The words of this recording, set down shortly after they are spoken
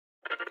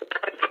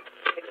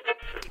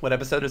What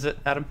episode is it,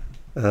 Adam?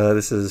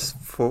 This is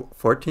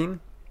 14,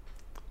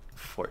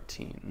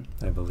 14,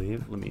 I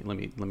believe. Let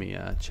me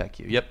check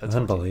you. Yep, that's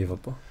 14.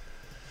 Unbelievable.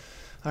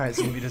 All right, it's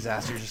gonna be a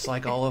disaster, just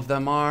like all of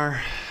them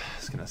are.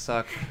 It's gonna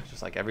suck,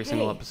 just like every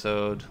single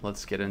episode.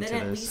 Let's get into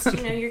then at this. least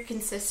you know you're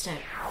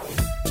consistent.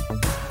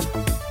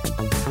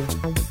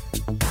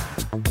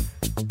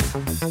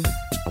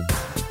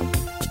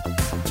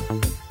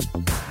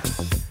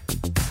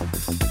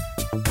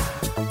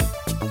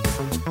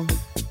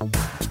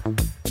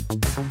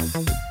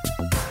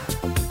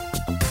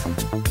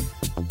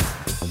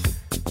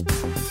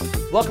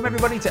 Welcome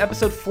everybody to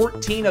episode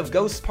 14 of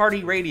Ghost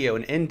Party Radio,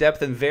 an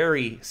in-depth and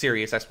very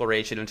serious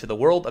exploration into the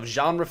world of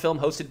genre film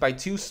hosted by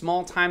two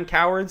small-time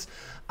cowards.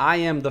 I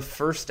am the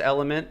first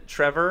element,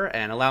 Trevor,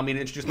 and allow me to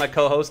introduce my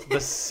co-host,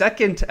 the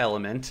second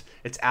element.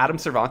 It's Adam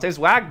Cervantes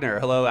Wagner.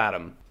 Hello,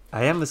 Adam.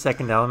 I am the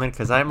second element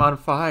because I'm on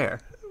fire.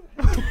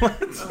 What?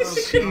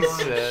 Oh,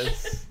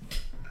 Jesus.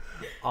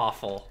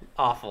 Awful.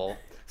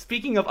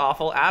 Speaking of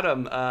awful,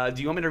 Adam,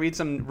 do you want me to read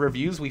some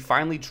reviews? We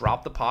finally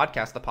dropped the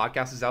podcast. The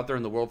podcast is out there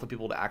in the world for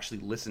people to actually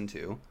listen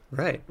to.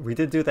 Right. We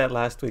did do that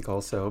last week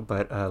also,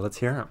 but let's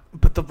hear them.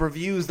 But the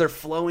reviews, they're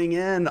flowing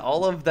in,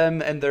 all of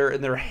them, and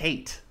their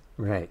hate.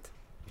 Right.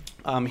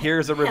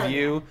 Here's a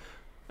review.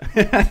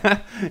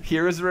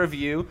 Here is a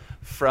review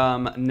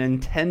from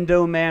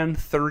Nintendo Man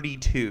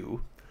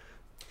 32.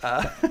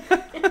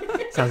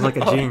 Sounds like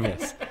a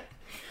genius.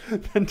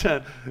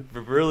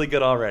 Really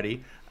good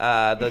already.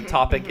 The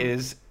topic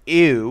is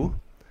ew,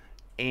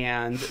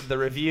 and the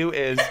review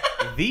is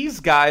these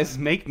guys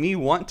make me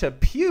want to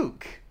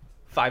puke.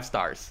 5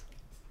 stars.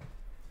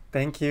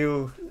 Thank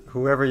you,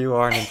 whoever you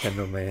are,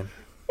 Nintendo Man.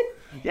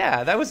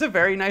 Yeah, that was a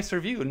very nice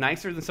review.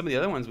 Nicer than some of the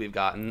other ones we've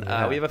gotten.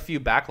 Yeah. We have a few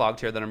backlogged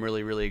here that I'm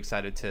really, really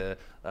excited to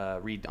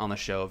read on the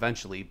show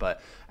eventually.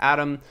 But,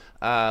 Adam,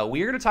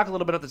 we're going to talk a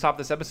little bit at the top of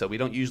this episode. We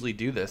don't usually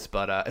do this,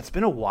 but it's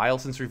been a while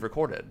since we've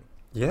recorded.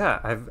 Yeah,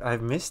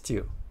 I've missed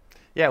you.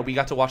 Yeah, we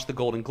got to watch the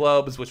Golden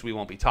Globes, which we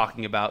won't be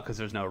talking about because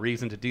there's no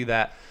reason to do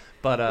that.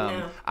 But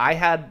No. I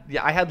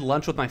had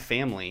lunch with my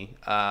family,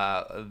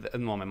 well,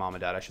 my mom and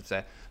dad, I should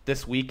say,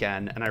 this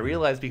weekend, and I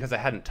realized because I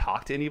hadn't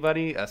talked to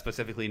anybody,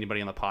 specifically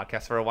anybody on the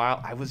podcast for a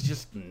while, I was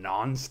just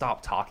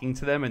nonstop talking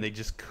to them, and they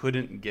just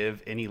couldn't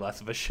give any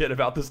less of a shit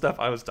about the stuff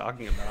I was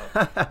talking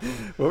about.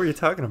 What were you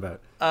talking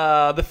about?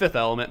 The Fifth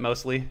Element,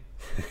 mostly.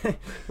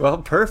 Well,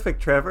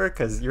 perfect, Trevor,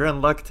 because you're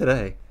in luck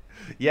today.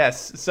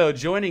 Yes, so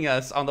joining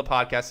us on the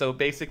podcast, so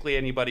basically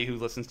anybody who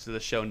listens to the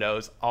show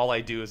knows all I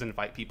do is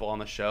invite people on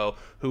the show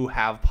who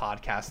have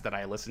podcasts that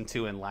I listen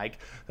to and like.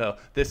 So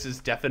this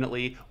is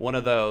definitely one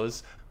of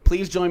those.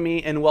 Please join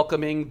me in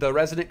welcoming the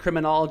resident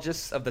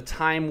criminologists of the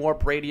Time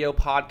Warp Radio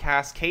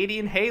podcast, Katie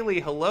and Haley.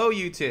 Hello,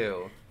 you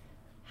two.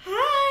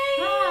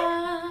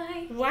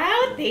 Hi.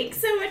 Wow,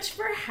 thanks so much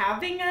for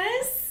having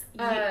us.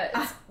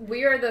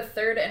 We are the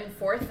third and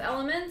fourth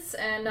elements,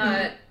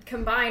 and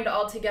combined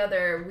all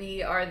together,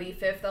 we are the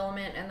fifth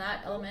element, and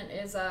that element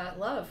is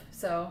love.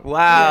 So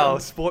Wow,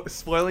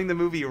 spoiling the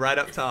movie right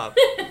up top.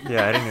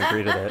 Yeah, I didn't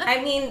agree to that.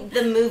 I mean,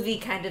 the movie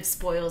kind of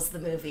spoils the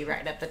movie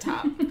right at the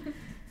top.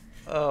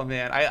 Oh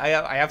man, I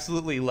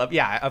absolutely love.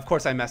 Yeah, of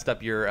course I messed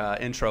up your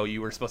intro.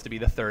 You were supposed to be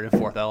the third and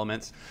fourth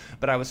elements,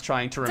 but I was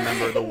trying to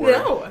remember the word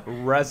No.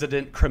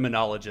 resident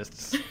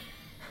criminologists.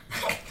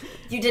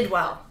 You did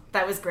well.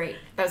 That was great.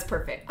 That was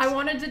perfect. I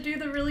wanted to do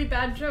the really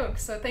bad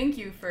jokes, so thank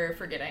you for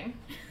forgetting.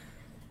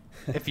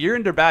 If you're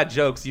into bad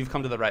jokes, you've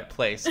come to the right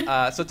place.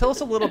 So tell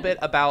us a little bit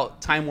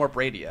about Time Warp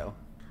Radio.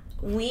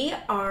 We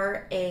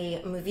are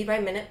a movie by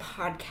minute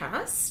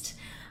podcast,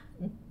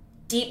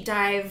 deep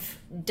dive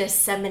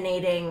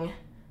disseminating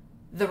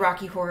the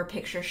Rocky Horror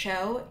Picture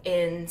Show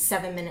in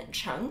 7-minute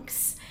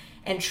chunks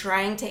and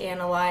trying to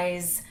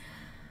analyze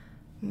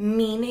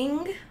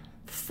meaning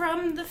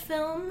from the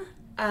film,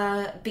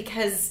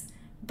 because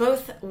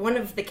both one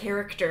of the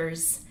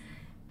characters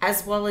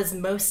as well as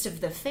most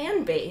of the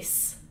fan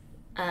base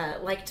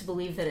like to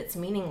believe that it's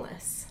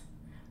meaningless,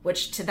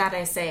 which to that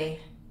I say,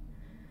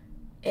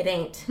 it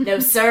ain't. No,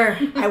 sir.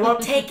 I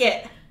won't take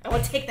it. I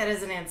won't take that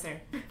as an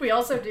answer. We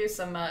also do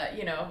some,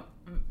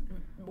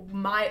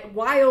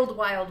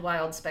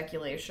 wild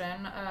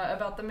speculation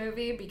about the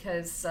movie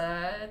because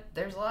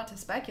there's a lot to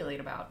speculate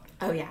about.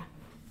 Oh, yeah.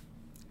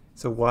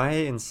 So why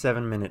in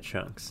 7-minute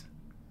chunks?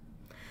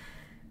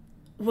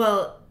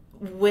 Well,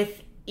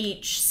 with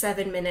each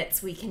 7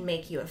 minutes, we can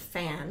make you a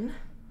fan,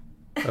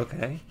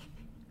 Okay.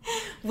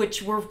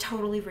 which we're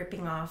totally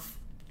ripping off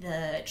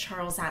the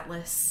Charles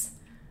Atlas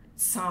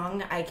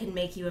song, I Can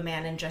Make You a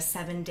Man in Just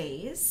 7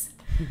 Days.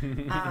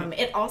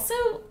 It also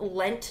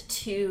lent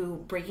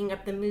to breaking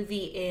up the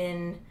movie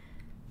in,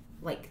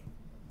 like,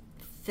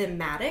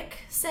 thematic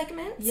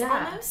segments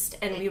almost,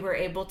 and we were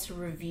able to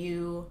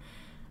review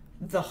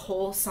the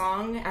whole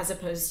song as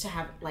opposed to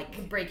have,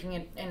 like... breaking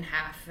it in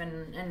half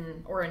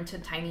and or into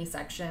tiny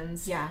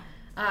sections. Yeah.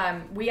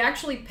 We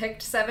actually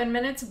picked 7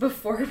 minutes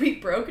before we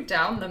broke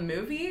down the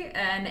movie,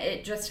 and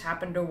it just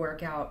happened to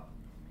work out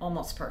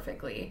almost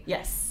perfectly.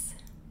 Yes.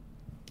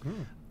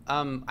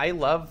 I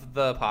love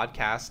the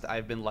podcast.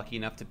 I've been lucky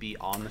enough to be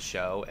on the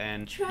show,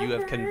 and you have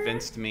Trevor.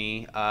 convinced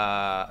me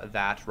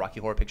that Rocky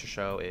Horror Picture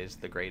Show is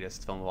the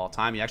greatest film of all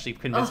time. You actually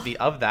convinced me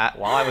of that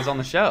while I was on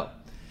the show.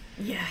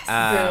 Yes.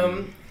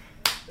 Boom.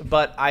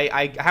 But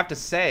I have to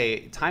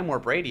say, Time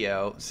Warp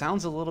Radio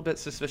sounds a little bit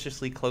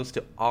suspiciously close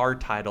to our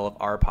title of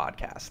our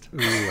podcast.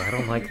 Ooh, I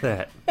don't like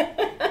that.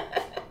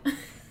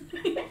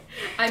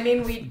 I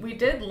mean, we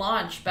did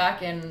launch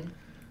back in...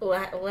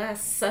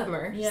 Last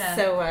summer. Yeah.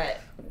 So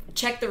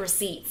check the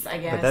receipts, I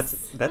guess.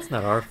 But that's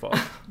not our fault.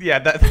 Yeah,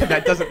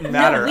 that doesn't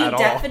matter no, at all.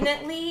 we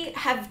definitely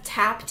have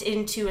tapped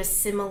into a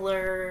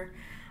similar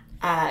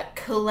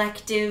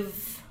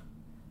collective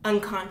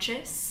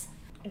unconscious.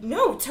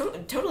 No,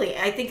 totally.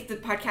 I think the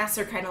podcasts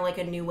are kind of like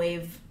a new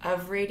wave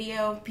of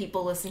radio.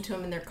 People listen to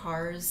them in their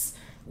cars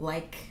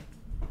like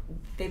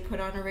they put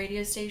on a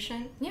radio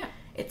station. Yeah.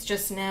 It's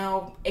just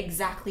now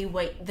exactly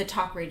what the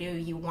talk radio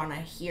you want to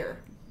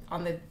hear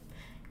on the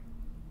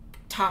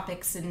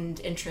topics and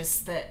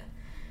interests that,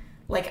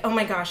 like, oh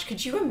my gosh,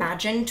 could you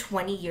imagine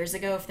 20 years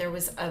ago if there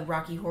was a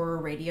Rocky Horror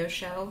radio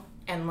show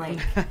and like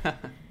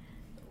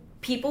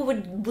people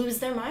would lose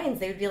their minds.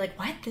 They would be like,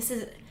 what?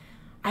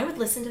 I would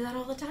listen to that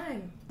all the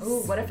time.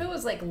 Ooh, what if it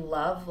was like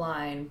Love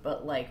Line,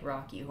 but like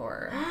Rocky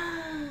Horror?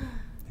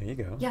 There you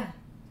go. Yeah.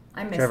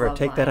 I miss Trevor, Love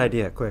take Line. that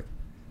idea quick.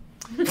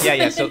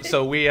 Yeah.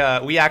 So we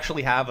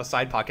actually have a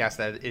side podcast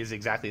that is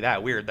exactly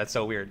that. Weird. That's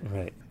so weird.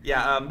 Right.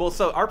 Yeah. Well,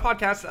 so our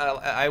podcasts,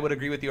 I would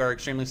agree with you, are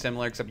extremely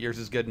similar, except yours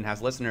is good and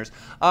has listeners.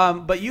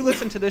 But you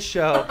listen to this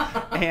show,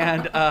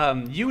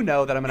 and you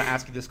know that I'm going to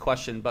ask you this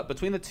question. But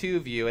between the two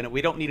of you, and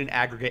we don't need an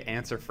aggregate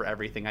answer for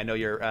everything. I know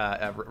you're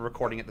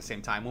recording at the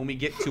same time. When we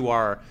get to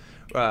our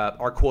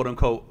quote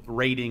unquote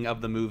rating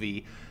of the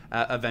movie.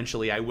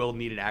 Eventually, I will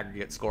need an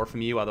aggregate score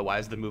from you.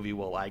 Otherwise, the movie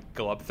will like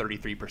go up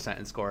 33%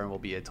 in score and will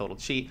be a total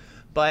cheat.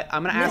 But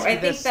I'm going to ask you I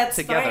think this that's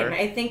together. fine.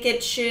 I think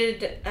it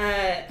should.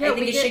 I think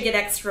we it should get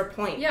extra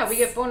points. Yeah, we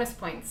get bonus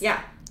points.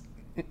 Yeah.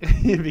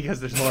 Because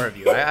there's more of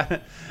you.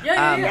 Right?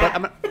 Yeah.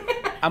 But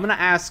I'm going to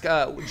ask,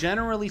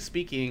 generally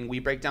speaking, we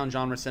break down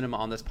genre cinema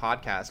on this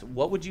podcast.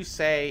 What would you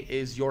say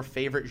is your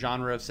favorite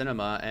genre of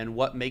cinema, and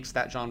what makes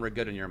that genre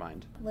good in your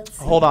mind? Let's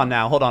see. Hold on.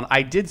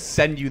 I did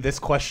send you this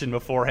question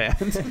beforehand.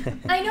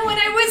 I know, and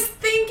I was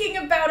thinking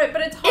about it,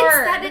 but it's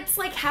hard. It's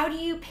like, how do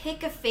you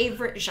pick a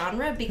favorite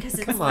genre? Because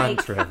it's Come on,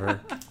 like, Trevor.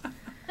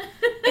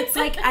 it's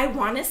like, I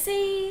want to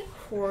say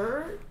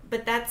horror,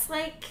 but that's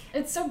like,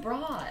 It's so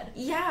broad.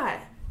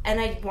 yeah. And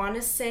I want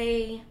to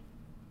say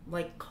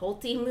like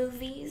culty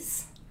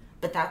movies,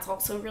 but that's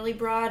also really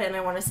broad. And I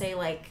want to say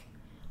like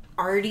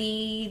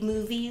arty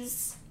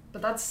movies,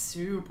 But that's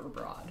super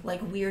broad.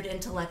 like weird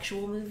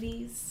intellectual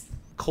movies.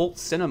 Cult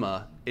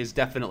cinema is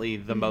definitely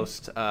the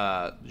most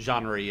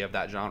genre-y of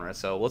that genre.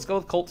 So let's go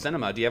with cult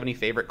cinema. Do you have any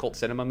favorite cult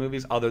cinema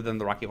movies other than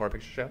the Rocky Horror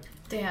Picture Show?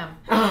 Damn.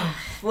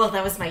 Well,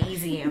 that was my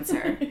easy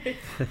answer.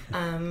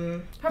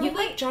 Probably- You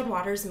like John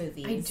Waters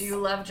movies. I do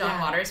love John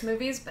Yeah. Waters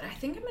movies, but I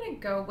think I'm going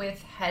to go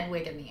with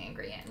Hedwig and the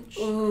Angry Inch.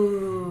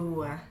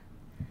 Ooh,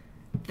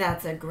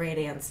 that's a great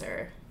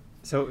answer.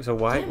 So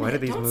why Damn do it,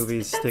 these don't-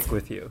 movies that's- stick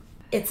with you?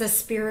 It's a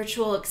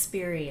spiritual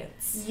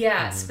experience.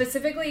 Yeah,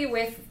 specifically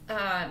with,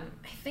 I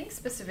think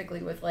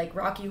specifically with like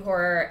Rocky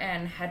Horror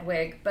and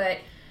Hedwig, but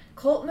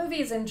cult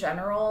movies in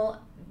general,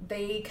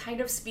 they kind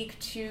of speak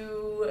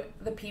to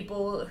the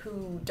people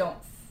who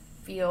don't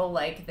feel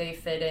like they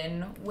fit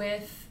in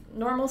with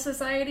normal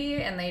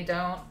society, and they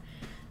don't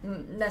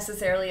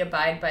necessarily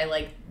abide by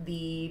like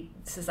the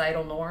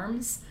societal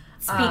norms.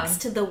 Speaks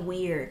to the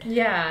weird.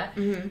 Yeah.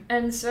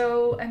 And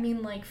so, I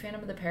mean, like,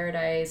 Phantom of the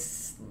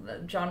Paradise,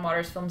 John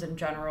Waters films in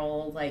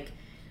general, like,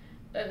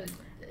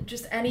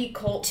 just any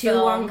cult Tu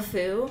film. Wong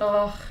Fu.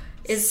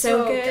 Is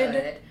so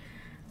good.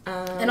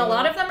 And a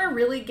lot of them are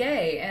really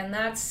gay, and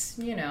that's,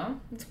 you know,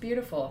 it's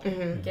beautiful.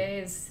 Gay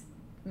is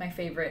my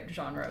favorite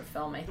genre of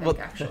film, I think, Well-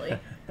 actually.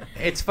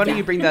 It's funny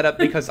you bring that up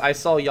because I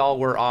saw y'all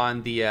were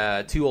on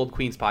the Two Old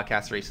Queens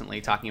podcast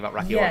recently talking about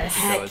Rocky Horror Yes.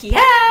 Picture Heck Shows.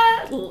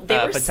 yeah! They were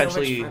so much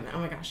potentially- fun. Oh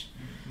my gosh.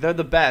 They're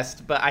the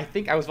best, but I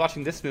think I was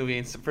watching this movie,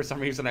 and for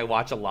some reason I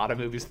watch a lot of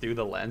movies through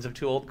the lens of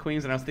Two Old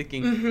Queens, and I was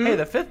thinking, hey,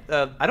 the fifth,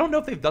 I don't know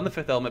if they've done the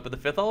Fifth Element, but the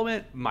Fifth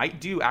Element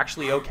might do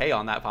actually okay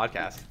on that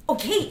podcast.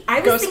 Okay, I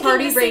was Ghost thinking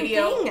Party the same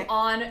Radio thing.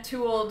 on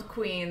Two Old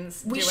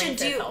Queens We doing should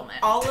Fifth do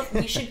Element.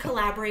 we should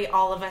collaborate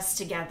all of us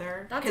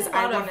together. That's a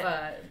I lot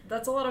want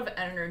that's a lot of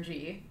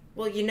energy.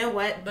 Well, you know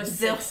what? The The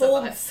six of whole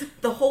us.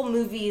 the whole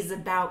movie is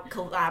about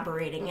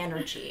collaborating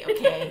energy.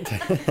 Okay.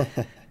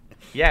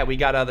 Yeah, we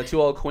got the Two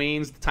Old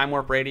Queens, the Time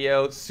Warp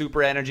Radio,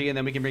 Super Energy, and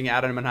then we can bring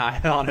Adam and I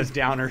on as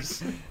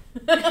downers.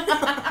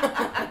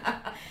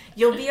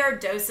 You'll be our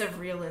dose of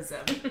realism.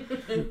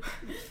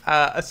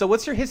 So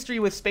what's your history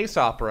with space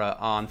opera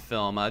on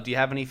film? Do you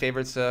have any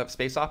favorites of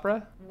space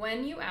opera?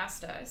 When you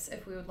asked us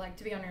if we would like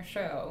to be on your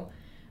show,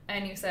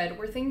 and you said,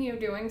 we're thinking of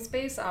doing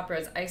space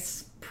operas,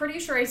 pretty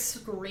sure I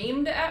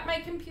screamed at my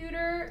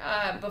computer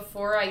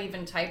before I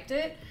even typed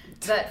it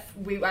that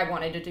I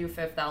wanted to do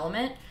Fifth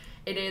Element.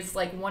 It is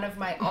like one of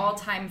my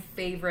all-time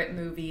favorite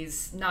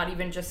movies, not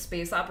even just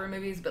space opera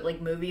movies, but like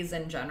movies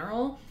in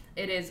general.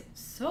 It is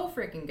so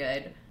freaking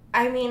good.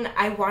 I mean,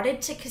 I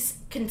wanted to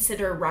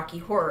consider Rocky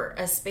Horror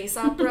a space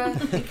opera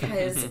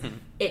because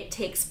it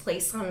takes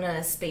place on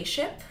a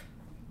spaceship,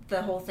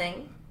 the whole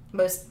thing.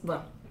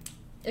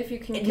 If you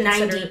can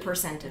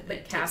 90% of the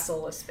it.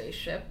 castle a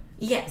spaceship.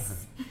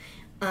 Yes.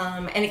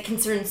 And it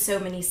concerns so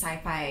many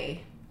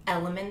sci-fi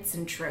elements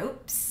and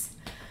tropes.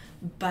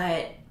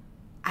 But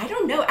I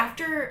don't know,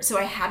 so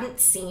I hadn't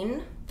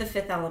seen The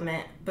Fifth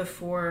Element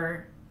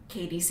before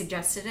Katie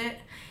suggested it.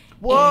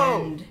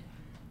 Whoa! And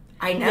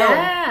I know.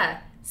 Yeah.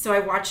 So I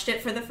watched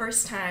it for the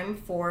first time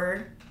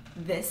for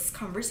this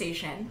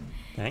conversation.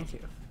 Thank you.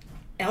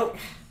 Oh,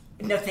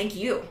 no, thank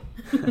you.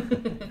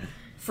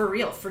 For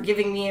real, for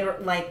giving me,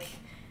 like,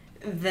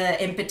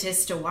 the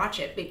impetus to watch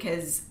it,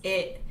 because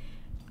it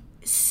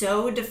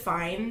so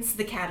defines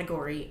the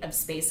category of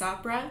space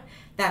opera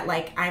that,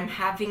 like, I'm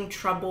having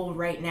trouble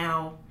right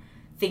now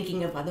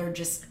thinking of other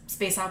just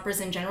space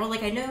operas in general.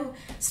 Like, I know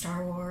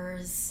Star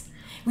Wars.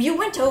 You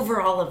went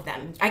over all of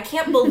them. I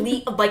can't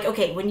believe, like,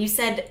 okay, when you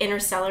said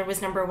Interstellar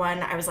was number one,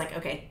 I was like,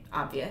 okay,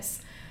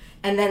 obvious.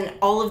 And then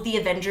all of the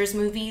Avengers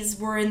movies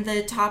were in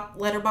the top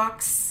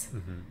letterbox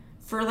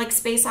for, like,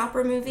 space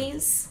opera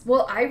movies.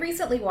 Well, I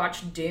recently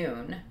watched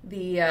Dune,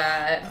 the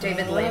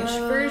David Lynch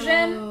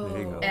version, There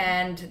you go.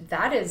 and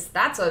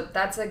that's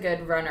a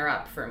good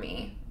runner-up for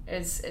me.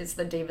 Is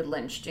the David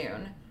Lynch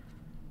Dune.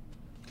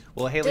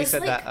 Well, Haley Just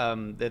said like-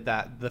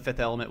 that The Fifth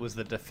Element was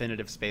the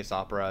definitive space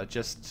opera.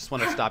 Just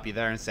want to stop you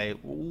there and say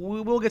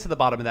we'll get to the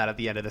bottom of that at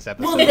the end of this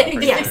episode.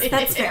 Well, yes,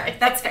 that's fair.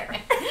 That's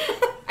fair.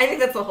 I think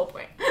that's the whole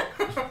point.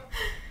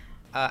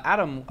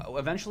 Adam,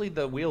 eventually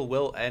the wheel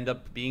will end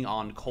up being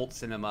on Cult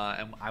Cinema,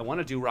 and I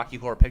want to do Rocky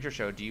Horror Picture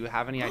Show. Do you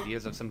have any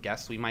ideas of some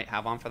guests we might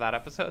have on for that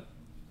episode?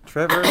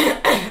 Trevor,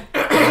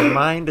 my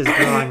mind is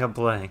drawing a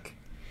blank.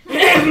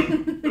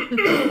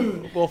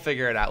 We'll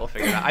figure it out.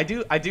 I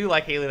do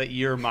like, Haley, that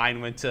your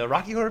mind went to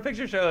Rocky Horror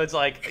Picture Show. It's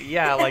like,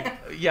 yeah,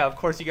 of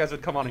course you guys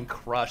would come on and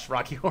crush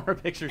Rocky Horror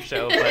Picture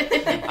Show,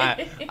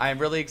 but I'm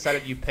really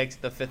excited you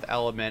picked The Fifth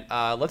Element.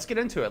 Let's get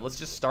into it. Let's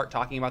just start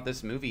talking about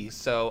this movie.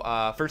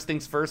 So first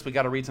things first, we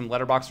got to read some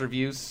Letterboxd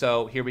reviews.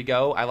 So here we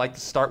go. I like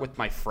to start with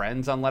my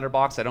friends on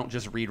Letterboxd. I don't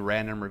just read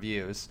random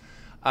reviews.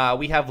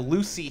 We have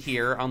Lucy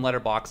here on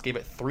Letterboxd, gave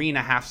it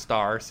 3.5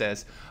 stars,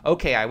 says,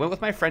 okay, I went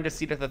with my friend to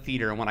see it at the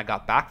theater, and when I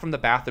got back from the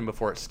bathroom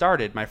before it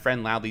started, my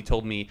friend loudly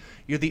told me,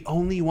 you're the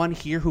only one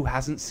here who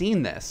hasn't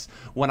seen this.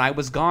 When I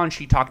was gone,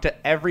 she talked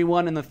to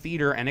everyone in the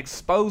theater and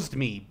exposed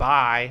me.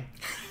 Bye.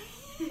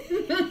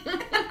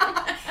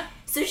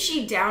 So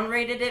she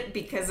downrated it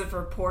because of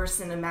her poor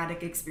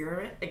cinematic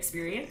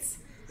experience?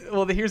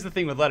 Well, here's the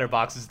thing with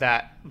Letterboxd is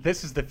that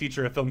this is the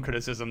future of film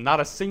criticism. Not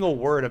a single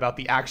word about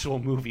the actual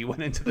movie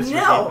went into this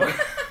No. review.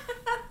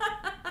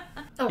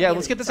 Oh, Yeah, Haley,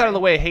 let's get this sorry. out of the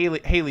way.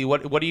 Haley,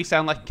 what do you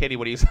sound like? Katie,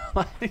 what do you sound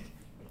like?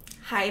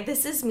 Hi,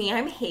 this is me.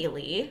 I'm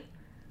Haley.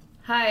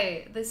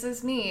 Hi, this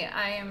is me.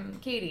 I am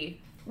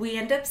Katie. We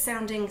end up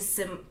sounding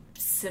similarly.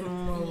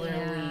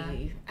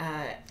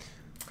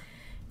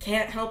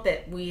 Can't help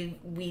it. We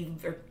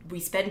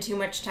spend too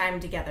much time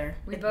together.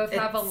 We both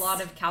have a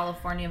lot of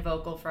California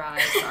vocal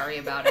fries. Sorry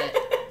about it.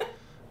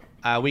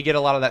 We get a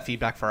lot of that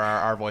feedback for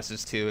our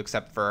voices too,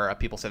 except for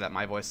people say that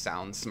my voice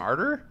sounds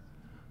smarter.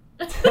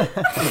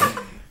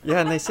 Yeah,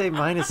 and they say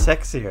mine is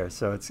sexier,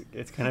 so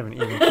it's kind of an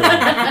even thing.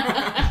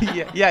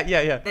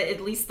 yeah. But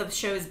at least the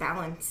show is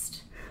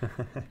balanced.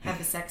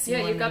 Have a sexy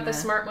Yeah, one you've got and the a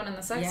smart one and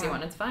the sexy Yeah.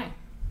 one. It's fine.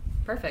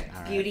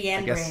 Perfect. beauty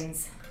and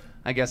brains.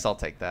 I guess I'll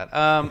take that.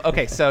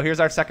 Okay, so here's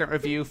our second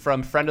review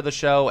from friend of the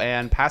show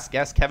and past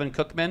guest Kevin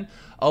Cookman,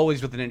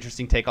 always with an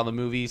interesting take on the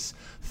movies.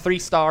 3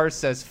 stars,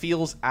 says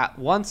feels at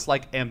once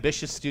like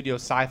ambitious studio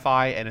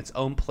sci-fi and its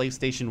own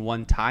PlayStation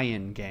 1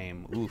 tie-in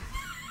game. Oof.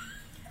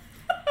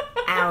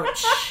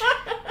 Ouch.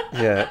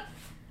 Yeah.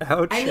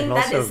 Ouch, I mean, and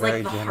that also is like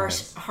very the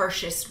generous.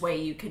 harshest way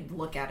you could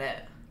look at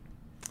it.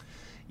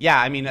 Yeah,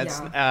 I mean,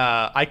 that's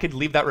I could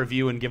leave that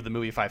review and give the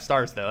movie 5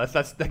 stars though.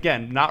 That's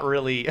again not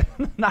really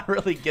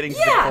getting to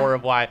the Yeah. core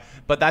of why,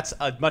 but that's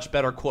a much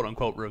better quote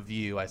unquote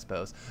review, I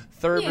suppose.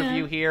 Third Yeah.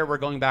 review here, we're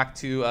going back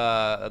to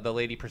the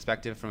lady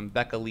perspective from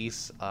Becca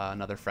Leese,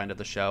 another friend of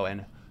the show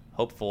and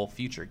hopeful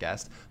future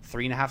guest.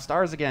 3.5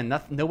 stars again.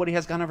 Nobody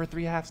has gone over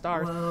 3.5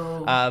 stars.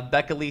 Whoa.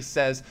 Becca Lee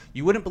says,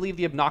 you wouldn't believe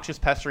the obnoxious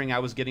pestering I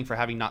was getting for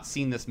having not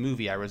seen this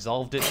movie. I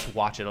resolved it to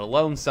watch it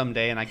alone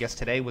someday, and I guess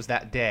today was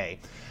that day.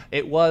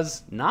 It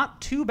was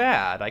not too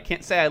bad. I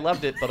can't say I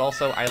loved it, but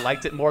also I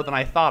liked it more than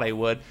I thought I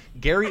would.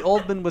 Gary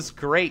Oldman was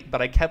great,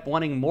 but I kept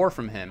wanting more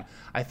from him.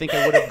 I think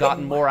I would have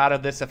gotten more out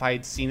of this if I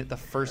had seen it the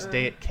first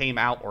day it came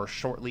out or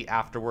shortly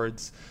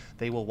afterwards.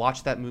 They will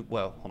watch that movie.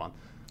 Well, hold on.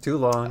 Too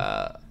long.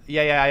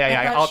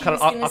 Yeah. I'll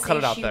cut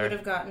it out She there. would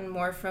have gotten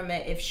more from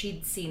it if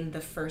she'd seen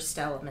the first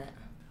element.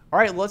 All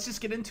right, let's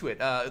just get into it.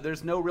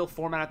 There's no real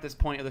format at this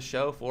point of the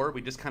show for it.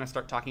 We just kind of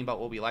start talking about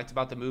what we liked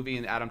about the movie,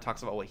 and Adam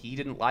talks about what he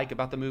didn't like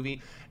about the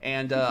movie.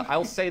 And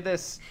I'll say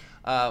this.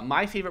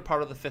 My favorite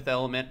part of The Fifth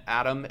Element,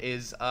 Adam,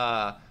 is...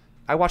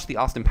 I watched the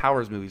Austin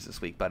Powers movies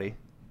this week, buddy.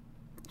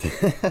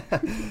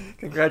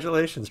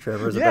 Congratulations,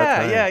 Trevor. It's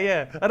about time.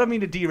 Yeah. I don't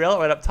mean to derail it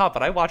right up top,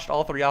 but I watched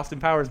all 3 Austin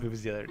Powers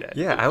movies the other day.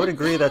 Yeah, I would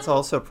agree. That's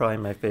also probably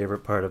my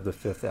favorite part of The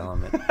Fifth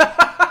Element.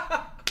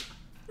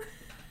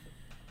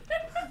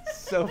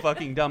 So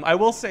fucking dumb. I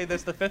will say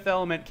this: The Fifth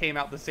Element came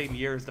out the same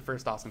year as the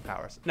first Austin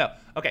Powers. No,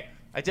 okay,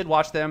 I did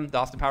watch them. The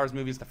Austin Powers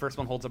movies. The first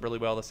one holds up really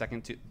well. The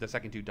second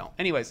two don't.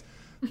 Anyways,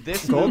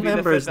 this movie, The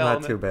Goldmember Fifth is not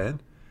Element, too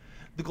bad.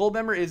 The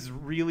Goldmember is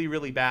really,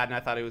 really bad, and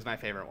I thought it was my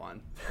favorite one.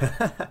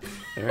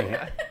 All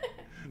right.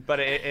 But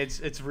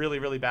it's really,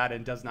 really bad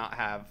and does not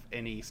have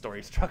any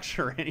story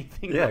structure or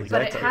anything. Yeah, like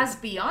But exactly. it has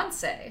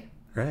Beyonce.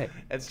 Right.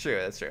 That's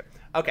true.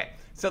 Okay,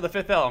 so The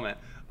Fifth Element.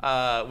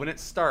 When it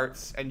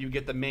starts and you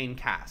get the main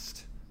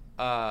cast,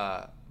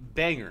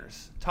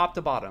 bangers, top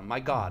to bottom. My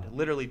God,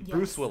 literally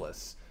Bruce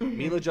Willis,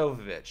 Mila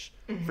Jovovich,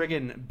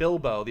 friggin'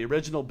 Bilbo, the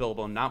original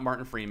Bilbo, not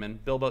Martin Freeman.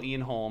 Bilbo,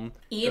 Ian Holm.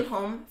 Ian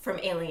Holm from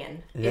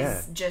Alien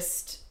is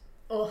just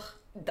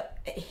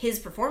his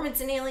performance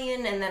in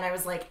Alien, and then I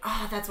was like,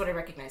 oh, that's what I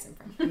recognize him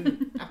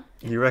from.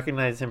 You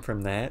recognize him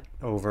from that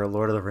over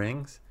Lord of the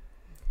Rings?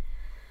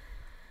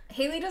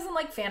 Haley doesn't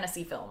like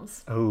fantasy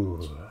films.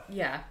 Oh.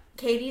 Yeah.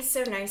 Katie's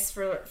so nice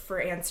for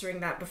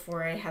answering that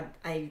before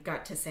I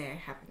got to say I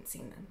haven't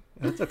seen them.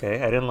 That's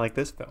okay. I didn't like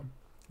this film.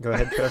 Go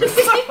ahead, Trevor.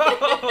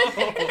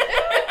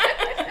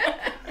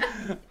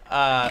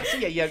 So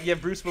you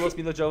have Bruce Willis,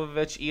 Mila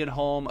Jovovich, Ian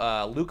Holm,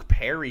 Luke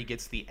Perry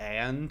gets the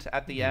and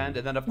at the end,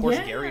 and then of course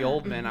Gary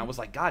Oldman. I was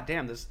like, God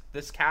damn,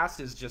 this cast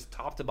is just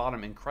top to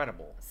bottom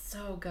incredible.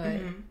 So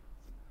good.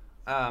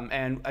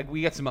 And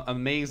we get some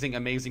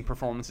amazing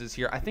performances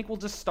here. I think we'll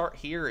just start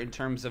here in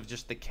terms of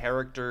just the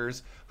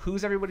characters.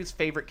 Who's everybody's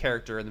favorite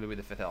character in the movie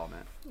The Fifth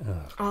Element?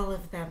 All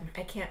of them.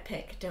 I can't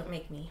pick. Don't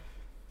make me.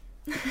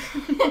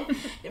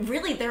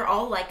 Really, they're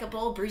all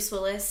likable. Bruce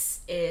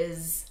Willis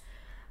is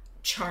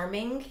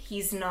charming.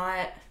 He's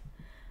not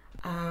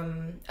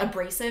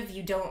abrasive.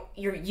 You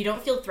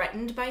don't feel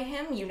threatened by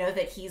him. You know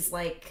that he's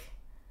like,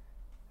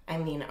 a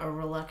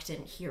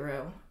reluctant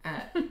hero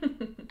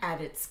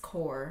at its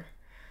core.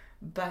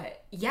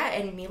 But yeah,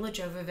 and Mila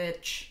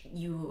Jovovich,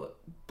 you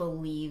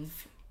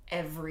believe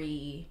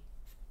every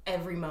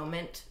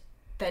moment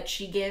that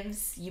she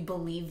gives. You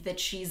believe that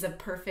she's a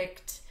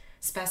perfect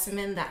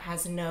specimen that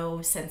has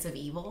no sense of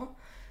evil.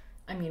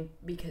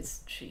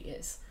 Because she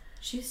is.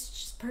 She's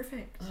just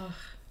perfect. Ugh.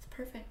 It's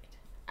perfect.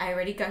 I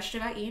already gushed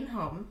about Ian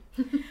Holm.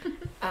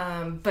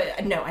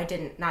 But no, I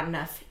didn't. Not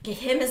enough.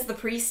 Him as the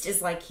priest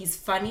is like, he's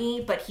funny,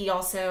 but he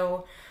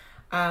also...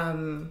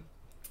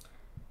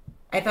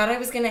 I thought I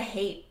was going to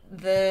hate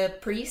the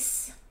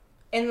priests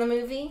in the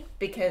movie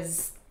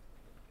because...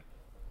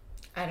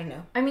 I don't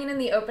know. In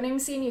the opening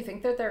scene, you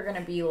think that they're going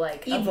to be,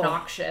 like, evil,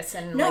 obnoxious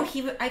and... No,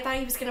 I thought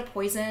he was going to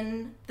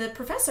poison the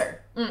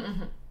professor.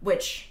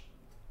 Which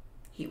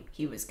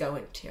he was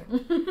going to.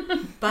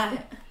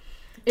 But...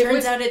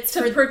 Turns out it's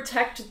to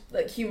protect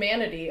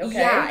humanity, okay?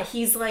 Yeah,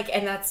 he's like,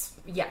 and that's,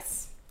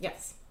 yes.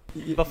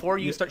 Before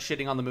you start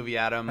shitting on the movie,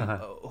 Adam,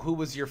 who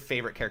was your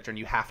favorite character? And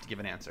you have to give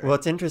an answer. Well,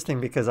 it's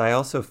interesting because I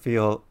also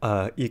feel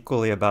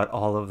equally about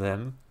all of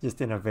them,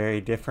 just in a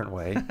very different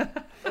way.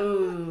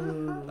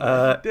 Ooh.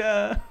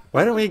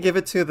 Why don't we give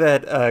it to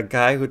that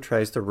guy who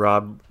tries to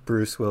rob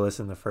Bruce Willis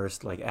in the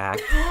first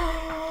act?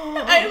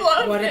 I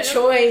love What him. a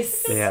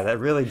choice. Yeah, that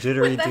really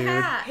jittery With the dude.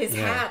 hat. His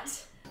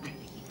hat.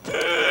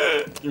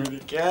 Give me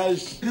the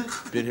cash.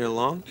 Been here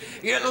long?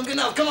 Yeah, long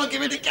enough. Come on,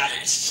 give me the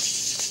cash.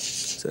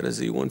 Is that a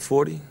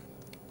Z140?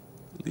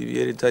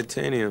 Alleviated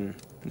titanium.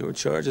 Newer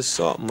charge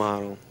assault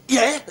model.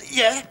 Yeah.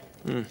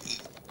 Good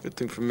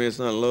thing for me it's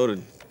not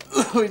loaded.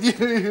 What do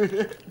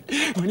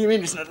you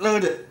mean it's not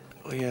loaded?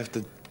 Well, you have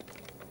to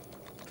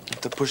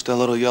push that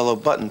little yellow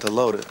button to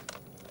load it.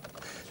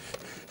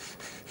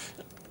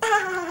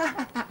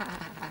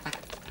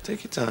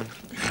 Take your time.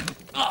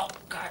 Oh,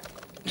 God.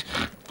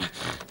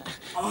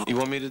 You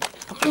want me to?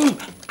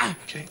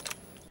 Okay.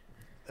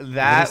 When he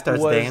That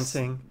starts was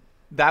dancing.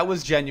 That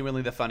was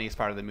genuinely the funniest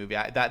part of the movie.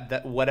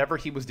 That whatever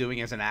he was doing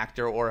as an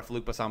actor, or if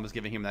Luc Besson was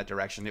giving him that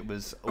direction, it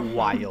was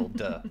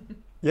wild.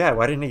 Yeah,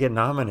 why didn't he get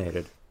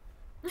nominated?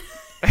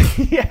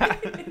 Yeah,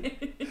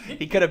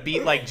 he could have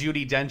beat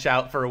Judi Dench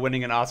out for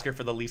winning an Oscar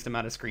for the least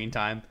amount of screen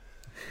time.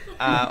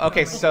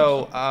 Okay,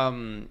 so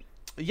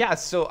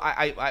so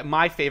I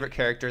my favorite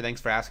character.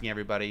 Thanks for asking,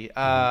 everybody.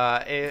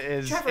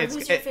 Is Trevor,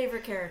 who's your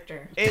favorite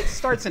character? It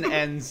starts and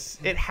ends.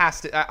 It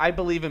has to. I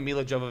believe in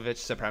Mila Jovovich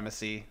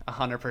supremacy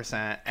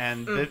 100%.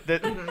 And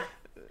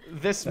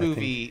this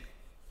movie,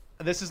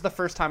 this is the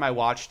first time I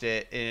watched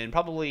it in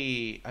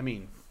probably.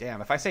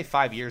 Damn. If I say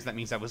 5 years, that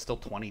means I was still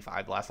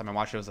 25 the last time I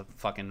watched it as a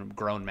fucking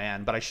grown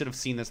man. But I should have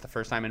seen this the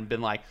first time and been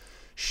like,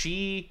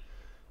 she's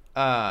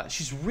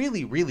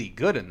really, really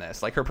good in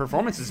this. Her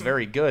performance is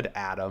very good,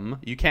 Adam.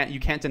 You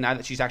can't deny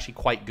that she's actually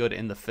quite good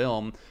in the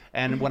film.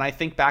 And when I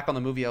think back on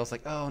the movie, I was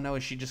like, oh no,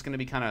 is she just going to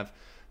be kind of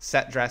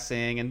set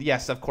dressing, and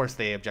yes, of course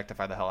they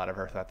objectify the hell out of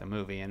her throughout the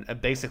movie. And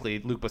basically,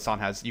 Luc Besson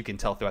has, you can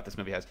tell throughout this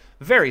movie, has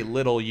very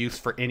little use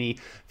for any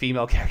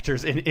female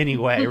characters in any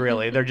way.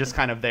 Really, they're just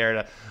kind of there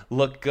to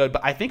look good.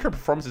 But I think her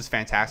performance is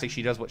fantastic.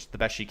 She does the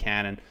best she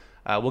can, and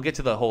we'll get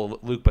to the whole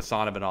Luc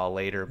Besson of it all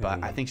later.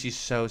 But I think she's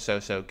so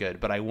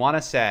good. But I want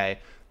to say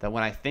that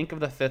when I think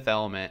of The Fifth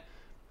Element,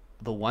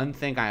 the one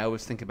thing I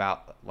always think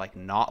about, like,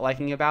 not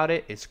liking about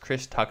it is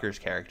Chris Tucker's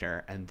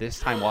character. And this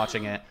time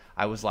watching it,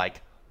 I was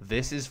like,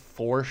 this is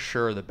for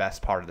sure the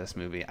best part of this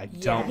movie. I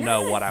don't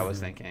know what I was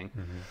thinking.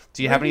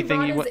 Do you have anything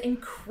Ruby you Rod is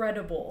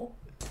incredible.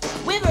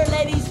 Wither,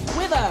 ladies,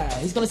 wither.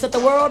 He's gonna set the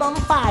world on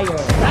fire.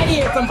 Right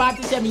here from 5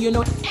 to 7, you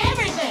know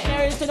everything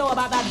there is to know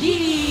about that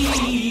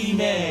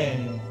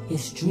demon.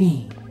 His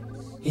dreams,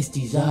 his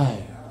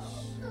desires,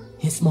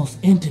 his most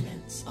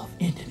intimates of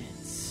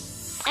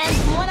intimates. And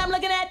what I'm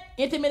looking at,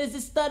 intimate is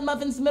this stud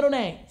muffin's middle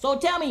name. So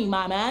tell me,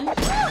 my man,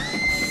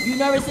 you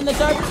nervous in the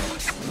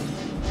service?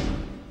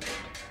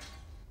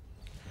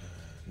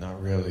 Not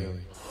really.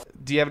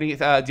 Do you have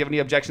any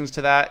objections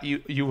to that? You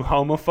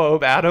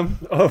homophobe, Adam?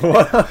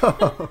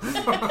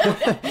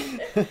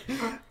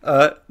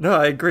 No,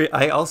 I agree.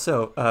 I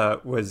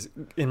also was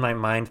in my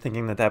mind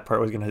thinking that part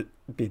was going to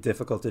be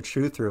difficult to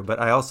chew through, but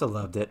I also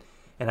loved it,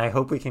 and I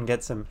hope we can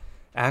get some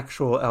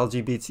actual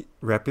LGBT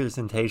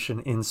representation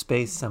in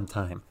space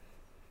sometime.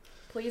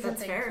 Please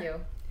That's and thank fair.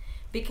 you.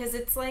 Because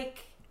it's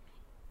like,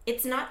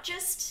 it's not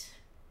just,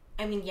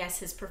 I mean, yes,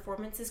 his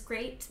performance is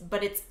great,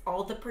 but it's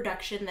all the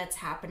production that's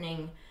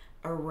happening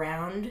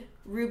around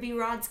Ruby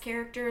Rod's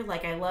character.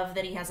 Like, I love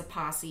that he has a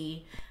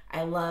posse.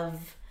 I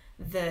love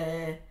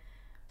the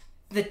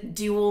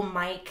dual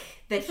mic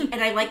that he,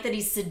 and I like that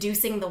he's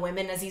seducing the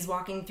women as he's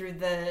walking through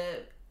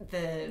the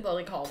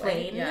like hallway.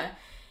 plane. Yeah.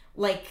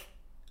 Like,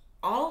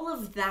 all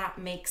of that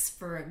makes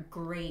for a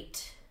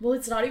great... Well,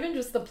 it's not even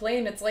just the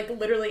plane. It's like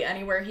literally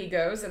anywhere he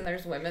goes and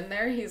there's women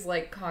there, he's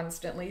like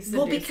constantly seducing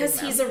Well, because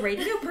them. he's a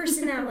radio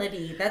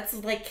personality. That's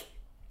like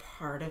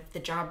part of the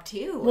job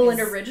too. Well, and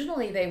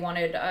originally they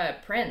wanted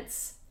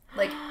Prince.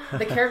 Like,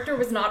 the character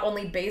was not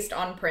only based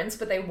on Prince,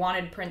 but they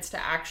wanted Prince to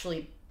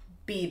actually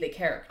be the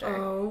character.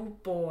 Oh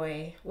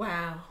boy.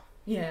 Wow.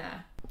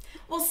 Yeah.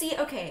 Well, see,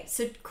 okay,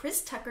 so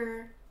Chris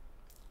Tucker,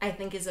 I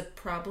think, is a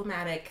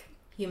problematic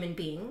human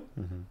being.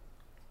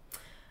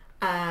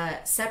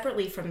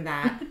 Separately from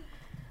that,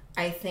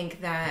 I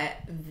think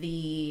that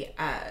the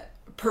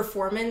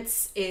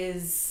performance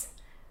is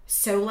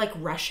so, like,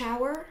 Rush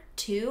Hour,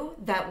 too,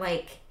 that,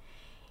 like,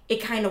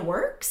 it kind of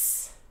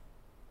works.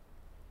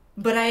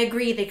 But I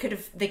agree, they could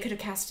have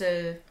cast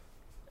a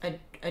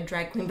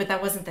drag queen, but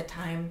that wasn't the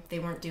time. They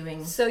weren't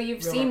doing... So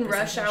you've real seen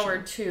Rush representation. Hour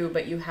 2,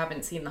 but you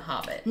haven't seen The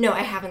Hobbit. No,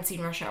 I haven't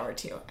seen Rush Hour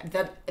 2.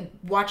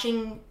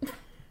 Watching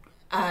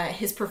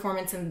his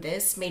performance in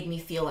this made me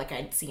feel like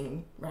I'd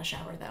seen Rush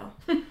Hour, though.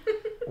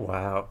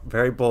 Wow,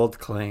 very bold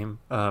claim.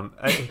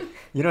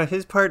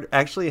 His part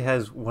actually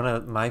has one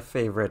of my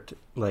favorite,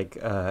 like,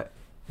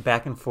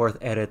 back and forth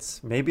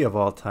edits, maybe of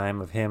all time,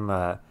 of him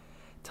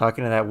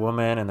talking to that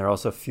woman, and they're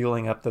also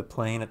fueling up the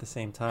plane at the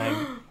same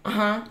time.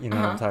 You know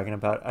what I'm talking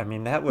about? I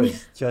mean, that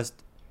was just...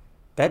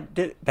 That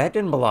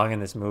didn't belong in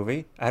this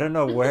movie. I don't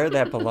know where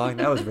that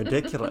belonged. That was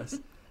ridiculous.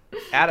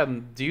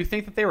 Adam, do you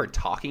think that they were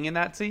talking in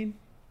that scene?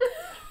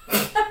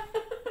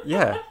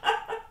 Yeah.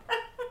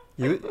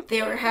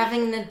 They were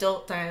having an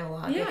adult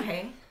dialogue, Yeah.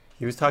 okay?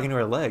 He was talking to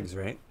her legs,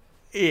 right?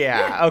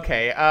 Yeah.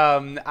 Okay.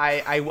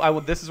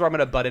 I this is where I'm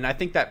gonna butt in. I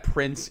think that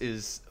Prince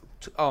is.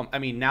 I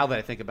mean, now that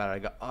I think about it, I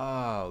go,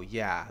 oh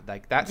yeah,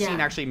 like that scene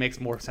Yeah. actually makes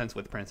more sense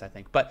with Prince, I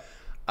think. But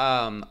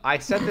I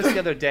said this the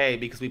other day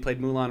because we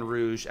played Moulin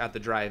Rouge at the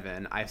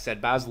drive-in. I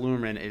said Baz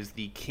Luhrmann is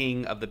the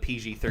king of the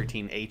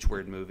PG-13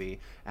 H-word movie,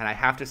 and I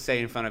have to say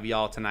in front of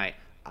y'all tonight,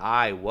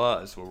 I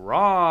was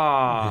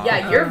wrong.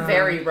 Yeah, you're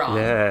very wrong.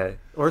 Yeah.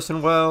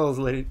 Orson Welles,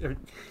 lady.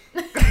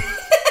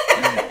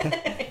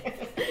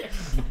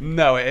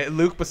 No,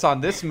 Luc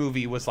Besson, this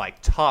movie was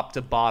like top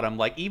to bottom.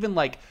 Like, even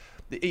like,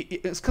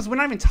 it's because we're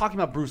not even talking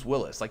about Bruce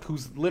Willis, like,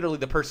 who's literally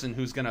the person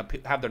who's gonna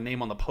have their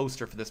name on the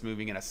poster for this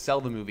movie, gonna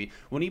sell the movie.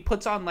 When he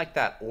puts on like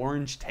that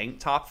orange tank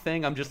top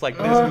thing, I'm just like,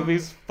 this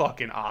movie's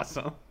fucking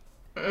awesome.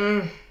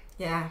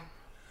 Yeah.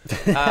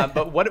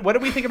 But what do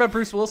we think about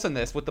Bruce Willis in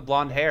this with the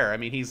blonde hair? I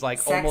mean, he's like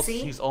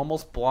Sexy.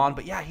 almost blonde,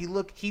 but yeah, he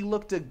looked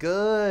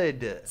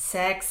good.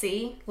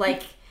 Sexy.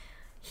 Like,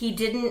 he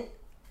didn't...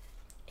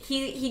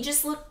 He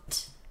just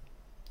looked...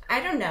 I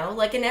don't know,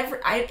 like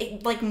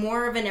like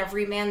more of an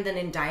everyman than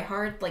in Die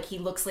Hard. Like, he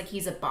looks like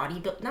he's not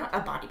a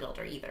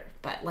bodybuilder either,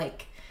 but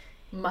like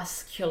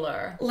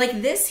Muscular.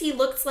 Like this, he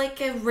looks like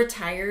a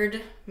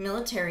retired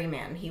military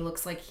man. He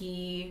looks like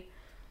he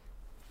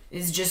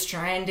is just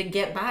trying to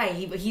get by.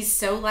 He's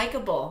so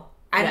likable.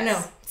 I don't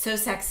know, so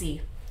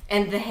sexy,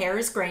 and the hair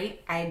is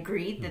great. I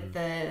agree that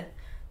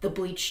the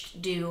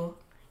bleached do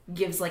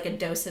gives like a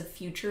dose of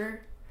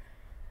future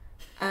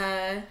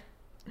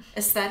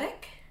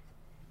aesthetic.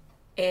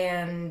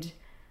 And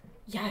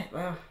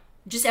yeah,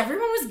 just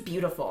everyone was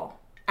beautiful.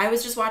 I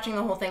was just watching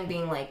the whole thing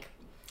being like,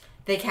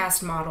 they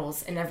cast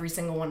models in every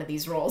single one of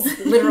these roles.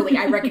 Literally,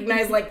 I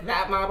recognize like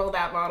that model,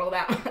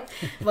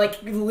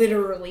 like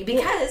literally,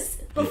 because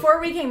Before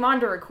we came on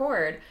to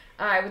record,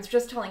 I was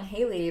just telling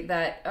Haley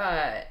that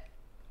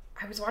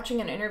I was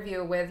watching an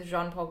interview with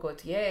Jean-Paul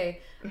Gaultier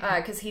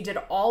because he did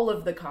all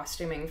of the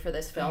costuming for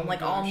this film.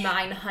 All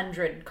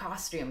 900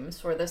 costumes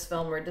for this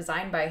film were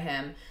designed by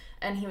him.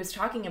 And he was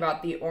talking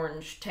about the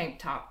orange tank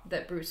top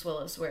that Bruce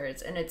Willis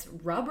wears. And it's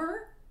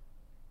rubber.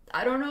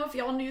 I don't know if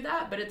y'all knew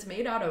that, but it's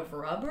made out of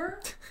rubber.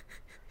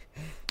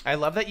 I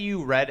love that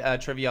you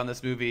read trivia on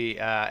this movie.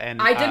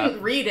 And I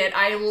didn't read it.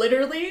 I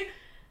literally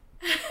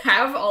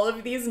have all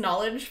of these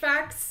knowledge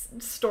facts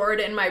stored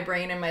in my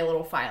brain in my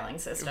little filing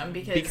system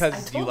because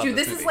I told you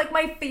this is like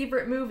my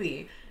favorite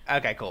movie.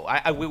 Okay, cool.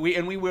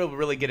 We will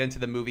really get into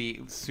the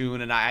movie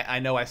soon, and I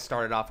know I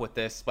started off with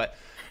this, but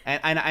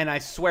and I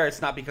swear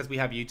it's not because we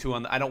have you two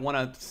on. I don't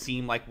want to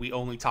seem like we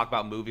only talk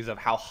about movies of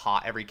how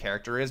hot every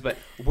character is, but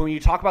when you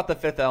talk about The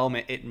Fifth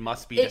Element, it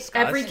must be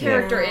discussed. Every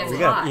character is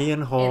hot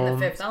Ian Holmes in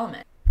The Fifth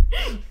Element.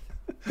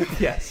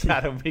 Yes,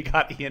 Adam, we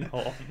got Ian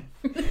Holm.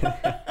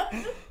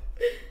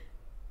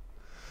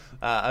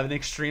 An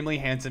extremely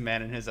handsome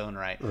man in his own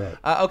right.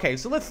 Okay,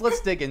 so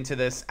let's dig into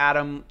this.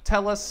 Adam,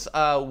 tell us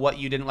what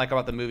you didn't like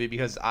about the movie,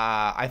 because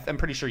I'm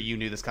pretty sure you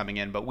knew this coming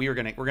in, but we're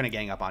gonna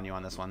gang up on you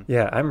on this one.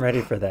 Yeah, I'm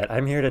ready for that.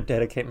 I'm here to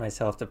dedicate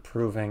myself to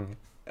proving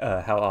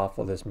how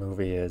awful this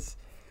movie is.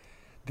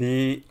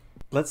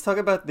 Let's talk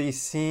about the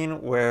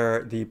scene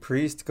where the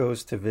priest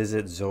goes to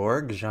visit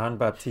Zorg,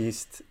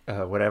 Jean-Baptiste,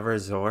 whatever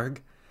Zorg.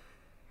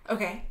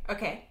 Okay.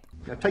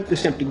 Now take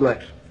this empty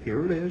glass.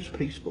 Here it is,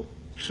 peaceful,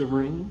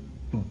 serene,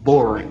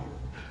 boring.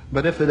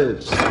 But if it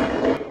is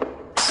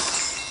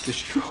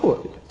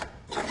destroyed,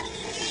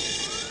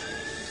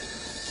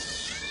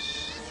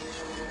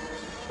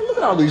 look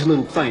at all these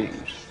little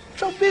things.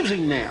 So busy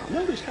now.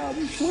 Notice how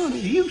each one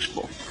is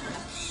useful.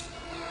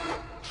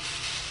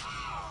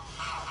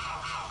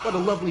 What a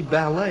lovely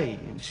ballet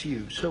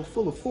ensues, so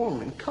full of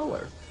form and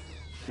color.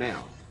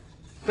 Now,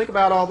 think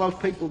about all those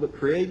people that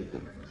created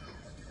them.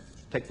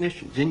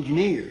 Technicians,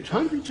 engineers,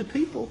 hundreds of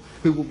people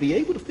who will be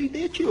able to feed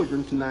their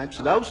children tonight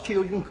so those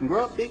children can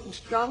grow up big and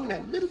strong and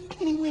have little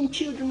teeny-weeny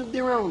children of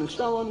their own, and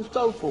so on and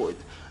so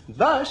forth,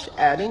 thus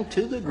adding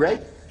to the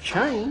great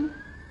chain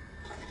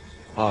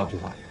of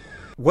life.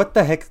 What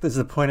the heck is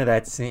the point of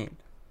that scene?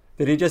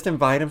 Did he just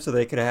invite him so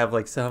they could have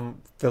like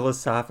some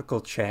philosophical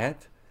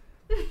chat?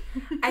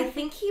 I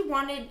think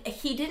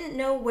he didn't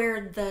know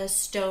where the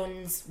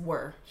stones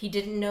were. He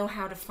didn't know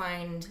how to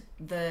find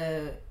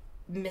the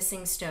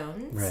missing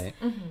stones. Right.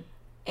 Mm-hmm.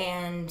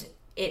 And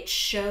it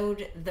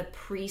showed the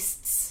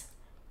priest's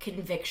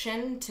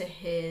conviction to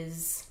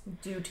his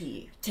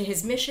duty, to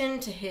his mission,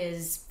 to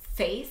his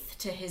faith,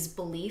 to his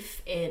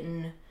belief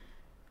in,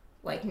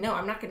 like, no,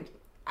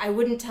 I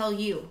wouldn't tell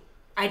you.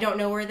 I don't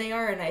know where they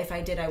are, and if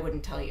I did, I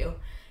wouldn't tell you.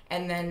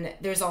 And then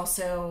there's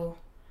also,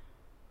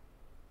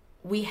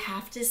 we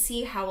have to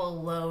see how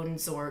alone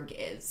Zorg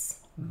is.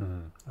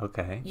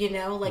 Okay. You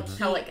know, like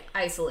how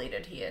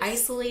isolated he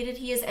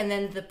is. And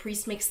then the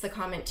priest makes the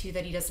comment too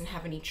that he doesn't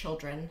have any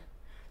children.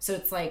 So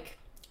it's like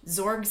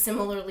Zorg,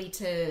 similarly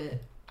to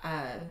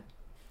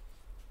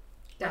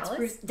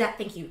Dallas.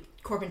 Thank you,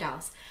 Corbin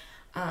Dallas,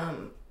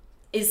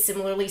 is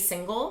similarly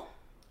single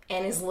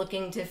and is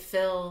looking to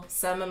fill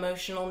some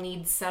emotional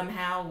needs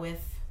somehow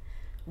with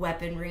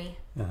weaponry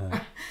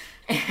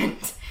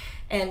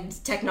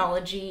and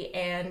technology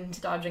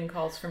and dodging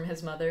calls from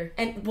his mother.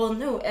 And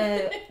no,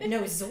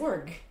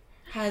 Zorg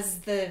has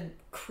the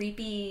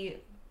creepy,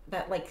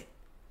 that like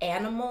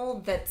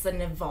animal that's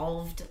an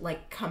evolved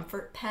like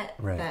comfort pet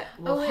that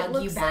will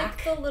hug you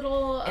back like the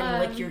little and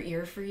lick your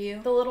ear for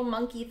you. The little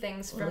monkey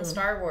things from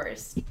Star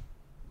Wars.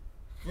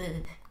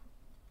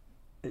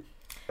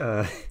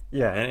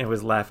 Yeah, and it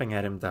was laughing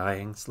at him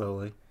dying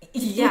slowly.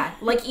 Yeah,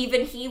 like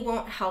even he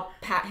won't help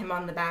pat him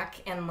on the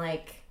back, and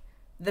like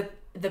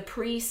the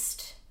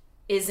priest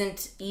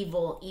isn't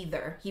evil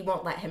either. He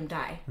won't let him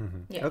die. Mm-hmm.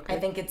 Yeah, okay. I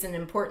think it's an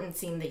important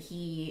scene that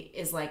he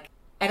is like,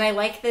 and I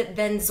like that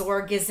then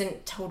Zorg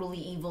isn't totally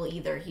evil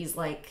either. He's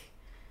like,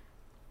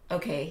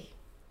 okay,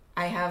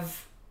 I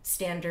have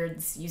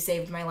standards. You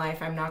saved my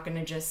life. I'm not going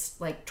to just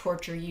like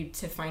torture you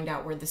to find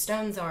out where the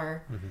stones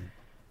are. Mm-hmm.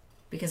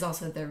 Because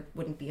also there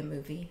wouldn't be a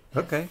movie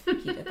if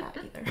he did that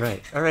either.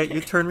 Right. All right,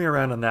 you turned me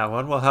around on that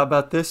one. Well, how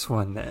about this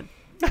one then?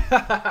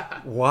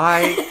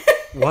 Why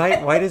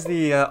does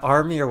the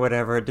army or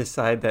whatever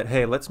decide that,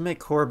 hey, let's make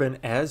Corbin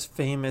as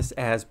famous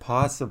as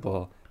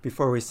possible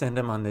before we send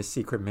him on this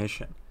secret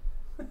mission?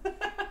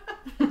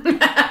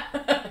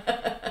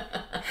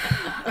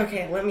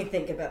 Okay, let me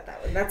think about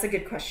that one. That's a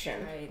good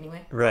question. Right,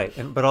 anyway. Right,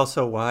 but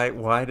also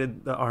why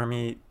did the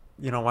army,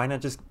 why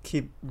not just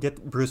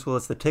get Bruce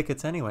Willis the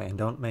tickets anyway and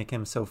don't make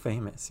him so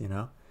famous,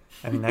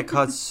 I mean, that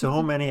caused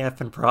so many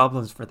effing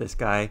problems for this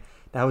guy.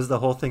 That was the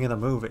whole thing of the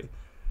movie.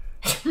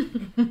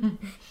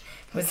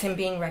 Was him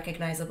being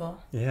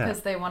recognizable. Yeah.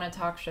 Because they want to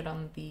talk shit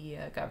on the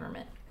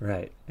government.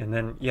 Right. And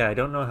then, I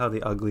don't know how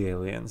the ugly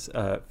aliens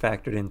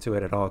factored into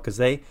it at all, because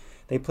they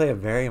play a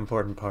very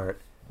important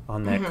part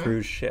on that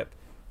cruise ship.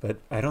 But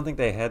I don't think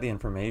they had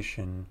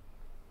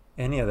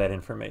any of that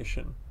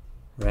information,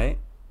 right?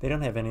 They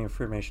don't have any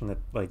information that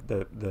like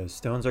the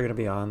stones are going to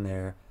be on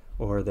there,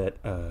 or that.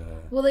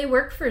 Well, they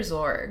work for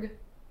Zorg.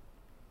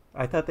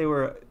 I thought they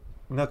were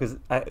no, because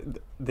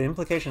the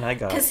implication I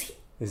got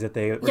is that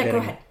they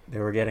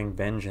were getting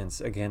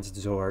vengeance against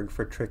Zorg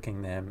for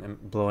tricking them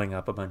and blowing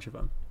up a bunch of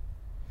them.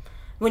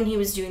 When he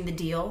was doing the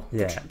deal,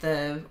 Yeah.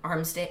 the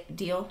arms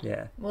deal.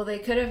 Yeah. Well, they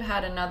could have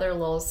had another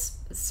little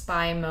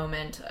spy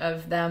moment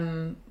of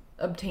them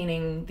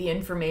obtaining the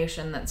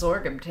information that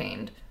Zorg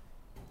obtained.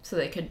 So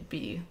they could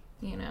be,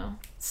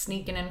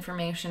 sneaking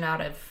information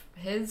out of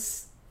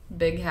his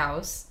big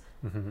house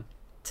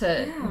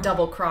to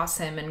double cross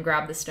him and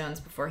grab the stones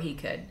before he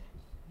could.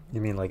 You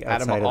mean like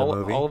Adam, outside of the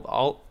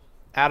movie?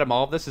 Adam,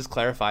 all of this is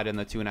clarified in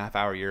the 2.5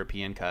 hour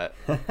European cut.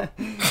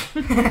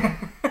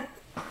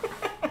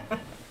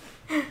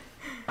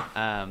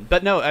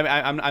 But no,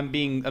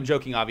 I'm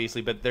joking,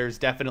 obviously, but there's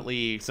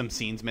definitely some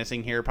scenes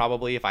missing here,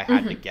 probably, if I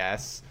had to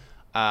guess.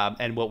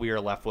 And what we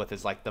are left with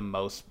is like the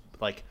most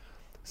like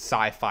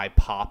sci-fi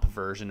pop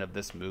version of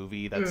this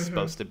movie that's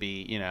supposed to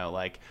be,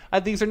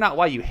 these are not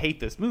why you hate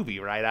this movie,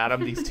 right,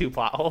 Adam? These two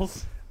plot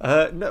holes.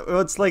 No,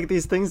 it's like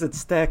these things that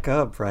stack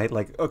up, right?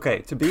 Like, okay,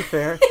 to be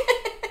fair,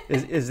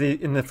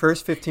 in the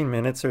first 15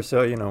 minutes or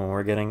so, when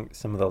we're getting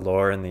some of the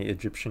lore in the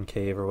Egyptian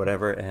cave or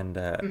whatever, and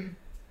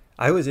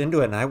I was into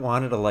it and I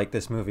wanted to like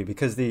this movie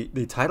because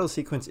the title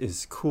sequence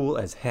is cool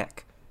as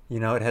heck.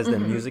 It has the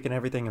music and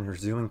everything, and we're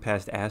zooming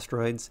past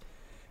asteroids,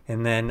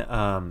 and then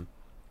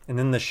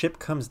the ship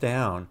comes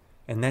down,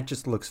 and that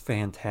just looks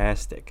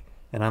fantastic.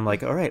 And I'm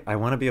like, all right, I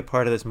want to be a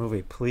part of this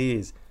movie.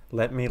 Please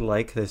let me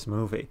like this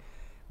movie.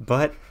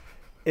 But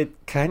it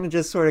kind of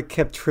just sort of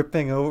kept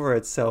tripping over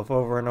itself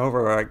over and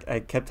over. Or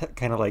I kept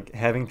kind of like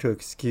having to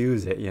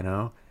excuse it,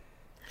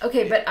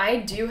 Okay, but I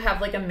do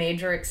have like a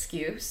major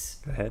excuse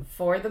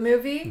for the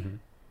movie.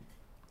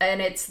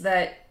 And it's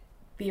that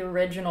the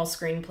original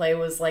screenplay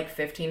was like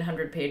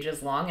 1,500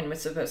 pages long and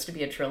was supposed to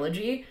be a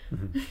trilogy.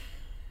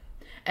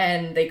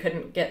 And they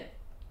couldn't get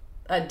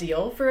a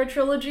deal for a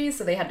trilogy,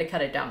 so they had to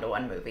cut it down to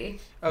one movie.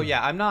 Oh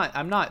yeah, I'm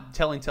not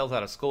telling tales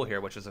out of school here,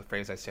 which is a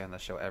phrase I say on the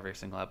show every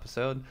single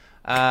episode.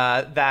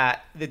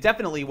 That it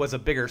definitely was a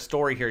bigger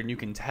story here, and you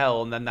can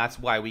tell, and then that's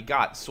why we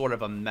got sort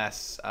of a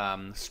mess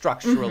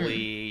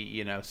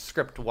structurally,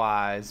 script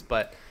wise.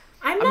 But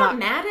I'm not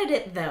mad at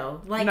it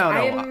though. Like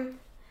no,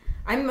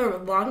 I'm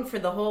along for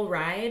the whole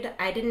ride.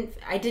 I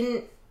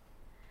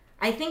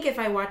think if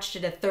I watched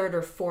it a third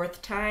or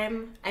fourth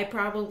time, I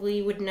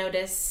probably would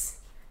notice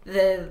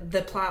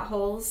the plot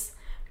holes.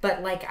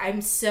 But like,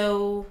 I'm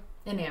so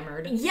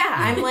enamored. Yeah,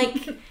 I'm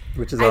like,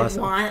 which is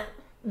awesome. I want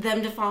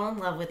them to fall in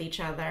love with each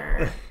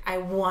other. I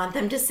want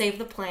them to save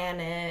the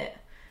planet.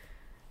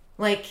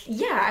 Like,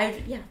 yeah.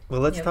 Well,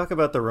 let's talk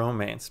about the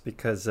romance,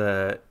 because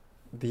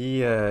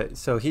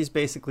so he's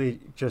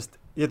basically just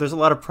there's a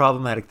lot of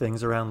problematic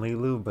things around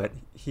Lulu, but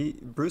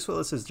Bruce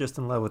Willis is just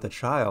in love with a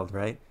child,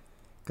 right?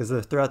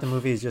 Because throughout the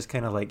movie, he's just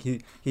kind of like,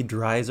 he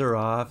dries her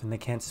off and they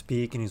can't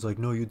speak, and he's like,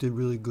 no, you did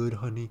really good,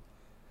 honey.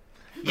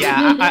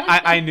 Yeah,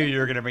 I knew you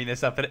were going to bring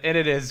this up, and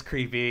it is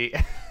creepy.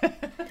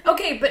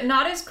 Okay, but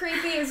not as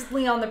creepy as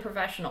Leon the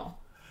Professional.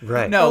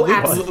 Right. No,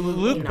 Oh,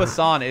 Luc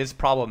Besson is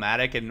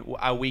problematic, and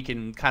we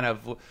can kind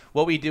of,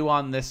 what we do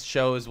on this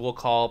show is we'll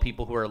call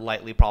people who are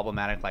lightly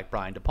problematic, like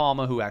Brian De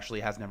Palma, who actually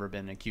has never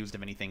been accused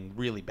of anything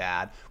really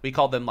bad. We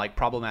call them like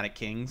problematic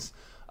kings.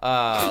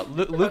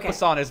 Luc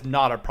Besson is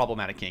not a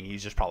problematic king.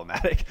 He's just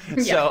problematic.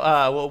 Yeah.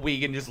 So we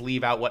can just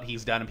leave out what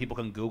he's done and people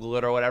can Google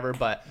it or whatever.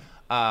 But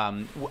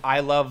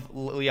I love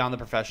Leon the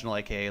Professional,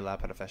 aka La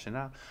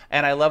Professional,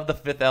 and I love The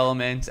Fifth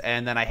Element,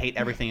 and then I hate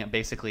everything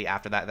basically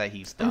after that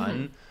he's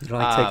done. You don't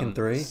like Taken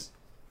 3?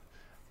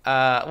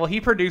 Well,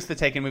 he produced the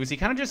Taken movies. He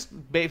kind of just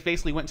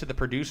basically went to the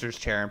producer's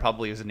chair and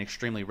probably is an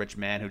extremely rich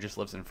man who just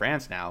lives in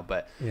France now.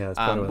 But yeah,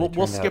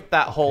 we'll skip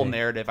that whole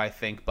narrative, I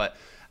think. But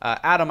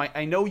Adam,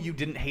 I know you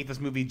didn't hate this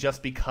movie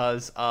just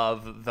because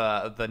of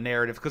the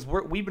narrative, because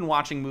we've been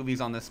watching movies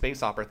on this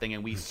space opera thing,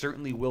 and we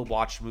certainly will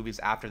watch movies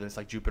after this,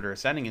 like Jupiter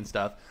Ascending and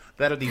stuff,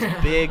 that are these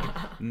big,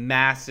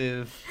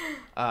 massive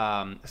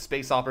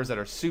space operas that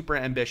are super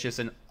ambitious,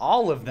 and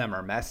all of them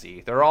are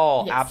messy. They're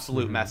all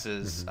absolute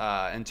messes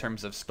in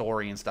terms of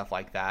story and stuff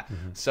like that.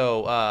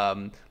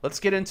 So let's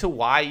get into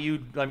why you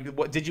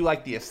what did you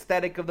like the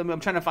aesthetic of the movie? I'm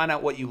trying to find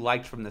out what you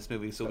liked from this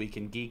movie so we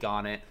can geek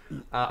on it.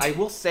 I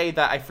will say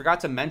that I forgot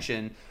to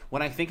mention,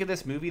 when I think of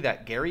this movie,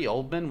 that Gary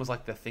Oldman was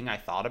like the thing I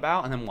thought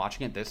about, and then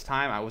watching it this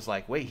time, I was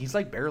like, wait, he's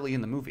like barely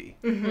in the movie.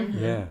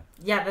 Yeah,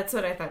 that's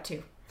what I thought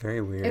too. Very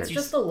weird. It's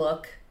just the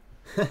look.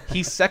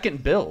 He's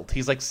second build.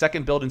 He's like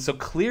second build, and so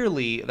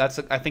clearly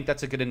I think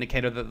that's a good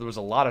indicator that there was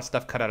a lot of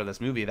stuff cut out of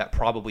this movie that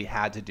probably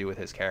had to do with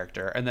his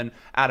character. And then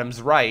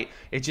Adam's right.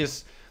 It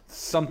just,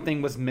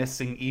 something was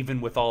missing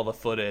even with all the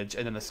footage,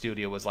 and then the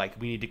studio was like,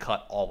 we need to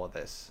cut all of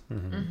this.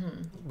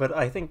 But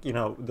I think,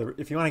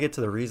 if you want to get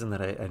to the reason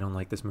that I don't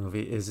like this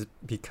movie is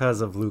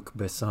because of Luc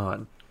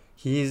Besson.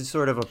 He's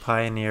sort of a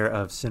pioneer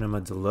of cinema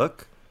de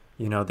look.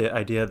 The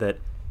idea that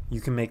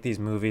you can make these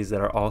movies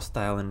that are all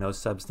style and no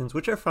substance,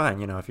 which are fine.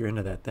 You know, if you're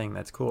into that thing,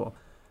 that's cool.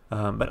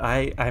 But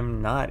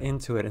I'm not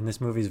into it, and this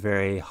movie's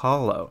very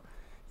hollow.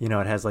 You know,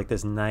 it has like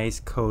this nice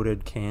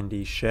coated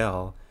candy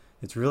shell.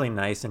 It's really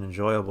nice and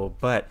enjoyable,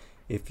 but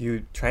if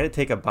you try to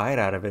take a bite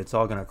out of it, it's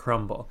all going to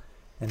crumble.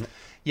 And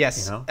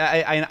yes, you know?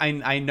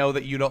 I know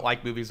that you don't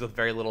like movies with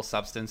very little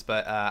substance,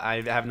 but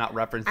I have not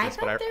referenced this. I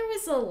thought there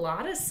was a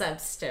lot of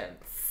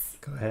substance.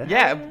 Go ahead.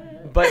 Yeah,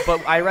 but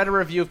I read a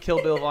review of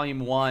Kill Bill Volume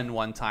 1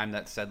 one time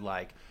that said,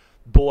 like,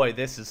 boy,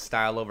 this is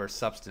style over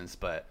substance,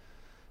 but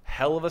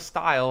hell of a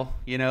style,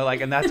 you know,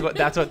 like, and that's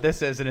what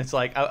this is. And it's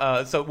like,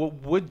 so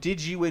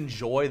did you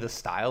enjoy the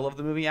style of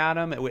the movie,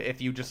 Adam,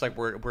 if you just like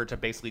were to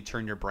basically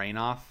turn your brain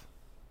off?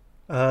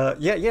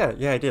 Yeah,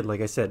 I did.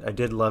 Like I said, I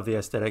did love the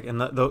aesthetic, and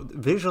the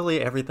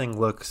visually everything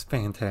looks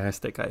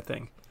fantastic, I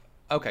think.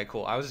 Okay,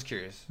 cool. I was just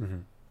curious. Mm-hmm.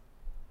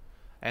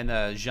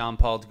 And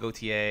Jean-Paul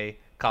Gaultier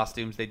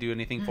costumes, they do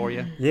anything for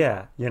you?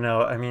 Yeah, you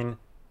know, I mean,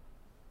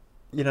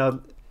 you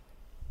know,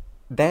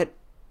 that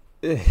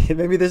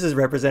maybe this is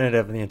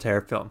representative of the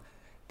entire film.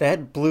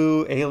 That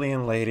blue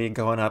alien lady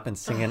going up and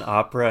singing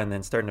opera and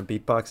then starting to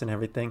beatbox and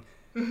everything.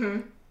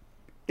 Mm-hmm.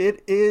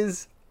 It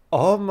is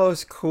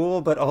almost cool,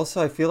 but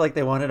also I feel like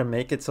they wanted to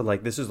make it so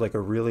like this is like a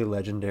really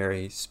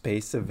legendary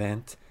space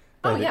event.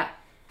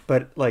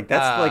 But like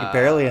that's like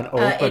barely an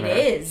opener. It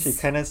is. She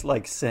kind of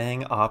like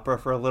sang opera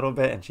for a little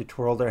bit and she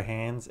twirled her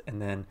hands,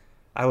 and then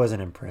I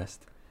wasn't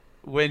impressed.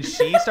 When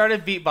she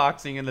started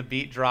beatboxing and the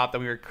beat dropped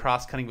and we were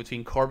cross-cutting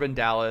between Corbin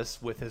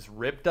Dallas with his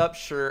ripped-up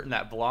shirt and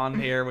that blonde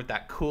hair with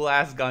that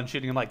cool-ass gun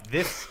shooting, I'm like,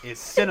 this is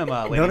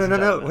cinema, ladies and No.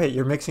 gentlemen. Wait,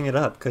 you're mixing it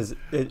up because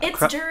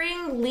It's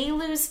during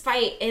Lilu's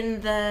fight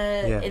in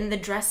the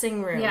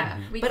dressing room. Yeah,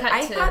 we but cut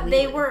I to thought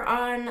they Lilu. were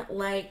on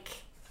like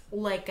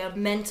a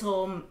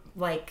mental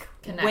like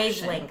Connection.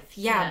 wavelength.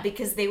 Yeah.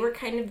 Because they were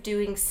kind of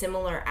doing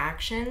similar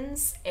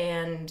actions,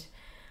 and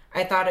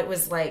I thought it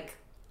was like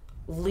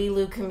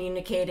Lilu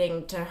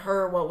communicating to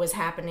her what was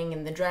happening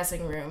in the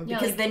dressing room, Yeah,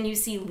 because like- then you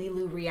see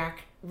Lilu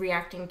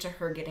reacting to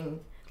her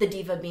getting the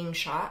diva being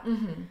shot.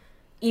 Mm-hmm.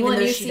 Even Even though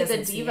you she see the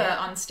doesn't see diva it.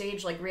 on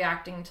stage like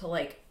reacting to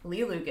like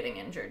Lilu getting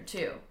injured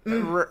too.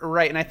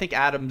 Right, and I think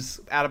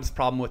Adam's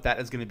problem with that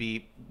is going to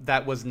be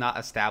that was not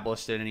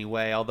established in any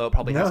way, although it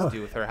probably has No. to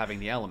do with her having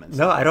the elements.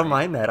 No, I don't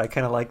mind that. I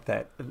kind of like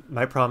that.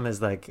 My problem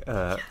is like,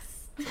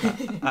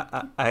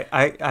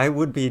 I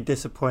would be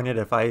disappointed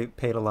if I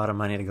paid a lot of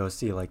money to go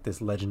see like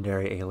this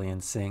legendary alien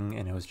sing,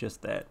 and it was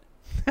just that.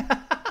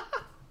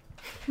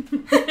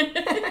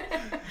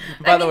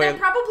 By the way, there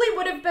probably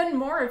would have been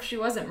more if she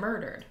wasn't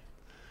murdered.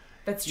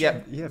 That's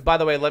true. Yeah. By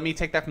the way, let me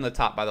take that from the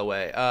top. By the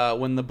way,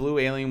 when the blue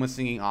alien was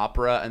singing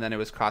opera and then it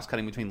was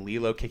cross-cutting between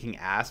Lilo kicking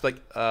ass, like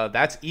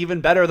that's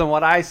even better than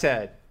what I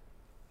said.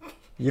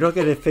 You don't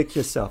get to fix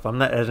yourself. I'm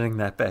not editing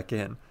that back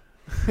in.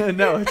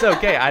 No, it's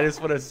okay. I just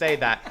want to say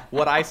that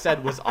what I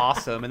said was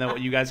awesome, and then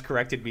what you guys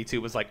corrected me to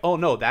was like, oh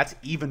no, that's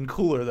even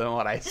cooler than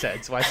what I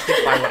said. So I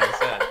stick by what I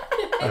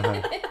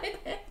said.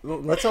 Well,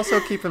 let's also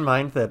keep in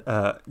mind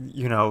that,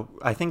 you know,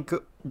 I think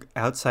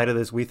outside of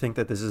this, we think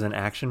that this is an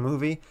action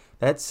movie.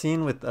 That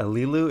scene with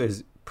Lilu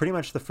is pretty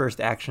much the first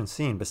action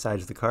scene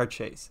besides the car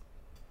chase.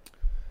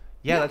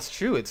 Yeah, that's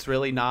true. It's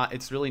really not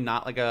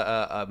like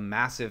a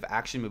massive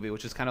action movie,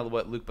 which is kind of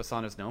what Luc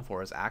Besson is known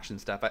for, is action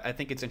stuff. I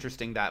think it's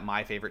interesting that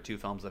my favorite two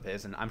films of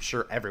his, and I'm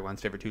sure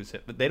everyone's favorite two,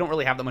 but they don't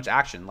really have that much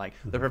action. Like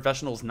The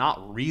Professional's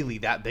not really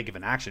that big of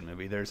an action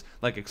movie. There's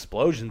like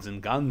explosions and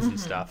guns and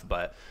stuff,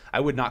 but I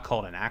would not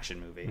call it an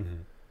action movie.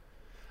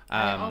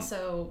 I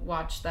also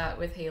watched that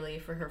with Haley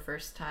for her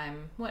first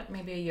time,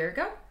 maybe a year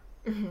ago?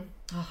 Mm-hmm.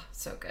 Oh,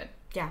 so good.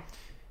 Yeah.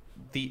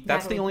 That's the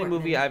Natalie only Portman.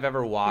 movie I've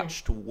ever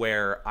watched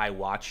where I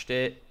watched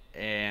it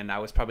and I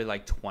was probably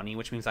like 20,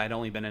 which means I'd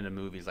only been into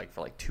movies like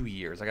for like 2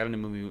 years. I got into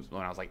movies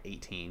when I was like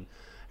 18,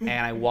 and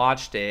I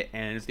watched it,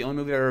 and it's the only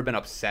movie I've ever been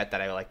upset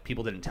that I like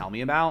people didn't tell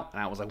me about,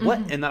 and I was like, what?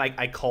 And then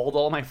I called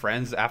all my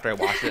friends after I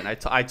watched it, and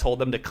I told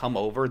them to come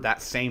over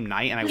that same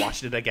night, and I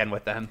watched it again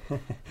with them.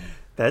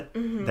 That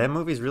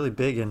movie's really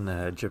big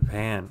in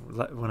Japan.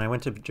 When I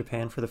went to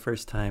Japan for the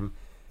first time,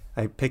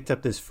 I picked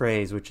up this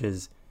phrase, which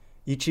is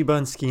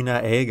Ichiban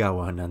skina eiga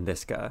wa nan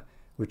desu ka?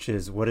 Which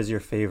is, what is your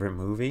favorite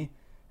movie?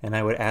 And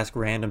I would ask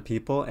random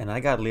people, and I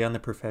got Leon the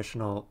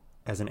Professional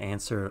as an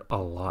answer a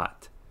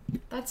lot.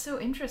 That's so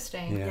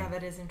interesting. Yeah. Yeah,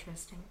 that is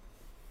interesting.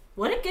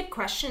 What a good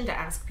question to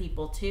ask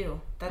people,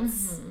 too.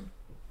 That's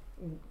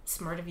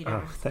smart of you to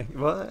ask.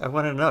 Well, I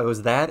wanted to know. It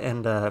was that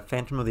and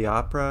Phantom of the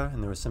Opera,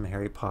 and there was some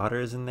Harry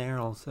Potters in there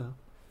also.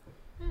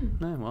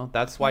 Yeah, well,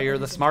 that's why you're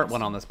the smart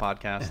one on this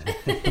podcast.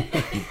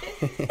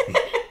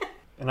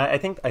 And I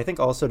think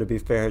also, to be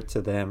fair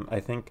to them, I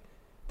think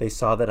they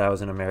saw that I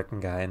was an American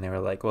guy, and they were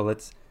like, well,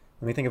 let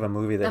me think of a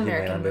movie that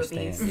American he might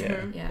understand.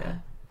 movies. Yeah.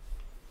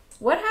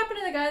 What happened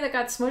to the guy that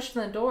got smushed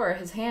in the door?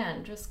 His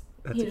hand That's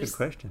a good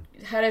question.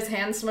 had his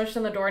hand smushed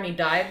in the door and he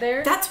died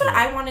there? That's what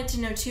I wanted to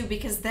know, too,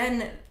 because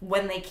then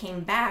when they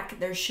came back,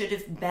 there should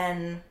have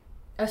been...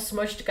 A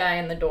smushed guy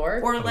in the door?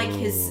 Or, like,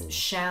 his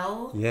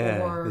shell.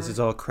 Yeah, or this is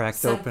all cracked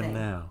something. open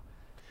now.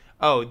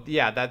 Oh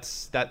yeah,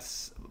 that's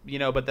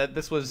but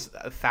this was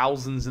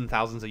thousands and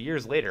thousands of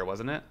years later,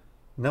 wasn't it?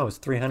 No, it's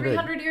 300.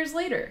 300 years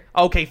later.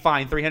 Okay,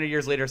 fine. 300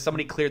 years later,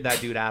 somebody cleared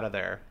that dude out of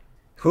there.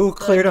 Who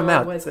cleared him door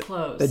out? was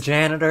closed. The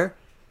janitor?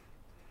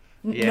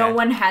 Yeah. No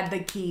one had the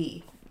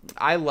key.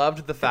 I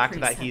loved the fact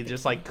priest that had he the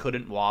just key. like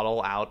couldn't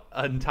waddle out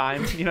in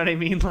time. You know what I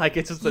mean? Like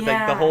it's just like the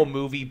Yeah. whole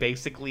movie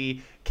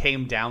basically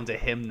came down to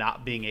him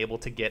not being able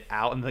to get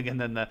out, and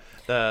then the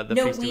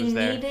No, priest who we was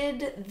there.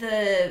 needed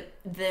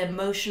the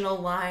emotional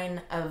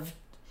line of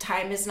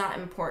time is not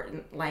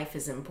important, life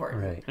is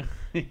important. Right.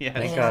 Yeah,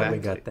 Thank Yeah. God we exactly.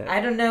 got that.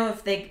 I don't know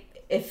if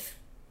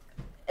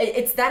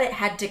it's that it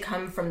had to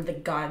come from the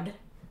god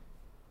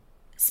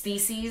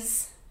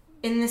species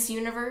in this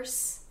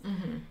universe.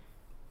 Mm-hmm.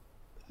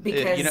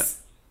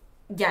 Because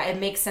yeah, it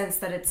makes sense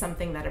that it's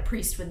something that a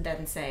priest would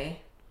then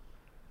say.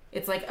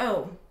 It's like,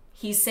 oh,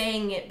 he's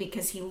saying it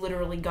because he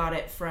literally got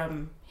it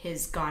from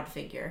his god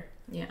figure.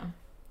 Yeah.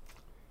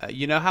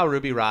 You know how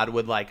Ruby Rod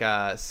would like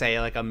say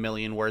like a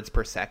million words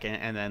per second,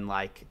 and then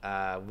like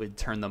would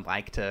turn the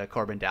mic to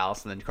Corbin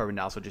Dallas, and then Corbin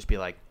Dallas would just be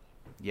like,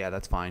 "Yeah,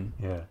 that's fine."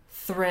 Yeah.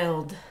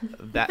 Thrilled.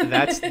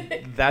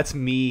 That's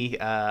me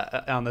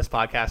on this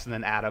podcast, and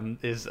then Adam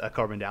is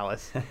Corbin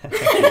Dallas.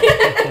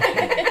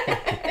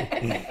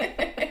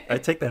 I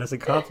take that as a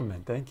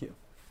compliment. Thank you.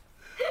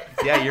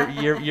 Yeah,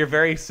 you're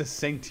very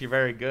succinct. You're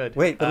very good.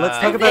 Wait, but let's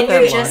talk about And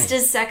that you're line. just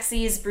as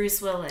sexy as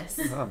Bruce Willis.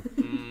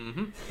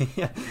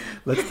 Yeah.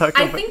 Let's talk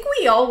I about. think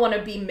we all want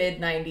to be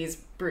mid-90s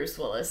Bruce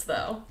Willis,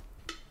 though.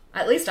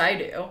 At least I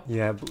do.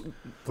 Yeah,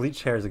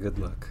 bleach hair is a good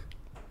look.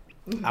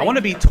 I want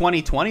to be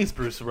 2020's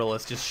Bruce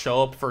Willis. Just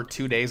show up for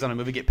 2 days on a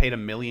movie, get paid $1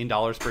 million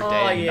per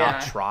day, and yeah.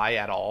 not try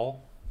at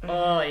all.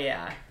 Oh,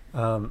 yeah.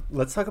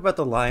 Let's talk about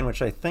the line,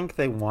 which I think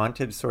they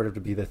wanted sort of to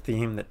be the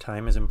theme that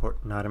time is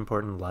important, not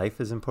important, life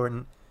is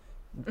important.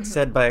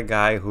 Said by a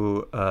guy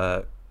who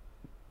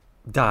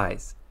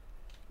dies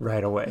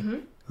right away,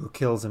 who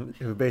kills him,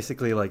 who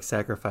basically like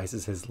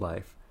sacrifices his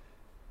life.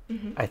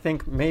 I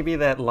think maybe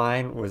that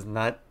line was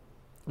not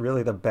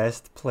really the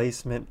best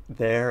placement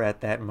there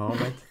at that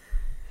moment.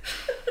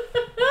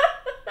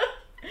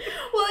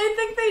 Well, I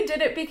think they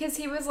did it because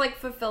he was like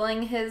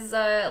fulfilling his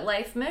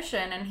life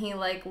mission, and he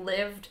like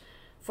lived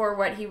for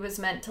what he was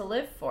meant to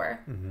live for.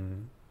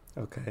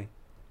 Okay.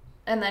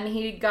 And then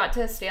he got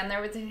to stand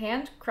there with his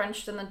hand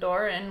crunched in the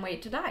door and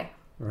wait to die.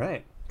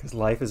 Right. Because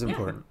life is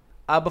important.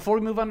 Before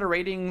we move on to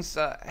ratings,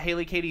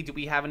 Haley, Katie, do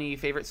we have any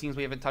favorite scenes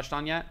we haven't touched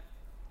on yet?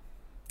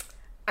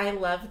 I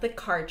love the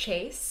car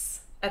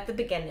chase at the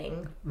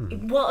beginning.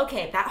 Well,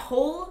 okay, that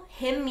whole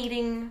him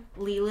meeting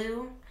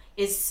Lilu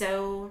is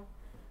so...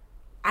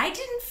 I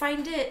didn't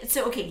find it...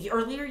 So, okay,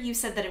 earlier you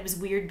said that it was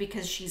weird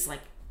because she's,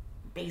 like,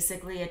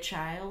 basically a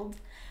child.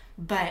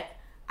 But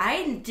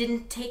I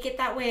didn't take it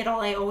that way at all.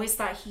 I always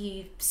thought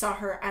he saw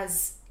her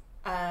as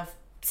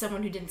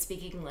someone who didn't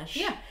speak English.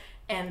 Yeah.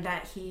 And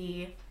that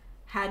he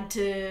had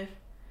to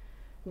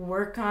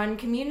work on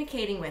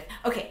communicating with.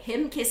 Okay,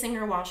 him kissing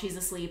her while she's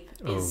asleep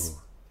is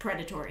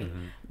predatory.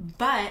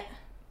 But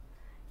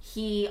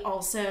he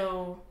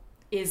also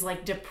is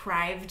like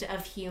deprived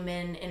of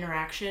human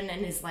interaction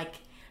and is like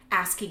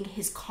asking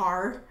his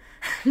car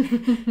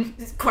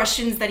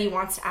questions that he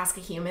wants to ask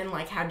a human,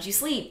 like, how'd you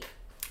sleep?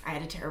 I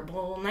had a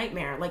terrible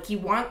nightmare. Like, he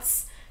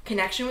wants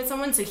connection with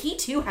someone, so he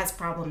too has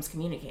problems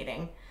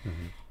communicating.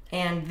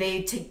 And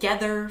they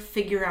together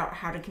figure out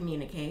how to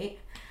communicate.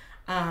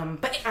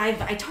 But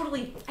I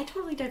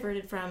totally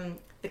diverted from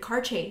the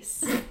car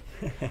chase.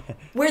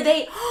 Where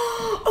they...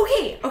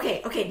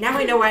 Okay. Now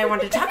I know why I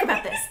wanted to talk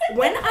about this.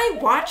 When I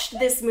watched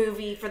this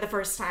movie for the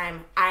first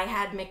time, I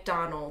had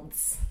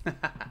McDonald's.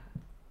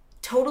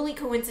 Totally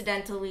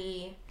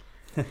coincidentally.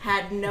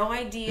 Had no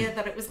idea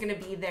that it was going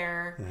to be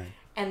there.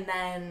 And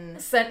then...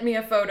 Sent me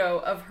a photo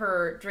of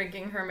her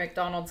drinking her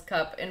McDonald's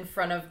cup in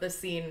front of the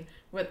scene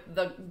with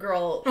the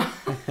girl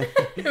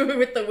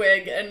with the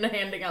wig and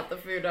handing out the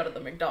food out of the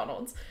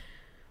McDonald's.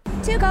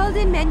 2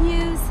 golden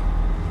menus.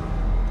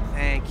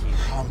 Thank you.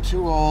 I'm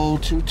too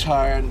old, too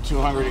tired, and too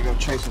hungry to go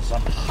chasing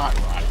some hot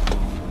rod.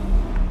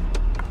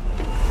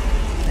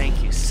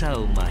 Thank you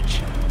so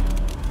much.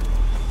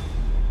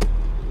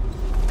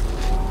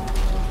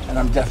 And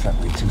I'm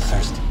definitely too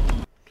thirsty.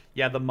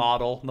 Yeah, the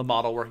model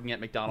working at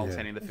McDonald's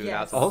handing the food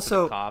out to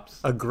Also, the cops.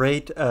 a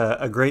great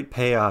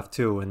payoff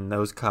too when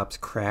those cops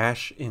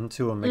crash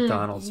into a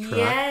McDonald's truck.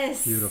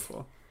 Yes.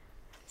 Beautiful.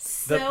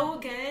 So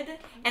good.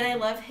 And I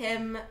love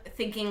him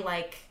thinking,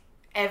 like,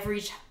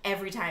 every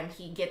time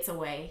he gets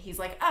away, he's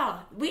like,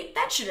 oh,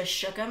 that should have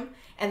shook him.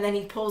 And then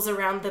he pulls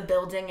around the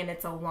building and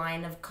it's a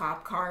line of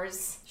cop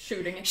cars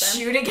shooting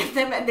at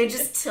them, and they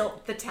just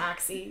tilt the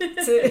taxi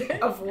to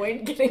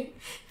avoid getting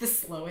the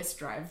slowest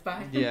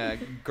drive-by. Yeah,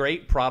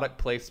 great product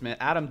placement.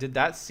 Adam, did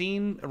that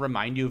scene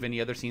remind you of any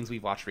other scenes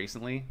we've watched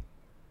recently?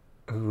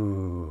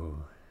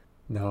 Ooh,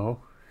 no.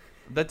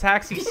 The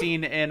taxi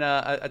scene in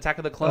Attack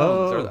of the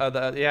Clones.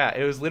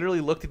 It was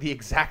literally looked the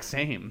exact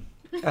same.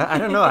 I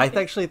don't know. I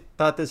actually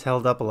thought this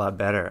held up a lot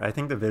better. I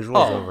think the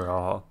visuals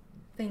overall.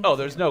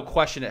 There's no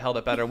question it held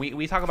up better.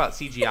 We talk about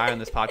CGI on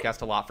this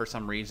podcast a lot for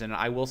some reason.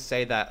 I will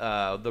say that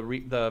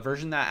the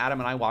version that Adam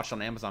and I watched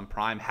on Amazon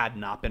Prime had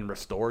not been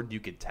restored. You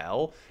could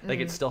tell. Like,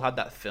 it still had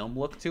that film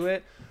look to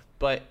it.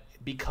 But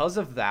because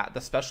of that,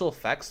 the special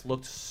effects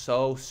looked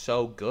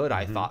so good,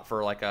 I thought,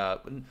 for like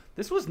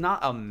this was not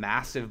a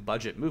massive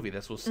budget movie.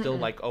 This was still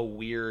like a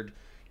weird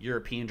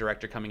European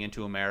director coming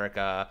into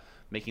America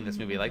making this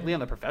movie. Like, Leon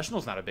the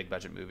Professional's not a big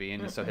budget movie,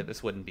 and so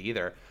this wouldn't be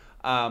either.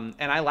 And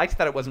I liked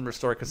that it wasn't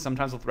restored, because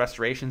sometimes with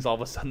restorations, all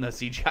of a sudden the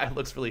CGI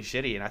looks really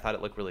shitty, and I thought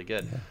it looked really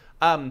good.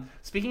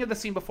 Speaking of the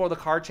scene before the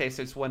car chase,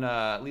 it's when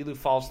Lilu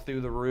falls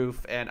through the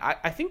roof, and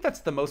I think that's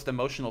the most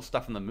emotional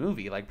stuff in the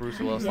movie. Like, Bruce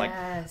Willis, like,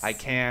 I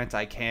can't,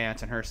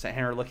 and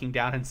her looking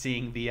down and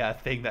seeing the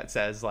thing that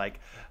says,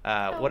 like,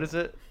 what is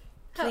it?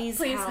 Please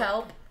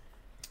help.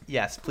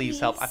 Yes,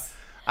 please help.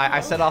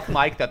 I said off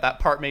mic that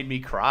part made me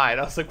cry,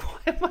 and I was like, why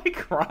am I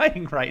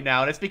crying right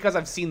now? And it's because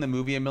I've seen the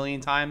movie a million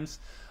times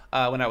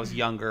when I was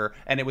younger,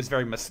 and it was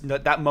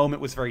that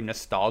moment was very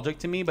nostalgic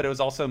to me, but it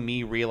was also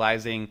me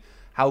realizing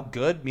how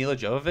good Mila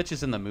Jovovich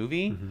is in the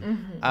movie.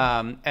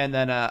 And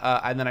then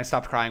I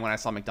stopped crying when I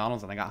saw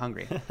McDonald's and I got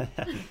hungry.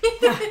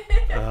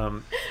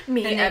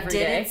 Me and every it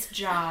did day. its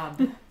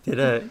job.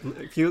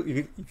 If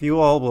you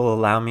all will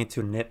allow me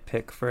to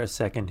nitpick for a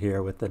second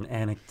here with an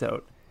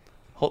anecdote.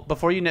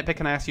 Before you nitpick,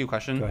 can I ask you a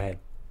question? Go ahead.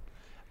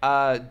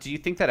 Do you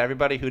think that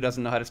everybody who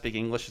doesn't know how to speak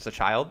English is a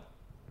child?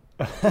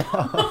 Okay,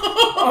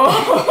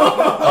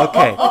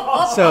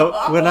 so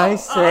when I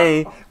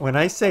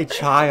say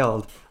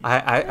child,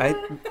 I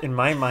in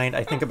my mind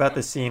I think about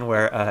the scene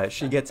where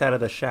she gets out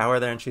of the shower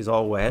there and she's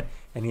all wet,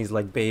 and he's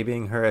like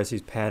babying her as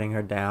he's patting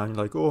her down,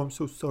 like, oh, I'm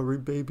so sorry,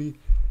 baby,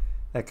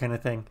 that kind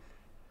of thing.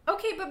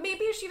 Okay, but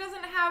maybe she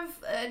doesn't have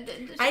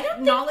I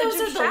don't knowledge think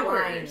those of are the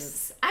showers.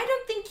 lines. I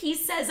don't think he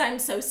says, I'm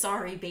so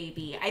sorry,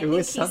 baby. I think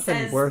was he something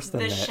says worse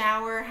than the that.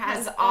 shower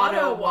has auto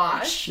auto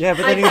wash. wash. Yeah,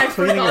 but then he was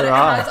cleaning her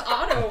off. It has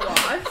auto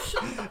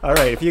wash. All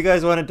right, if you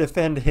guys want to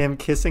defend him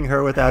kissing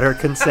her without her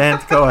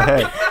consent, go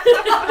ahead.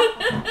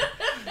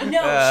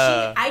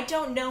 No, I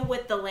don't know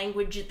what the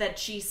language that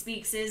she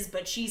speaks is,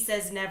 but she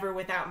says never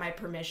without my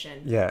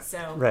permission. Yeah,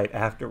 so right,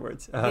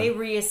 afterwards. they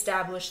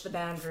reestablish the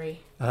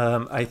boundary.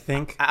 I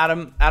think...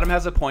 Adam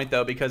has a point,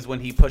 though, because when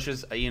he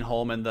pushes Ian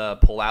Holm in the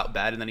pull-out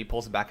bed and then he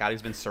pulls it back out,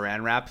 he's been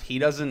saran wrapped, he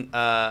doesn't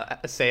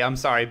say, I'm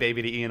sorry,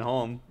 baby, to Ian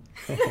Holm.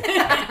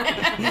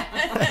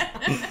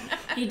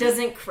 He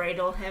doesn't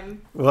cradle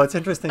him. Well, it's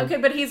interesting. Okay,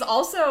 but he's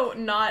also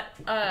not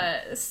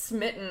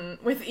smitten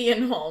with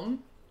Ian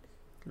Holm.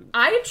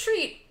 I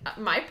treat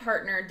my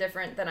partner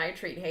different than I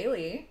treat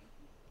Haley.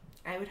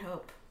 I would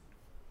hope.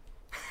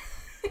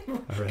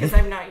 Right. Because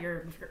I'm not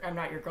your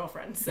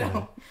girlfriend,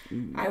 so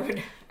I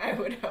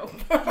would hope.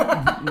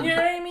 You know what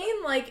I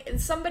mean? Like,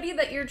 somebody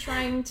that you're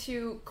trying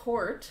to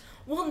court.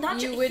 Well,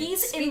 not you just would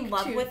he's speak in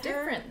love to with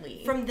differently.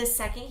 her from the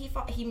second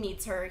he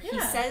meets her. Yeah.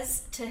 He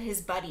says to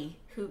his buddy,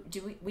 who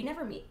do we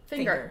never meet?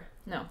 Finger.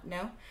 No.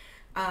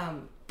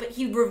 But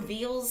he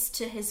reveals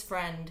to his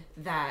friend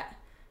that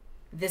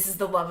this is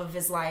the love of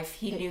his life.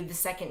 He knew the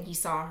second he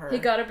saw her. He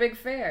got a big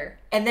fare.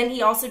 And then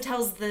he also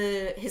tells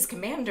his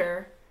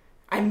commander,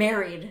 I'm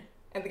married.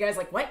 And the guy's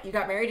like, what? You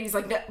got married? He's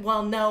like,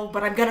 no,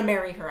 but I'm going to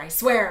marry her. I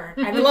swear.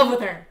 I'm in love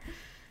with her.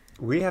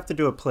 We have to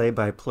do a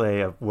play-by-play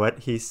of what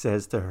he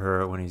says to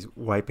her when he's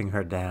wiping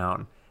her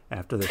down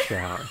after the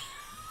shower.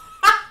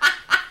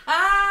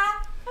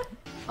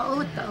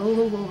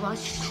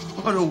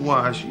 Auto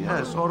wash,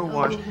 yes, auto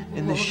wash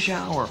in the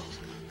shower.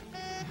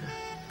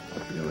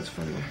 You know, it's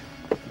funny.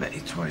 I met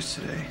you twice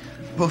today.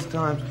 Both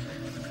times,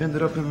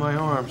 ended up in my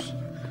arms.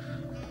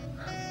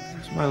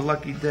 It's my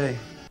lucky day.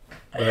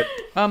 But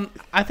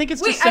I think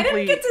it's Wait, just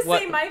simply I didn't get to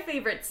say my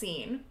favorite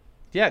scene.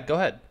 Yeah, go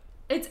ahead.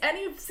 It's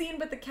any scene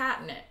with the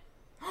cat in it.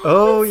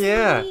 Oh,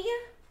 yeah.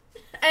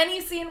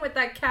 Any scene with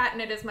that cat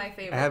in it is my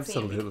favorite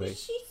Absolutely.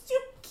 scene. She's so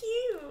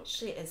cute.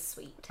 She is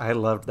sweet. I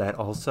loved that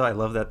also. I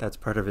love that that's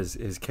part of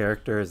his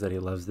character, is that he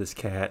loves this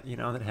cat, you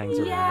know, that hangs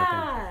around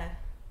with him.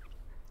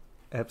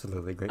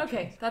 Absolutely. Great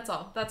Okay, choice. that's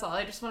all. That's all.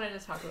 I just wanted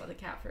to talk about the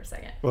cat for a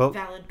second. Well,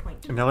 valid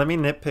point. Now let me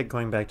nitpick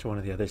going back to one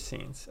of the other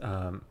scenes.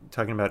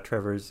 Talking about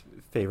Trevor's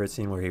favorite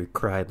scene where he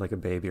cried like a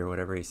baby or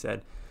whatever he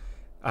said.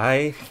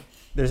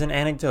 There's an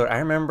anecdote. I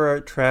remember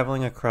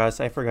traveling across,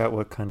 I forgot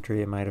what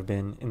country it might have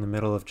been, in the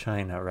middle of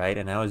China, right?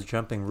 And I was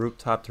jumping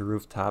rooftop to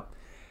rooftop.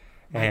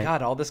 My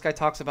God, all this guy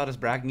talks about is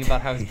bragging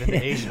about how he's been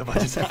to Asia a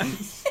bunch of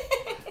times.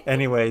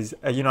 Anyways,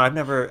 you know, I've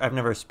never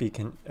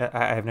taken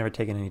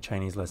any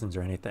Chinese lessons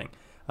or anything.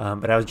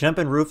 But I was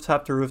jumping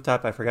rooftop to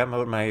rooftop. I forgot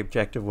what my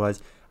objective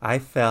was. I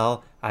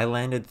fell. I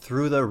landed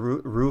through the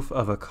roof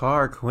of a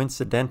car,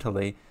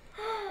 coincidentally.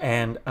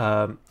 And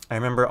I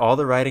remember all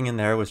the writing in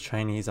there was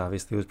Chinese.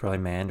 Obviously, it was probably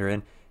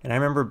Mandarin. And I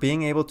remember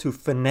being able to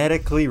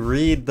phonetically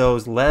read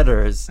those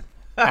letters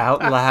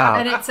out loud.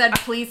 And it said,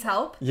 please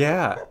help?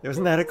 Yeah.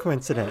 Wasn't that a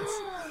coincidence?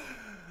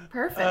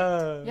 Perfect.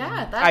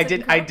 Yeah, that's I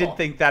incredible. did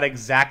think that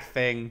exact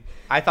thing.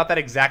 I thought that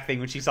exact thing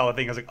when she saw the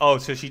thing. I was like, oh,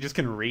 so she just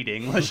can read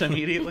English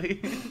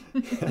immediately.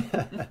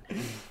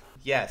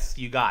 Yes,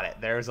 you got it.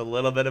 There's a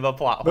little bit of a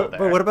plot hole there.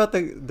 But what about the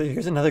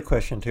here's another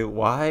question too.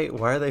 Why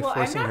are they Well, I'm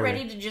forcing not her?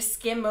 ready to just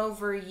skim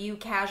over you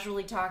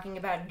casually talking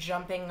about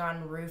jumping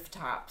on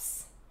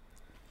rooftops.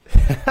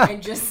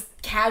 And just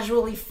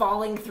casually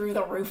falling through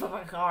the roof of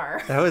a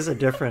car. That was a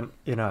different,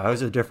 I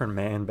was a different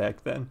man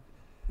back then.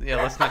 Yeah,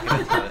 let's not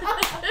get into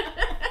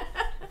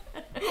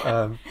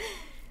it.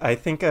 I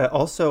think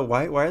also,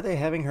 why are they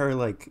having her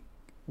like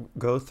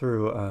go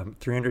through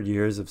 300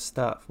 years of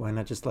stuff? Why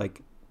not just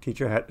like teach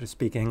her how to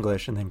speak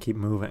English and then keep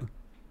moving?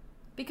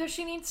 Because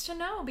she needs to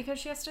know, because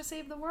she has to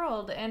save the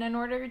world. And in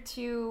order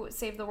to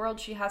save the world,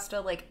 she has to,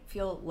 like,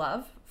 feel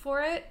love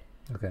for it.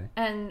 Okay.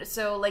 And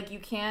so, like, you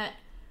can't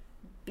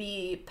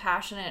be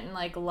passionate and,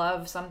 like,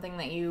 love something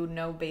that you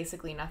know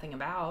basically nothing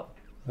about.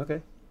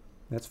 Okay.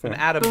 That's fair. And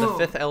Adam, the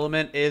fifth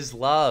element is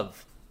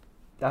love.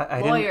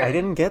 I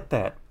didn't get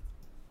that.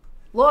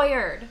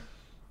 Lawyered.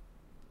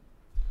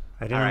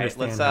 I didn't All right,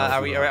 understand. let's.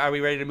 Are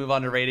we ready to move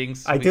on to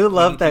ratings? I do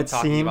love we that keep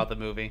talking scene about the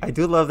movie. I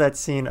do love that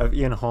scene of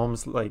Ian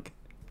Holmes like,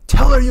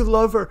 tell her you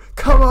love her.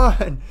 Come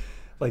on.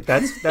 Like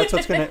that's what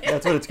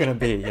it's gonna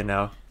be.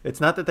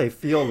 It's not that they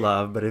feel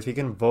love, but if he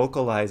can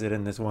vocalize it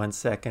in this 1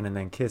 second and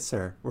then kiss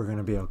her, we're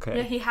gonna be okay.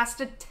 Yeah, he has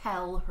to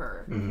tell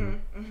her.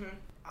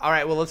 All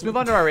right, well, let's move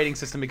on to our rating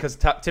system because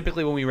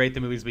typically when we rate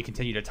the movies, we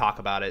continue to talk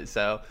about it.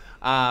 So,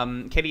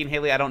 Katie and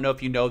Haley, I don't know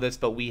if you know this,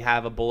 but we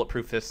have a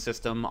bulletproof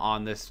system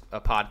on this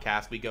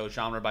podcast. We go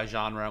genre by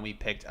genre, and we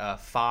picked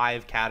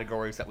 5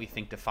 categories that we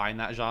think define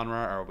that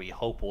genre, or we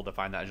hope will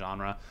define that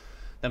genre.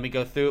 Then we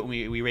go through it, and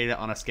we rate it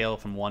on a scale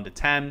from 1 to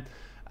 10.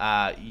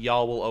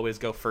 Y'all will always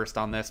go first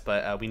on this,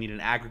 but we need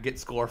an aggregate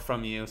score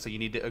from you, so you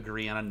need to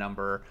agree on a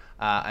number.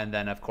 And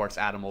then, of course,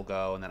 Adam will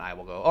go, and then I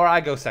will go. Or I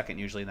go second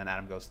usually, and then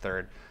Adam goes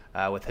third.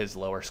 With his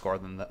lower score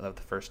than the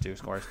first 2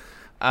 scores.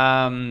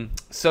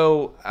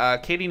 So,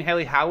 Katie and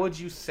Haley, how would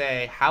you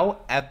say,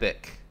 how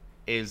epic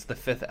is the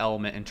fifth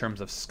element in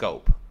terms of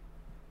scope?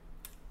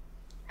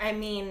 I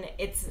mean,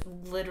 it's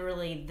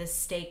literally the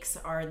stakes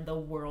are the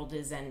world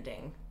is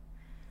ending.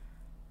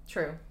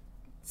 True.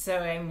 So,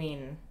 I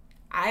mean,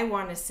 I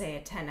want to say a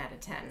 10 out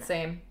of 10.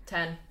 Same.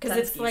 10. Because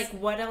it's like,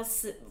 what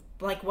else,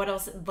 like,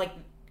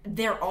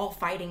 they're all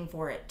fighting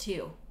for it,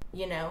 too,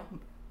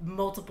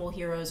 multiple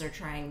heroes are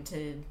trying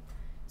to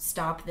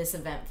stop this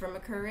event from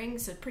occurring,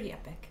 so pretty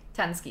epic.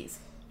 10 skis.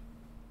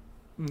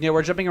 Yeah,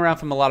 we're jumping around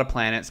from a lot of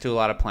planets to a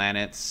lot of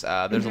planets.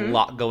 There's a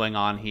lot going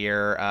on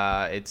here.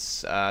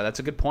 That's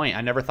a good point.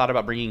 I never thought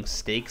about bringing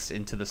stakes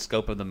into the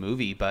scope of the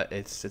movie, but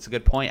it's a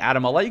good point.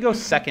 Adam, I'll let you go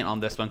second on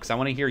this one because I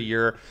want to hear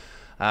your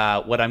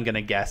what I'm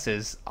gonna guess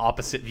is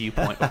opposite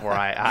viewpoint before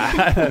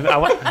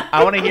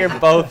I want to hear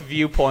both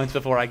viewpoints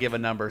before I give a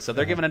number. So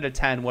they're giving it a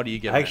 10. What do you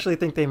give? I actually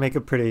think they make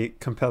a pretty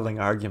compelling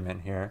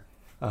argument here.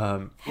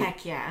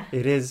 Heck yeah.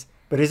 It is,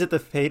 but is it the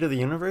fate of the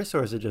universe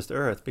or is it just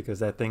Earth? Because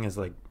that thing is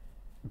like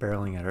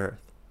barreling at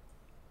Earth.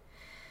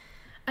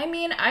 I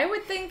mean, I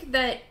would think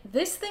that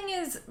this thing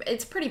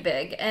it's pretty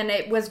big and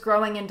it was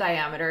growing in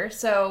diameter.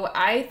 So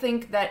I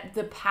think that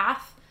the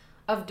path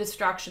of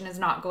destruction is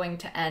not going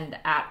to end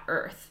at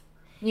Earth.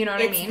 You know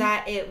what I mean? It's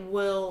that it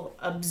will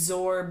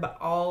absorb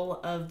all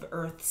of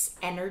Earth's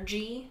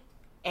energy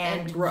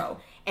and grow.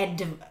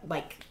 And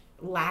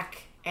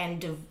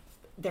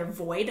they're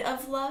void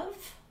of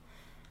love.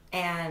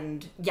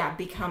 And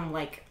become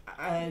like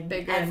a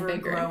bigger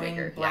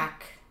ever-growing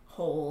black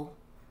hole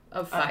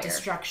of fire.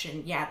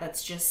 Destruction. Yeah,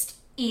 that's just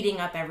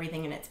eating up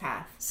everything in its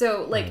path.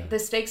 So, like, the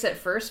stakes at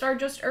first are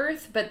just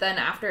Earth, but then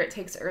after it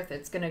takes Earth,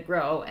 it's going to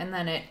grow, and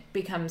then it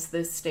becomes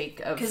the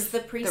stake of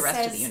the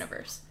rest of the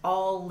universe.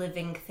 All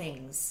living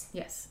things.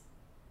 Yes.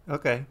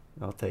 Okay,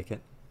 I'll take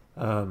it.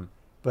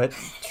 But,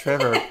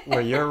 Trevor,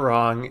 where you're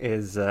wrong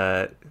is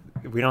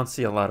we don't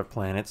see a lot of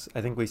planets.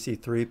 I think we see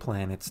 3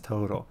 planets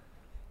total.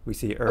 We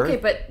see Earth. Okay,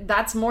 but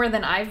that's more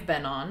than I've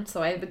been on,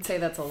 so I would say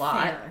that's a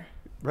lot. Fair.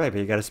 Right, but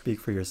you got to speak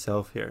for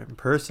yourself here,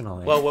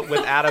 personally. Well,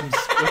 with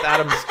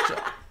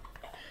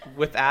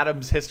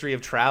Adam's history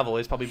of travel,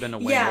 he's probably been to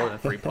way more than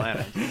 3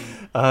 planets.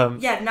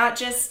 Not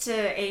just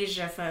to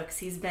Asia, folks.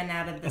 He's been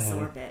out of this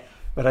orbit.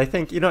 But I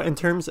think, in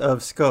terms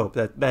of scope,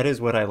 that is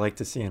what I like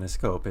to see in a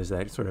scope, is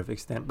that sort of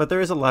extent. But there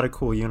is a lot of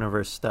cool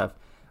universe stuff.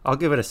 I'll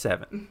give it a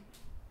 7.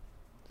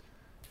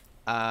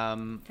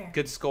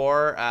 Good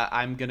score.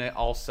 I'm gonna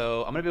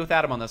be with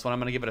Adam on this one. I'm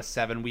gonna give it a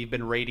 7. We've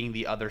been rating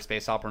the other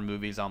space opera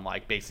movies on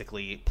like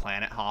basically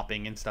planet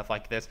hopping and stuff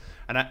like this.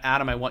 And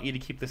Adam, I want you to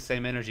keep the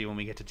same energy when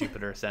we get to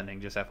Jupiter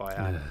Ascending. Just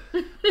FYI.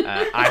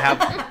 I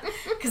have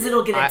because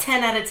it'll get a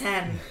 10 out of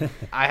 10.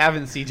 I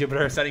haven't seen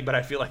Jupiter Ascending, but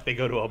I feel like they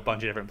go to a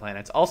bunch of different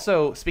planets.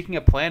 Also, speaking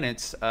of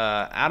planets,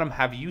 Adam,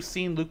 have you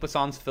seen Luc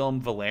Besson's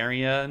film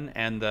Valerian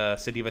and the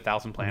City of a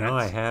Thousand Planets? No,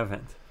 I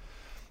haven't.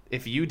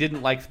 If you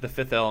didn't like The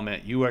Fifth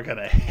Element, you are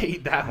gonna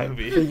hate that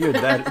movie. I figured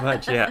that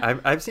much. Yeah,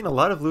 I've seen a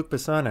lot of Luc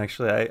Besson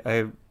actually.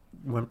 I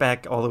went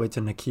back all the way to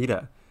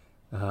Nikita.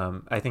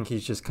 I think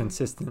he's just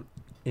consistent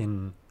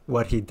in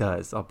what he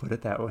does. I'll put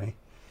it that way.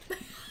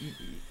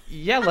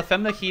 Yeah, La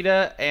Femme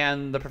Nikita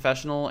and The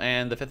Professional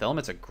and The Fifth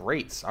Element's a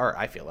great start,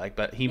 I feel like,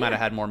 but he might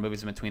have had more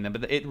movies in between them,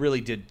 but it really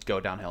did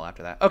go downhill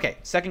after that. Okay,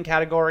 second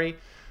category,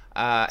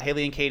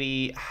 Haley and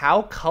Katie,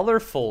 how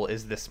colorful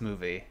is this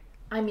movie?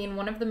 I mean,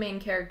 one of the main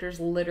characters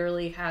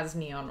literally has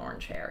neon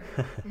orange hair.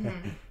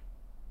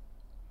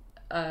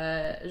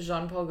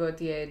 Jean-Paul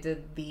Gaultier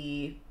did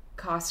the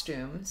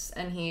costumes,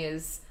 and he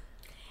is...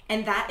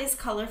 And that is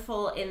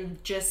colorful in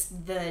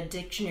just the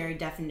dictionary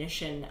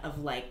definition of,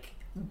 like,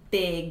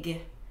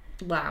 big...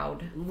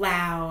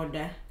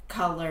 Loud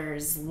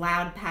colors,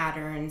 loud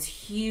patterns,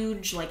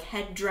 huge, like,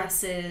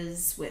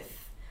 headdresses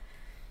with...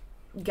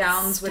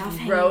 Gowns with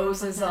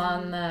roses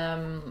on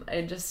them.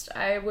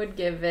 I would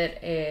give it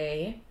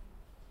a...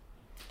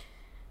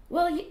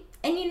 Well,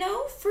 and you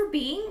know, for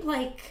being,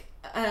 like,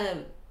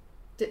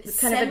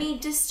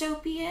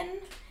 semi-dystopian,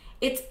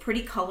 it's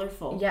pretty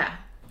colorful. Yeah.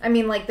 I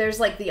mean, like, there's,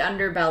 like, the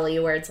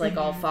underbelly where it's, like,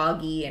 all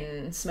foggy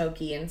and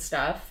smoky and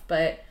stuff,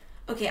 but...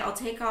 Okay, I'll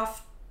take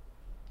off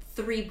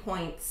 3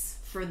 points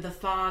for the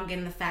fog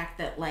and the fact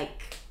that,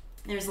 like,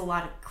 there's a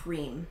lot of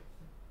cream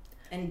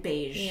and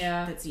beige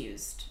that's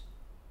used.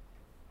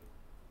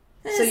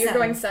 So you're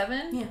going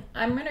 7? Yeah.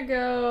 I'm gonna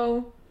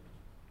go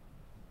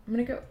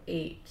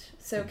 8.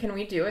 So can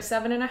we do a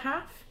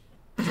 7.5?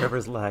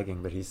 Trevor's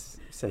lagging, but he's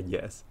said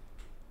yes.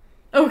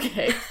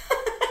 Okay.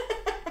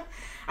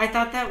 I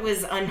thought that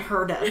was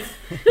unheard of.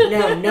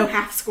 No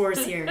half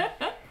scores here.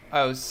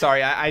 Oh,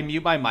 sorry. I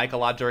mute my mic a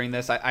lot during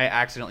this. I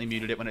accidentally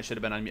muted it when it should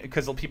have been unmuted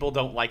because people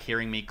don't like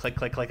hearing me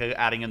click,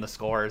 adding in the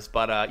scores.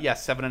 But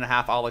yes,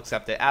 7.5. I'll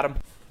accept it. Adam?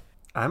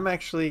 I'm going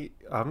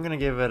to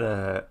give it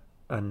a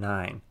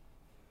 9.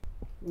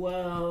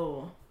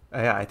 Whoa.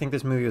 Yeah, I think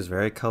this movie was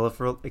very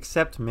colorful,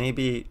 except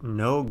maybe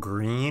no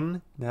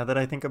green, now that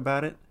I think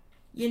about it.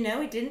 You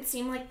know, it didn't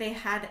seem like they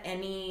had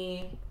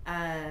any,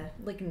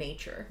 like,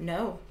 nature.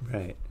 No.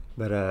 Right.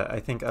 But I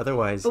think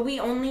otherwise... But we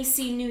only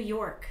see New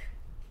York.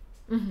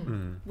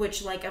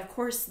 Which, like, of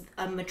course,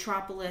 a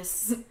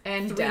metropolis...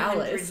 And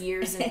Dallas.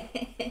 Years in...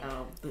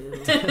 Oh,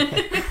 boo.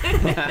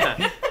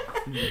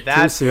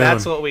 That's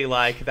what we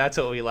like. That's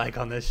what we like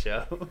on this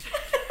show.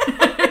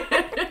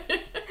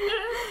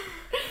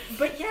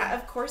 But yeah,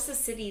 of course, a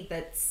city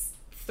that's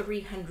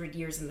 300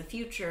 years in the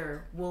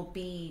future will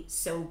be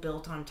so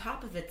built on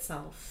top of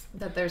itself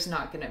that there's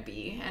not going to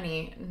be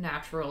any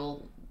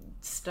natural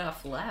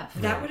stuff left.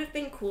 That would have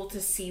been cool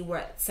to see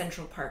what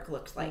Central Park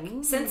looked like.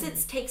 Ooh. Since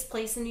it takes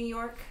place in New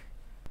York,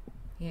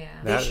 they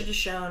should have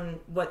shown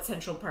what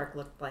Central Park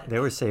looked like. They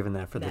were saving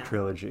that for the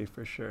trilogy,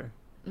 for sure.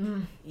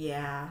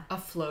 Yeah. A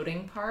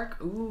floating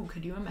park? Ooh,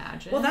 could you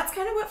imagine? Well, that's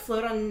kind of what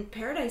Float on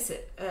Paradise...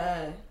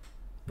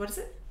 what is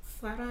it?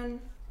 Float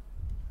on...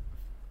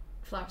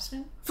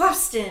 Flopston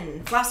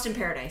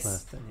Paradise.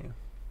 Flopston, yeah.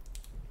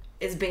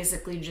 Is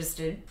basically just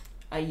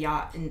a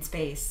yacht in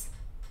space.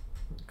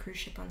 Cruise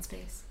ship on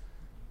space.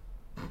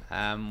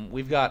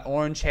 We've got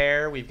orange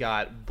hair. We've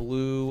got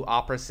blue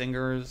opera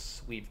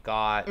singers. We've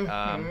got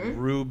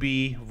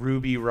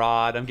Ruby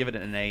Rod. I'm giving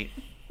it an 8.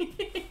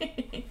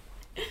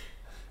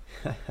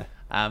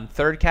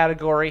 Third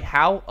category,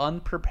 how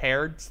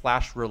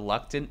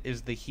unprepared/reluctant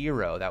is the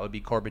hero? That would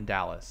be Corbin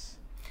Dallas.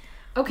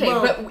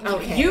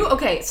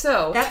 Okay,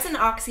 so... That's an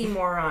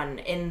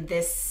oxymoron in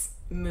this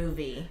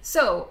movie.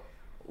 So,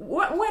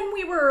 when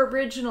we were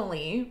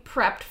originally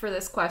prepped for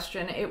this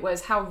question, it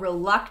was how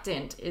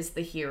reluctant is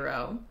the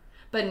hero.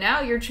 But now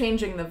you're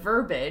changing the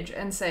verbiage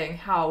and saying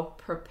how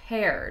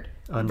prepared.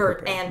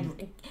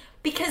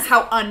 Because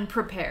how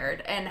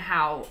unprepared and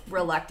how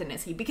reluctant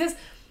is he. Because,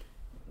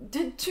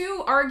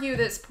 to argue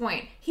this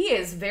point, he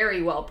is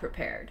very well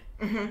prepared.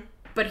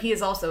 But he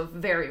is also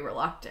very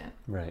reluctant.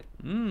 Right.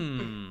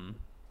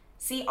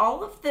 See,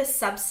 all of the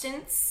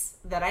substance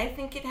that I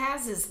think it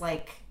has is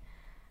like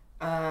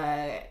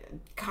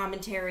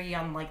commentary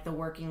on like the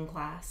working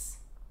class.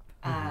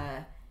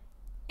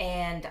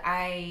 And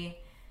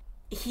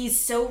he's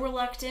so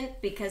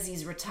reluctant because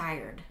he's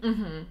retired.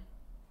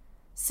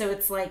 So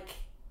it's like,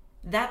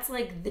 that's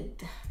like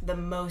the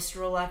most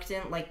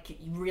reluctant, like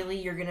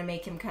really you're going to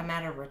make him come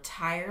out of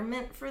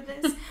retirement for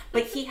this?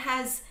 But he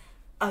has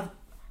a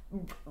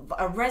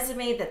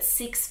resume that's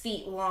 6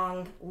 feet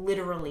long,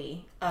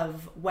 literally,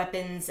 of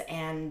weapons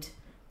and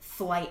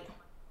flight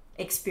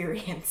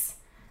experience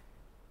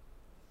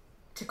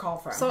to call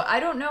from. So I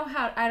don't know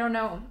how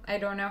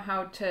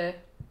to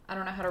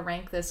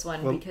rank this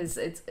one, because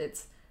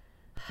it's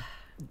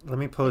let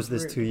me pose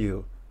this to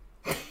you.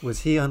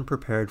 Was he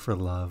unprepared for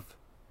love?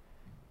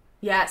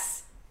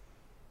 Yes.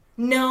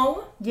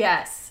 No.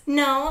 Yes.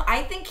 No,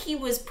 I think he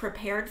was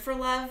prepared for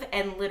love,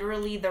 and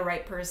literally the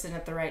right person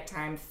at the right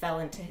time fell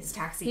into his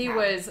taxi cab. He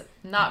was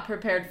not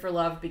prepared for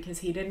love because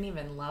he didn't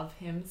even love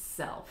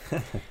himself.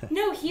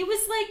 No, he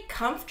was like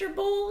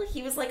comfortable.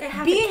 He was like, I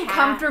have Being a cat.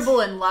 comfortable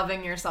and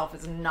loving yourself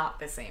is not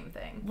the same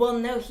thing. Well,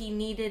 no, he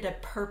needed a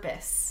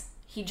purpose.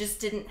 He just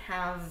didn't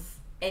have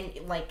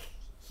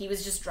he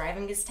was just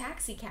driving his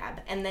taxi cab,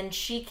 and then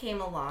she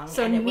came along.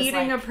 So and it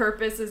needing was a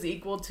purpose is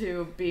equal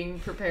to being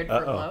prepared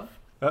for love?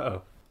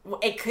 Uh-oh.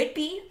 It could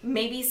be.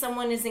 Maybe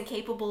someone isn't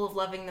capable of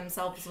loving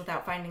themselves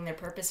without finding their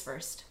purpose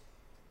first.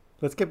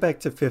 Let's get back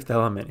to Fifth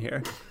Element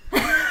here.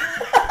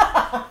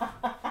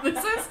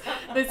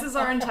 This is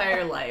our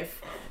entire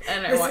life,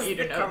 and I want you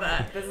to know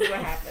that. This is what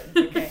happens.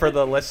 Okay. For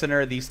the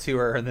listener, these two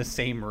are in the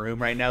same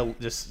room right now,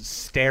 just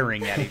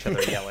staring at each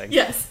other, yelling.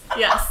 Yes,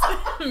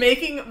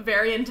 making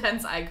very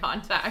intense eye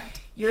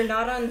contact. You're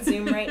not on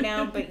Zoom right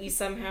now, but you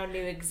somehow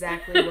knew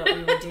exactly what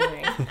we were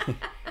doing.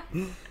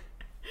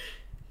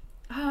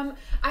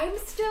 I'm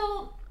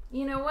still,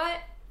 you know what?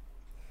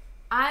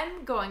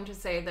 I'm going to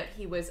say that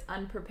he was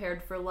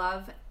unprepared for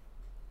love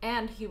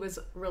and he was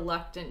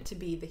reluctant to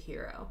be the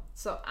hero.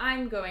 So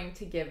I'm going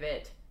to give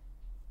it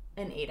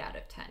an 8 out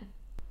of 10.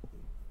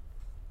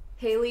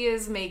 Haley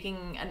is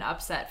making an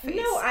upset face.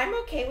 No, I'm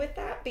okay with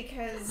that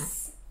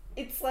because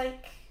it's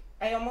like,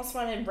 I almost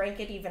want to rank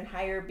it even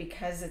higher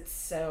because it's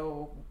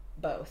so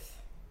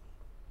both.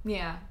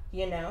 Yeah.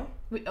 You know?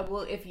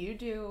 Well, if you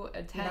do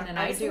a 10 No, and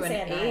I do an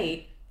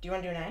 8. Do you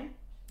want to do a 9?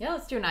 Yeah,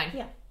 let's do a 9.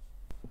 Yeah.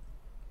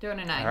 Doing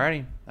a 9.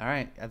 Alrighty. All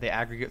right. The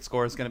aggregate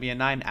score is going to be a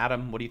 9.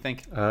 Adam, what do you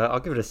think? I'll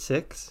give it a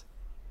 6.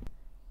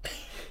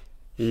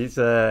 He's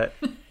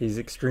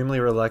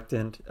extremely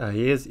reluctant.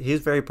 He is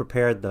very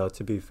prepared, though,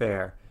 to be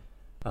fair.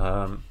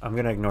 I'm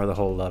going to ignore the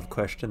whole love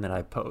question that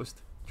I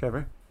posed.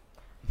 Trevor?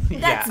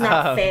 That's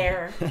not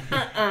fair.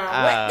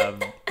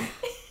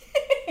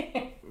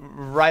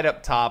 Right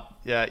up top,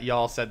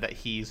 y'all said that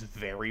he's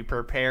very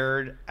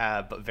prepared,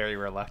 but very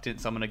reluctant.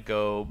 So I'm going to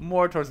go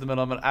more towards the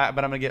middle, but I'm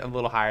going to get a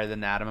little higher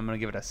than Adam. I'm going to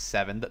give it a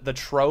 7. The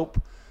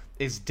trope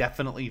is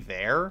definitely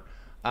there,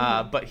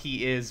 but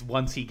he is,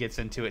 once he gets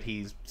into it,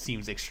 he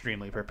seems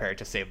extremely prepared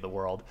to save the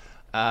world.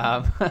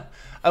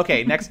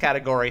 Okay, next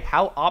category.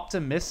 How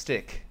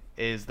optimistic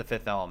is The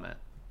Fifth Element?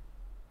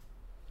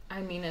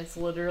 I mean, it's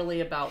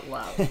literally about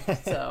love.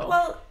 So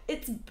Well,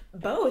 it's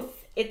both.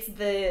 It's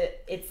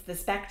the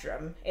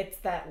spectrum. It's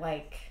that,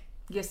 like,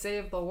 you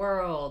save the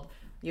world,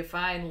 you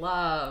find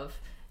love,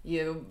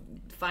 you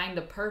find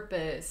a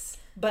purpose.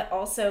 But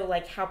also,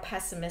 like, how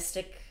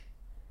pessimistic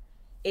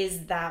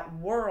is that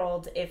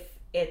world if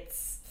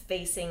it's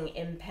facing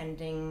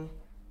impending,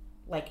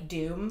 like,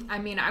 doom? I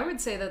mean, I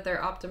would say that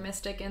they're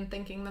optimistic in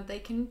thinking that they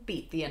can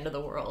beat the end of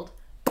the world.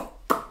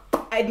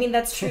 I mean,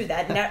 that's true.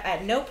 That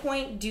at no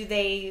point do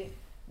they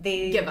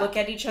look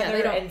at each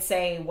other and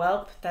say,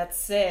 well,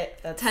 that's it.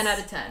 That's 10 out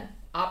of 10.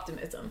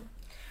 Optimism.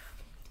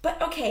 But,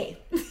 okay.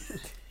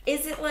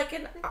 Is it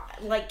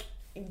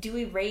do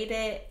we rate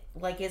it,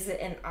 like, is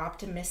it an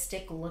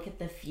optimistic look at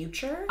the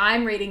future?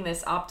 I'm rating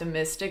this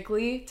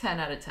optimistically 10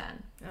 out of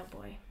 10. Oh,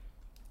 boy.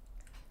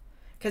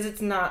 Because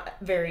it's not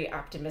very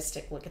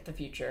optimistic look at the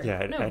future. Yeah,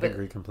 I'd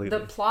agree completely.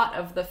 The plot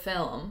of the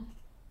film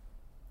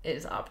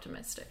is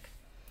optimistic.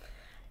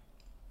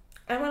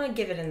 I want to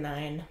give it a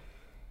 9.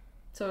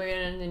 So we're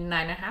going to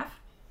 9.5?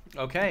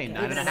 Okay,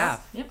 9.5.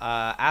 Yep.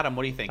 Adam,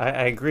 what do you think?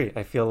 I agree.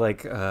 I feel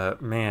like,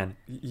 man,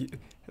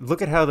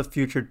 look at how the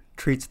future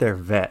treats their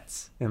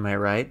vets. Am I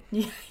right?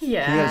 Yeah. He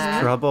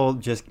has trouble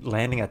just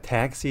landing a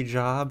taxi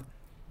job.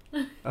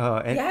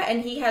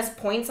 And he has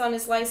points on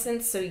his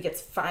license, so he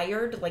gets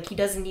fired. Like, he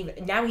doesn't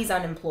even... Now he's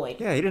unemployed.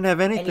 Yeah, he didn't have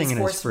anything in his fridge. And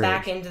he's forced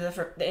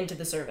back into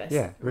the service.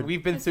 Yeah.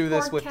 We've been through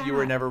this with You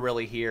Were Never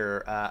Really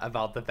Here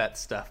about the vet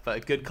stuff,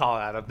 but good call,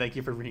 Adam. Thank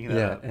you for bringing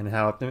that up. And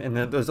how... And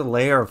then there's a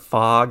layer of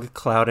fog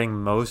clouding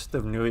most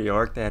of New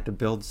York. They had to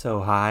build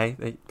so high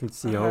they could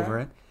see over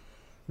it.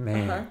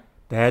 Man,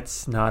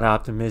 that's not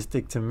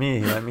optimistic to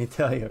me, let me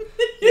tell you.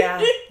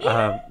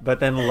 Yeah. But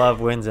then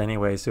love wins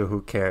anyway, so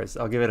who cares?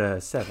 I'll give it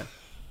a 7.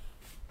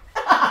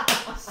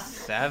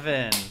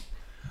 7.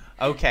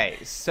 Okay,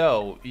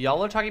 so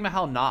y'all are talking about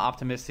how not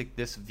optimistic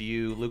this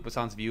view, Luc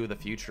Besson's view of the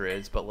future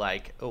is, but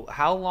like,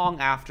 how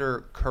long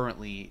after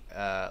currently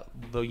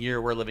the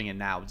year we're living in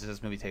now does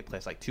this movie take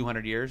place? Like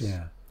 200 years?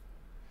 Yeah.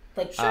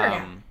 Like,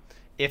 sure.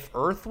 If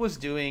Earth was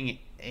doing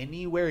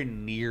anywhere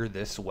near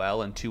this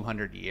well in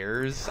 200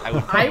 years, I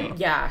would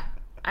be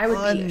I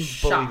would be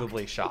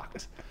unbelievably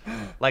shocked.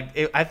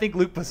 I think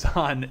Luc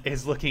Besson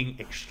is looking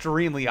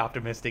extremely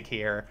optimistic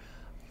here.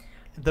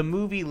 The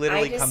movie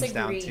literally comes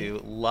down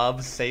to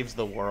love saves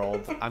the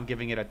world. I'm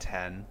giving it a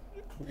 10.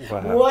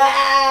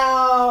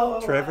 Wow.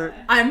 Trevor?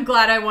 I'm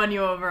glad I won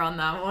you over on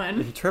that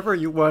one. Trevor,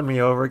 you won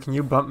me over. Can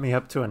you bump me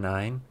up to a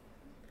 9?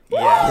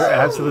 Yes. You're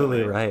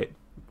absolutely right.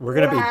 We're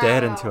going to be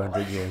dead in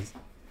 200 years.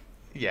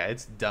 Yeah,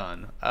 it's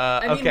done.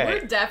 I mean, okay.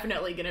 we're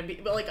definitely going to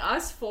be... But, like,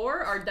 us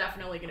 4 are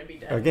definitely going to be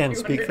dead. Again,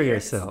 speak for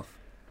yourself.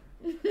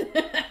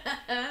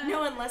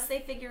 No, unless they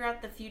figure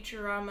out the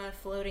Futurama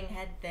floating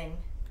head thing.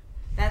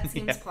 That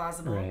seems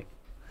plausible. Right.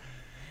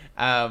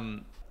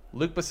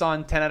 Luc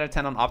Besson, 10 out of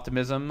 10 on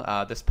optimism.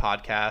 This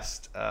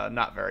podcast,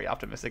 not very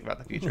optimistic about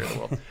the future of the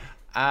world.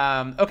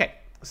 Okay,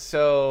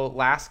 so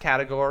last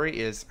category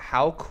is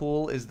how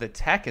cool is the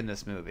tech in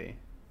this movie?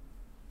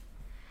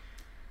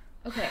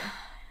 Okay,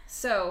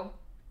 so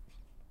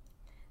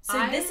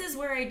this is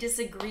where I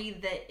disagree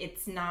that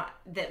it's not,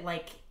 that,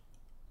 like,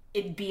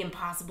 it'd be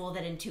impossible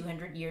that in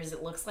 200 years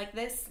it looks like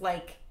this.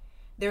 Like,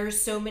 there are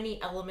so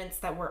many elements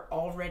that were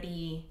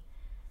already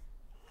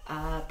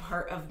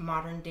part of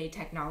modern day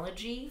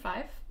technology.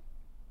 5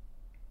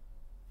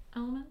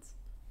 elements.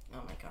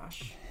 Oh my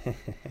gosh.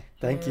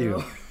 Thank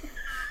you.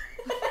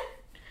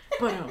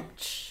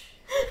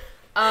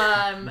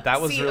 That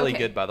was really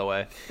good, by the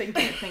way.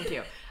 Thank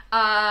you.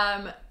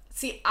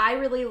 See, I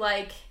really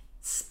like,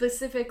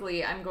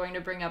 specifically, I'm going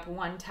to bring up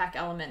one tech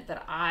element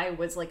that I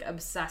was like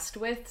obsessed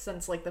with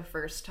since like the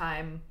first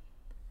time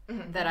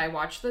that I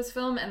watched this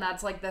film, and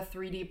that's like the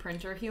 3D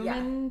printer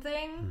human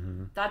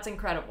thing. That's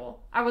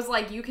incredible. I was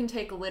like, you can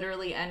take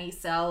literally any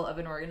cell of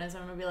an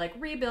organism and be like,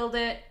 rebuild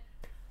it.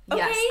 Okay.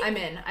 Yes, I'm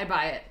in. I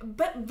buy it.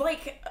 But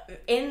like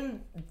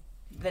in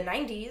the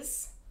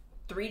 90s,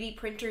 3D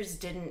printers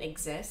didn't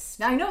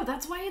exist. I know,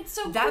 that's why it's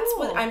so cool. That's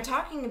what I'm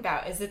talking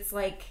about, is it's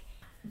like,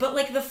 but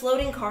like the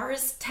floating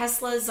cars,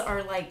 Teslas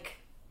are like,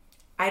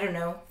 I don't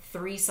know,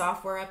 3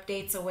 software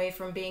updates away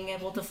from being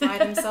able to fly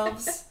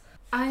themselves.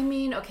 I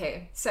mean,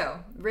 okay, so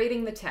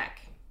rating the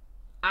tech.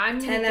 I'm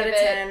 10 gonna out give of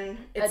it 10.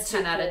 a It's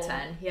 10 too out of cool.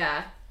 10.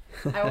 Yeah.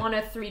 I want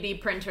a 3D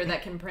printer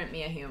that can print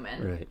me a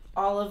human. Right.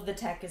 All of the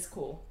tech is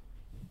cool.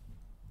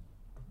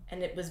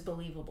 And it was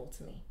believable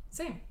to me.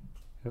 Same.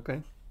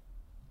 Okay.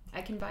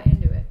 I can buy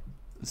into it.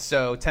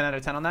 So 10 out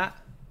of 10 on that?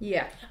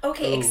 Yeah.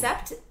 Okay, Ooh.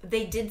 except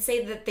they did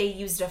say that they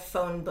used a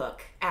phone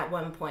book at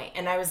one point,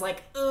 and I was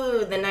like,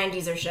 ooh, the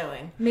 90s are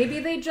showing. Maybe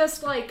they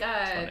just like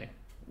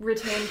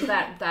retained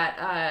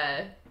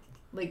that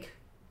like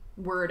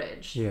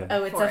wordage. Yeah.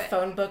 Oh, it's for a it.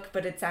 phone book,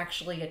 but it's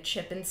actually a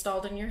chip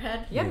installed in your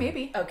head? Yeah,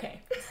 maybe.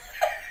 Okay.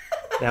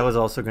 That was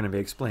also going to be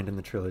explained in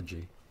the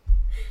trilogy.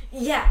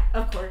 Yeah,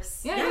 of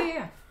course.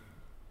 Yeah.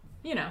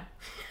 You know.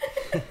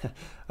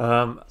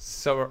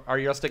 So are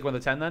you all sticking with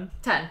a 10 then?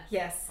 10.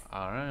 Yes.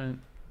 All right.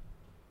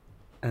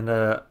 And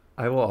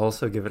I will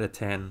also give it a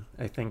 10.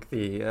 I think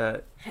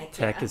the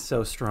tech yeah. is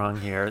so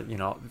strong here. You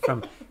know,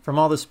 from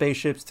all the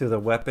spaceships to the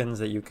weapons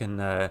that you can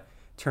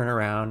turn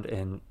around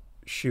and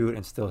shoot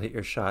and still hit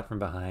your shot from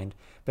behind.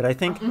 But I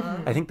think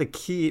the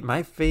key,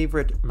 my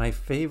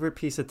favorite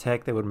piece of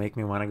tech that would make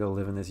me want to go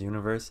live in this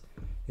universe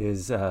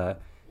is that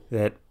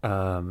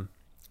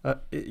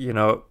you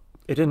know,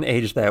 it didn't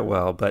age that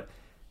well, but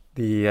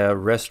the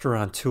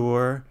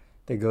restaurateur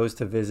that goes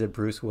to visit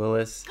Bruce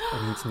Willis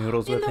and eats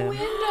noodles with him.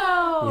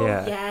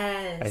 Yeah.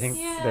 Yes. I think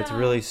that's a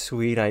really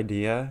sweet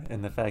idea,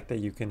 and the fact that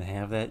you can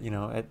have that, you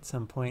know, at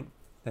some point,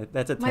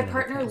 that's a 10 My out of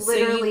partner 10.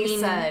 literally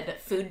said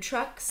food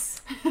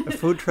trucks. A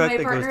food truck my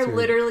that goes partner to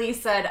literally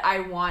said,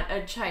 I want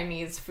a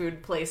Chinese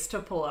food place to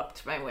pull up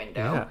to my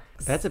window. Yeah,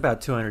 that's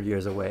about 200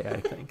 years away, I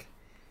think.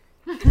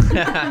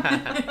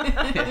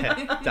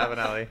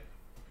 Definitely.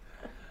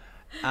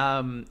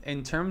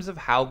 In terms of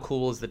how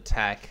cool is the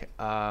tech,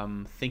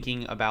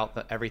 thinking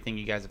about everything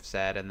you guys have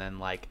said, and then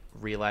like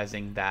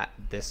realizing that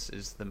this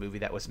is the movie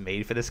that was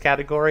made for this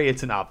category,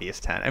 it's an obvious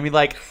 10. I mean,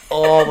 like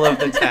all of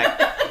the tech,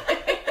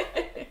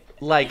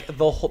 like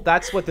the whole,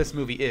 that's what this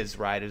movie is,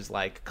 right? Is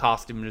like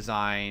costume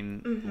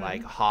design,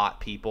 like hot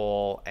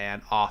people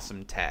and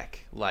awesome tech.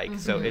 Like,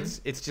 so it's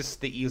just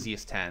the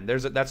easiest 10.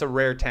 That's a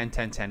rare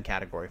 10-10-10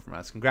 category from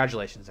us.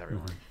 Congratulations,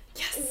 everyone.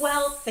 Yes.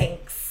 Well,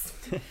 thanks.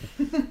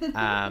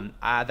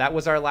 That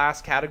was our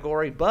last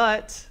category,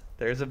 but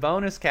there's a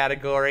bonus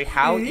category.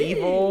 How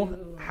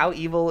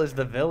evil is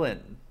the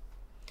villain?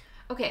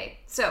 Okay,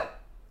 so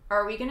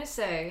are we gonna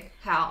say,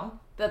 Hal,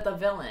 that the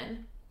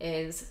villain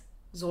is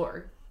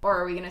Zorg? Or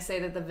are we gonna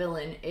say that the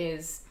villain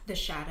is the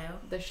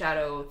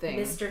shadow thing?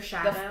 Mr.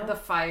 Shadow? The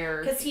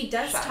fire. Because he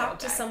does shadow talk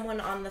to guy.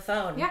 someone on the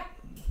phone. Yeah.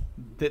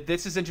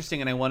 This is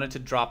interesting, and I wanted to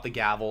drop the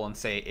gavel and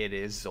say it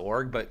is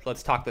Zorg, but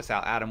let's talk this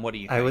out. Adam, what do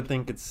you think? I would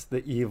think it's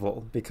the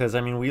evil, because,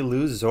 I mean, we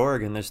lose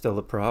Zorg and there's still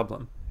a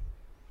problem.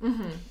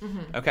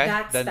 Okay.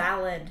 That's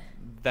valid.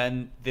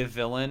 Then the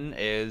villain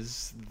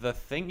is the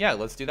thing. Yeah,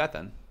 let's do that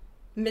then.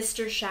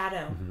 Mr.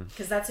 Shadow.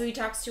 Because that's who he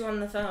talks to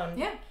on the phone.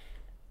 Yeah.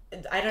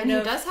 I don't And know.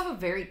 he does have a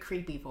very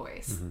creepy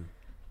voice.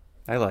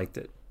 I liked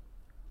it.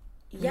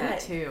 Yeah, Me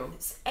too.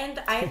 And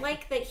I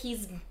like that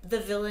he's the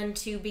villain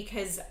too,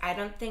 because I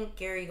don't think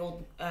Gary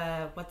Old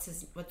what's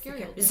the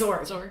character?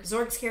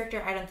 Zorg's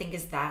character I don't think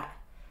is that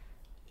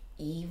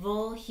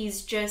evil.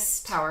 He's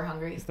just power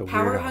hungry.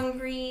 Power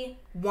hungry,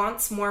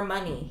 wants more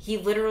money. He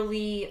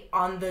literally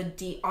on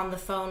the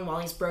phone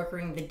while he's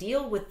brokering the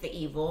deal with the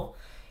evil,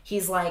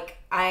 he's like,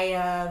 I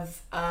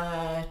have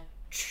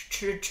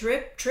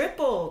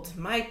tripled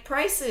my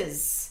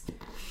prices.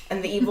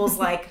 And the evil's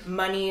like,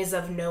 money is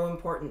of no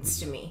importance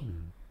to me.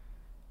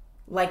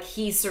 Like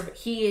he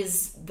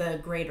is the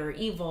greater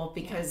evil,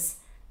 because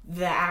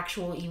the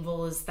actual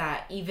evil is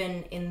that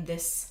even in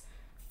this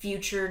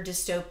future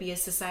dystopia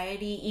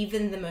society,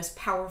 even the most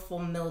powerful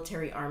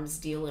military arms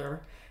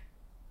dealer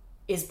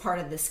is part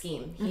of the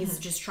scheme. He's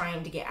just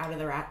trying to get out of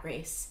the rat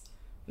race,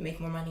 make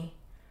more money.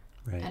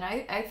 Right. And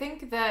I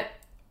think that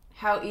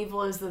how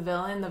evil is the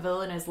villain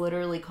is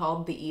literally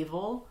called the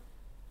evil.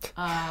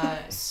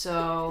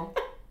 So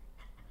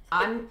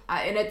and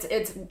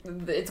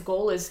its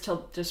goal is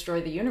to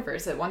destroy the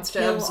universe. It wants to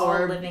Kill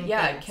absorb, all living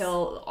things.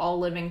 kill all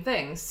living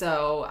things.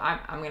 So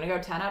I'm gonna go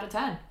 10 out of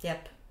 10.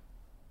 Yep.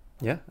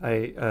 Yeah,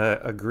 I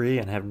agree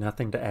and have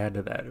nothing to add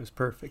to that. It was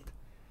perfect.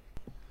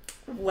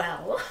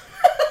 Well.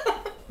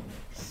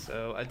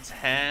 So a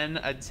 10,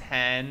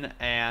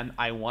 and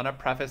I want to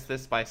preface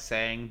this by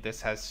saying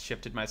this has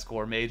shifted my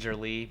score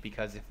majorly,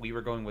 because if we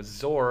were going with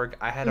Zorg,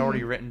 I had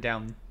already written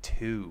down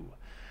 2.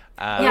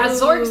 Yeah,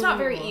 Zorg's not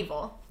very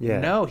evil. Yeah.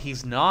 No,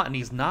 he's not, and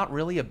he's not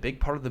really a big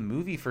part of the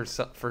movie for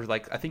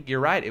like, I think you're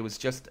right. It was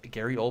just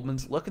Gary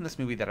Oldman's look in this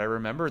movie that I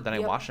remembered. Then I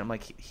watched it. I'm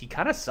like, he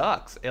kind of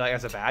sucks, like,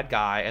 as a bad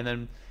guy, and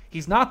then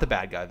he's not the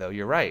bad guy though.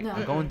 You're right. No.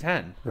 I'm going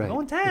 10. Right. I'm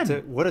going 10.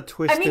 What a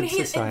twisted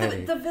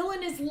society. The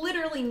villain is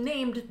literally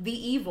named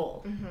the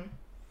evil.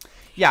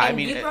 Yeah, And I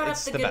mean, you brought up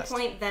it's the the good best.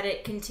 point that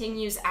it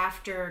continues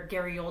after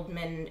Gary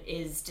Oldman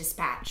is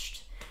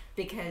dispatched,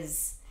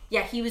 because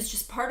he was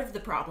just part of the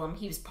problem.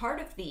 He was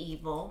part of the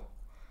evil,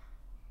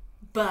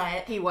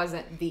 but he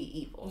wasn't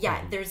the evil.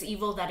 Yeah, there's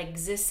evil that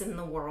exists in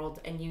the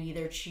world, and you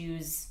either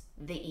choose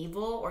the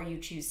evil or you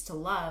choose to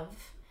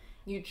love.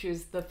 You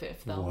choose the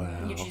fifth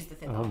element. Wow. You choose the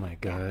fifth Oh element. my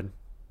God.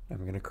 I'm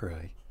going to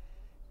cry.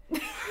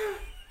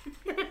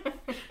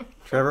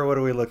 Trevor, what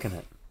are we looking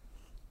at?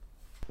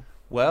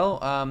 Well,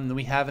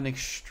 we have an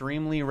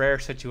extremely rare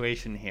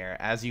situation here.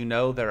 As you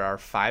know, there are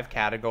 5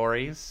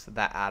 categories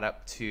that add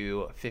up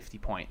to 50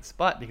 points.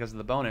 But because of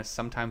the bonus,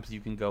 sometimes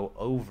you can go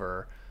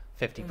over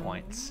 50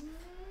 points.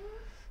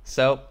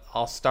 So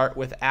I'll start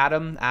with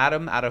Adam.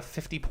 Adam, out of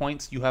 50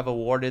 points, you have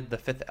awarded The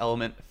Fifth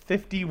Element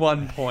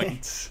 51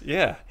 points.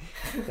 Yeah,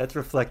 that's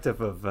reflective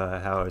of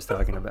how I was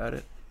talking about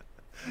it.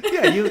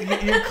 Yeah, you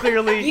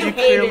clearly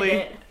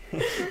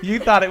you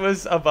thought it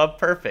was above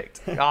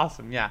perfect.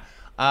 Awesome, yeah.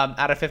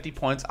 Out of 50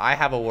 points, I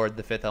have awarded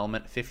The Fifth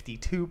Element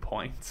 52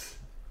 points.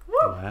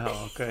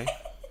 Wow, okay.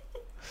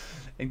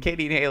 And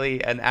Katie and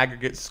Haley, an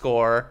aggregate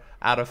score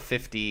out of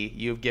 50,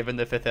 you've given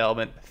The Fifth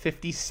Element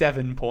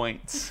 57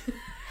 points.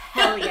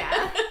 Hell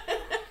yeah.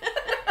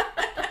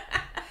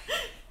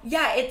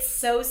 Yeah, it's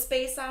so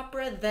space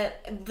opera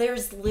that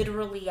there's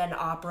literally an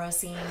opera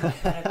scene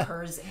that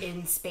occurs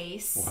in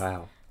space.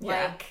 Wow.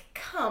 Like,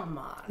 come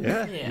on.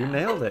 Yeah, you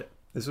nailed it.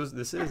 This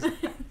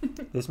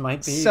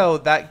might be. So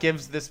that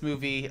gives this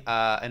movie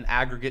an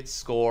aggregate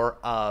score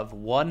of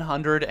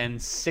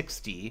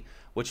 160,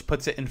 which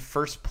puts it in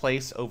first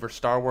place over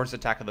Star Wars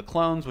Attack of the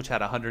Clones, which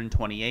had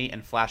 128,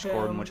 and Flash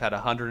Gordon, which had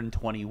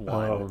 121.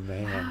 Oh,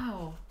 man.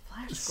 Wow.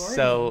 Flash Gordon.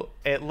 So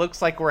it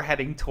looks like we're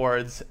heading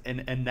towards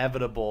an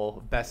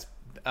inevitable best.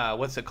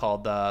 What's it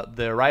called?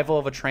 The Arrival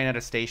of a Train at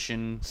a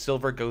Station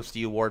Silver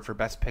Ghosty Award for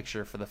Best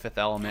Picture for The Fifth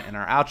Element in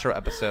our outro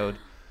episode.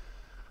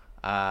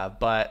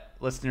 But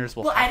listeners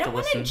will have to listen. I don't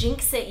want to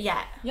jinx it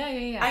yet.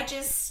 Yeah. I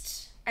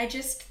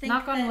just think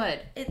knock on wood.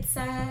 It's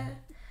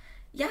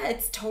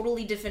it's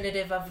totally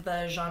definitive of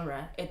the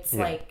genre. It's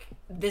like,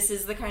 this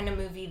is the kind of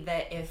movie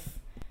that if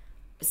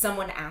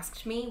someone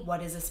asked me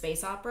what is a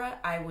space opera,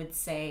 I would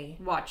say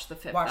watch The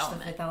Fifth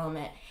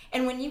Element.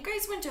 And when you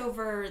guys went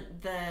over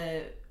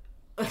the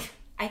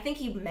I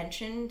think you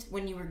mentioned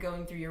when you were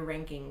going through your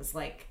rankings,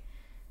 like,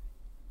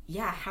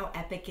 how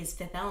epic is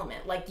Fifth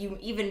Element? Like, you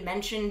even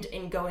mentioned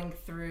in going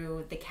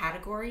through the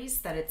categories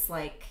that it's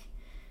like,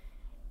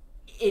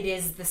 it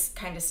is this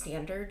kind of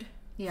standard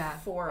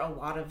for a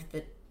lot of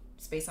the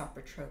space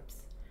opera tropes.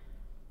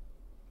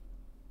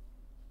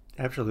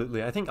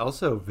 Absolutely. I think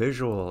also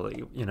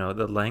visually,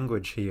 the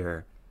language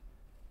here,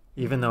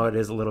 even though it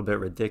is a little bit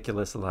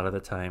ridiculous a lot of the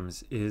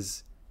times,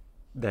 is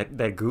that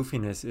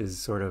goofiness is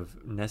sort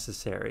of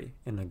necessary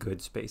in a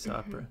good space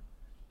opera.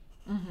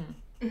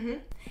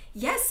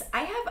 Yes,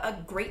 I have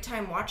a great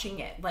time watching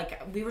it.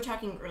 Like, we were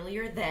talking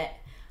earlier that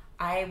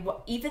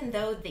even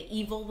though the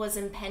evil was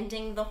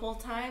impending the whole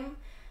time,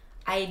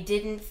 I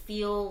didn't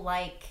feel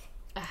like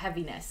a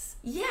heaviness.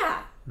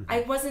 Yeah,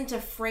 I wasn't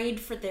afraid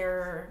for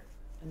their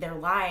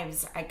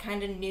lives. I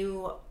kind of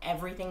knew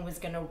everything was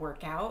going to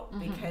work out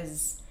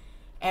because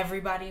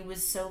everybody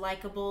was so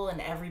likable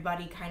and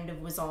everybody kind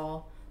of was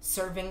all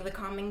serving the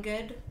common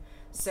good.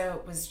 So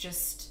it was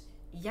just,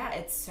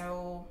 it's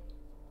so...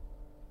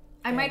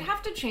 I might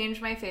have to change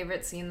my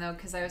favorite scene though,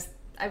 because I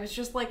was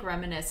just like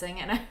reminiscing,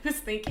 and I was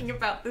thinking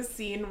about the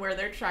scene where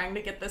they're trying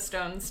to get the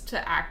stones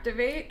to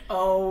activate.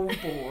 Oh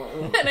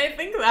boy! And I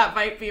think that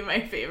might be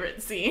my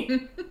favorite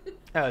scene.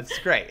 Oh, it's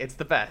great! It's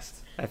the best.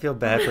 I feel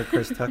bad for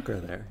Chris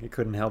Tucker there. He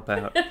couldn't help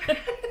out.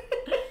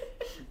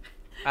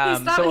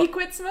 He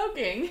quit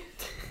smoking.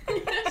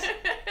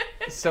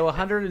 So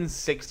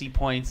 160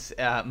 points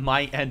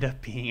might end up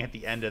being at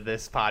the end of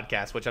this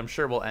podcast, which I'm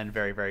sure will end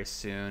very, very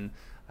soon.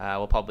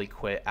 We'll probably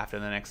quit after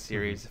the next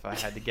series if I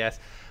had to guess.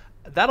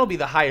 That'll be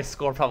the highest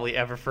score probably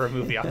ever for a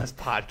movie on this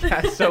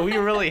podcast. So we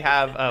really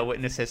have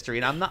witnessed history,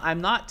 and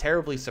I'm not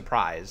terribly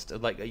surprised.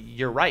 Like,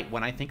 you're right.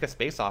 When I think of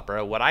space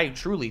opera, what I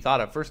truly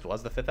thought of first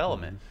was The Fifth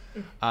Element.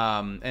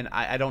 And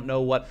I don't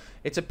know what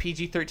it's a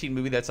PG-13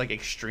 movie that's like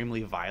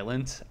extremely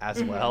violent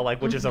as well, like,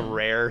 which is a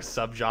rare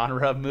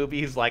subgenre of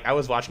movies. Like, I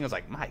was watching, I was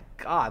like, my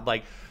God,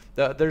 like,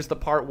 there's the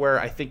part where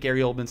I think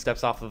Gary Oldman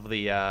steps off of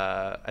he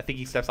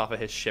steps off of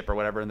his ship or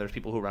whatever, and there's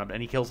people who run up,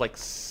 and he kills like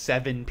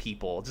 7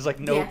 people, just like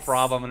no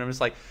problem. And I'm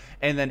just like,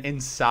 and then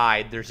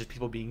inside there's just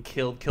people being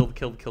killed.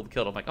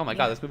 I'm like, oh my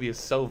god, this movie is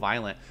so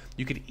violent.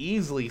 You could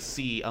easily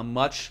see a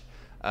much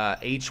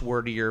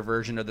H-wordier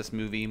version of this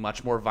movie,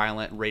 much more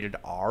violent rated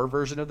R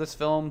version of this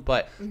film,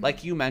 but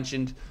like you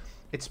mentioned,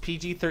 it's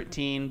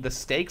PG-13. The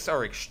stakes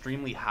are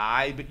extremely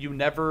high, but you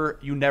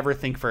never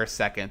think for a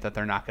second that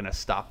they're not going to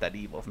stop that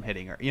evil from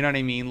hitting her. You know what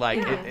I mean?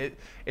 Like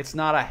it's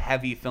not a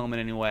heavy film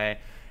in any way.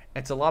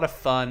 It's a lot of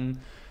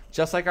fun.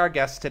 Just like our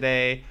guests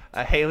today,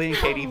 Haley and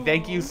Katie,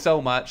 thank you so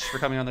much for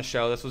coming on the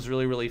show. This was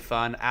really, really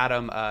fun.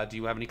 Adam, do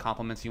you have any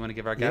compliments you want to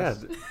give our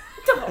guests?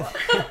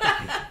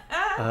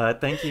 Yeah.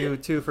 Thank you,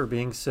 too, for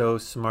being so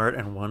smart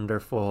and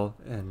wonderful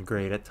and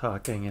great at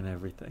talking and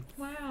everything.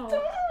 Wow.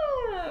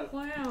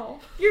 Wow.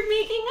 You're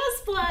making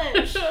us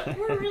blush.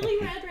 We're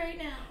really red right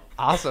now.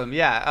 Awesome.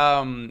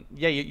 Yeah.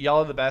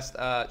 Y'all are the best.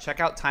 Check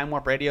out Time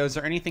Warp Radio. Is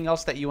there anything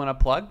else that you want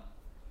to plug?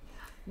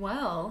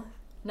 Well,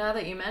 now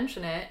that you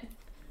mention it,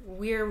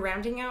 we're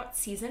rounding out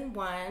season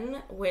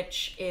 1,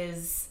 which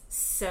is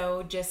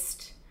so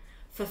just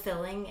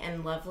fulfilling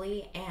and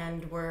lovely,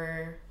 and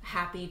we're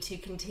happy to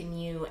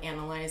continue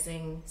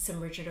analyzing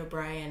some Richard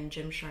O'Brien,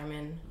 Jim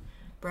Sharman,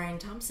 Brian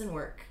Thompson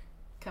work.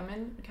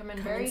 Coming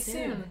very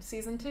soon,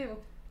 season 2.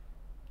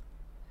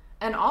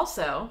 And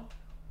also,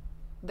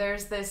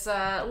 there's this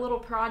little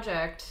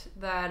project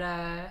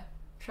that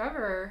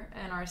Trevor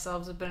and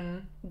ourselves have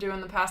been doing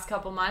the past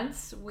couple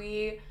months.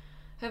 We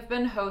have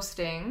been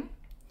hosting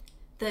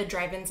the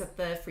drive-ins at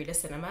the Frida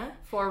Cinema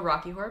for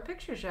Rocky Horror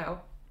Picture Show.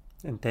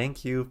 And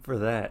thank you for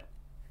that.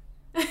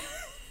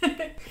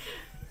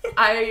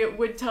 I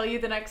would tell you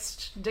the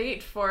next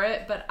date for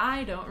it, but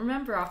I don't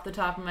remember off the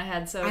top of my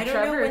head. So I don't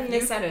Trevor, know when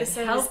this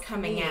episode is help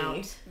coming me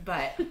out,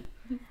 but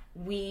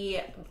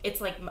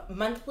it's like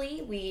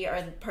monthly. We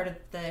are part of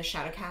the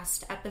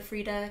Shadowcast at the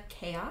Frida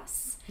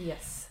Chaos.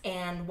 Yes.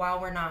 And while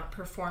we're not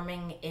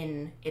performing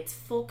in its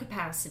full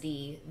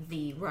capacity,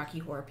 the Rocky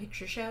Horror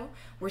Picture Show,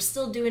 we're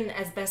still doing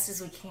as best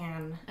as we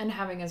can. And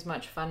having as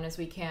much fun as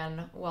we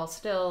can while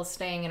still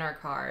staying in our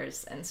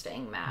cars and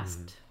staying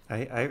masked.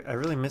 I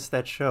really missed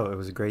that show. It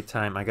was a great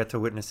time. I got to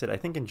witness it, I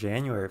think, in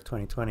January of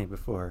 2020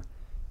 before it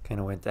kind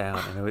of went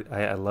down. And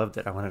I loved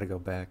it. I wanted to go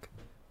back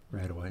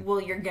right away.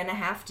 Well, you're going to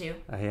have to.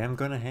 I am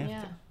going to have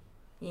to.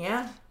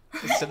 Yeah.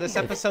 So this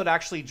episode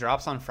actually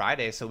drops on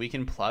Friday, so we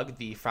can plug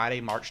the Friday,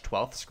 March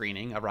 12th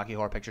screening of Rocky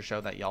Horror Picture Show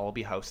that y'all will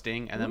be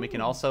hosting. And then we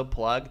can also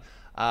plug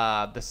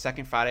the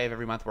second Friday of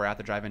every month we're at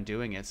the drive-in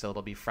doing it. So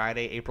it'll be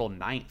Friday, April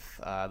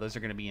 9th. Those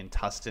are going to be in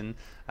Tustin.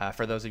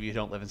 For those of you who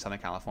don't live in Southern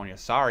California,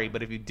 sorry.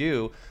 But if you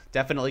do,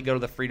 definitely go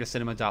to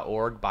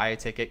thefridacinema.org, buy a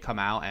ticket, come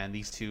out. And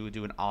these two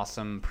do an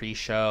awesome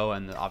pre-show.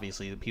 And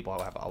obviously the people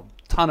have a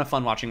ton of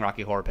fun watching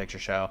Rocky Horror Picture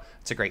Show.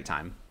 It's a great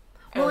time.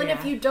 Well, and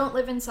if you don't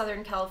live in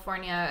Southern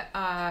California,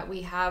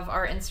 we have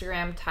our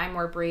Instagram, Time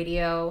Warp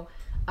Radio,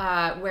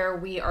 where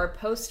we are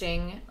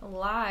posting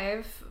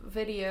live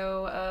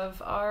video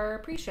of our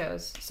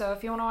pre-shows. So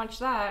if you want to watch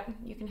that,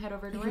 you can head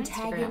over to our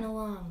Instagram. Tag in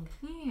along.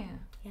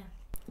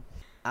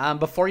 Yeah.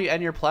 Before you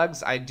end your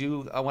plugs, I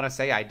want to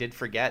say I did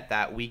forget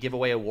that we give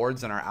away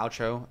awards in our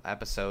outro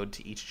episode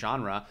to each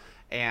genre,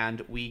 and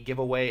we give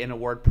away an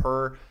award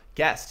per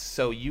guest.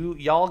 So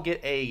y'all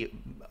get a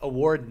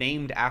award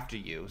named after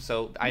you.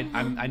 So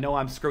I know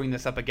I'm screwing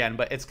this up again,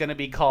 but it's going to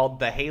be called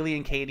the Haley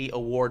and Katie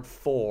Award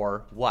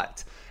for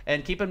what?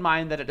 And keep in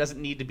mind that it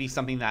doesn't need to be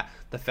something that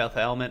the Fifth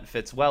Element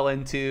fits well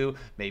into.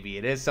 Maybe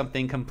it is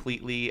something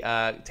completely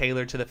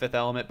tailored to the Fifth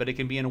Element, but it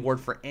can be an award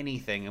for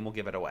anything, and we'll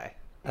give it away.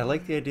 I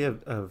like the idea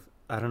of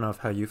I don't know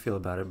how you feel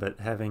about it, but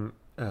having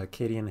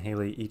Katie and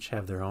Haley each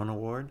have their own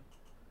award.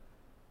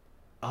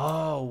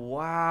 Oh,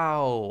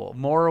 wow.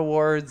 More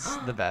awards,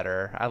 the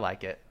better. I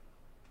like it.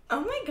 Oh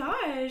my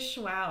gosh.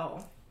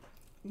 Wow.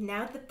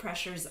 Now the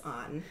pressure's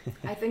on.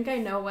 I think I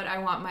know what I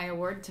want my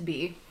award to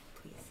be.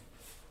 Please.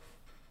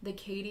 The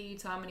Katie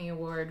Tomini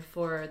Award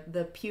for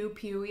the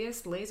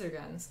pew-pewiest laser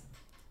guns.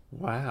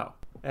 Wow.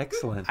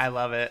 Excellent. I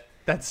love it.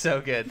 That's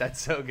so good.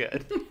 That's so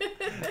good.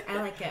 I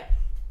like it.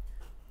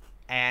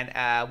 And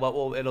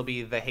it'll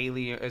be the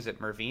Haley, is it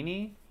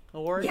Mervini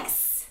Award?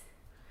 Yes.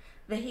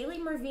 The Haley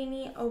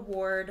Mervini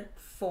Award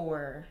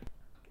for,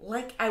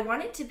 like, I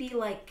want it to be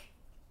like,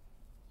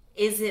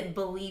 is it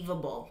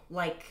believable?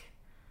 Like,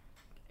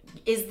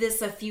 is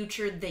this a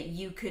future that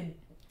you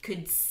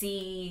could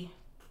see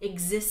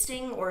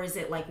existing, or is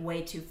it like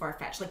way too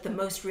far-fetched? Like the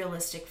most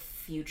realistic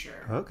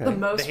future. Okay.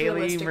 The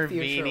Haley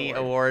Mervini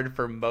Award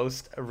for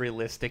most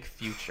realistic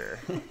future.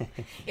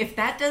 If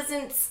that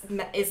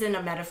isn't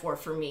a metaphor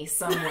for me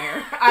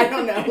somewhere, I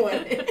don't know what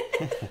it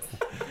is.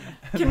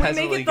 Can we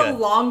make it the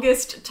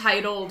longest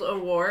titled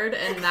award,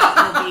 and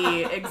that will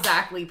be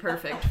exactly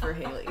perfect for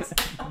Haley's?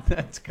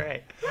 That's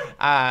great.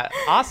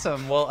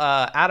 Awesome. Well,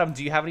 Adam,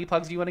 do you have any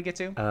plugs you want to get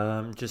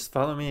to? Just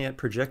follow me at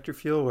Projector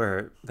Fuel,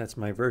 where that's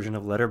my version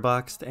of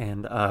Letterboxd,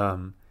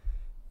 and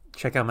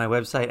check out my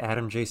website,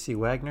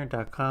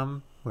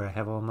 adamjcwagner.com, where I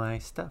have all my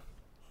stuff.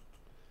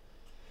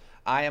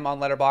 I am on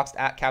Letterboxd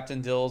at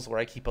Captain Dills, where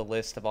I keep a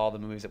list of all the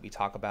movies that we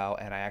talk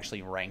about, and I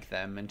actually rank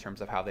them in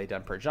terms of how they've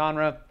done per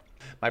genre.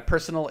 My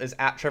personal is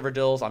at Trevor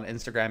Dills on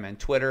Instagram and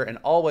Twitter, and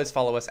always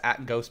follow us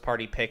at Ghost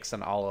Party Pics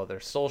on all other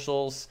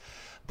socials.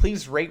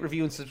 Please rate,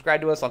 review, and subscribe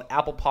to us on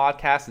Apple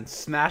Podcasts and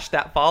smash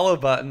that follow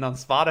button on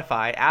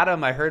Spotify.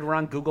 Adam, I heard we're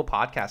on Google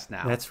Podcasts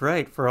now. That's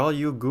right. For all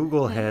you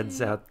Google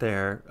heads out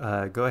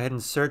there, go ahead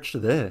and search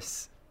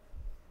this.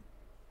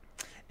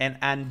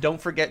 And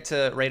don't forget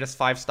to rate us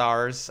 5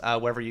 stars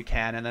wherever you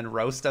can, and then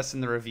roast us in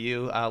the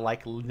review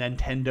like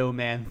Nintendo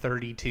Man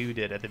 32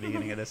 did at the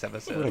beginning of this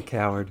episode. What a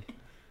coward.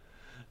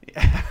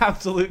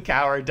 Absolute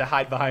coward to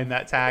hide behind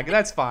that tag.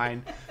 That's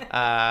fine.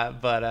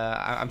 But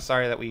I'm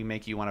sorry that we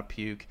make you want to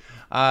puke.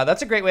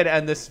 That's a great way to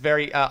end this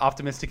very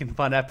optimistic and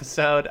fun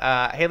episode.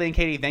 Haley and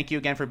Katie, thank you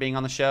again for being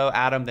on the show.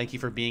 Adam, thank you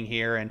for being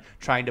here and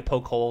trying to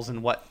poke holes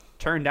in what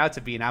turned out to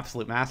be an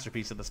absolute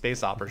masterpiece of the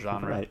space opera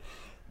genre. Right.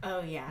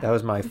 Oh, yeah. That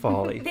was my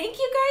folly. Thank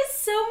you guys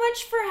so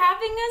much for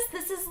having us.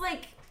 This is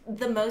like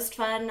the most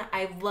fun.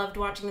 I loved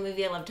watching the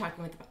movie. I loved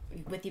talking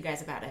with you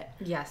guys about it.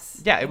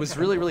 Yes. Yeah, it was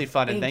really, really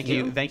fun. And Thank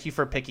you. Thank you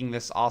for picking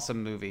this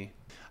awesome movie.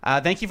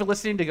 Thank you for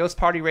listening to Ghost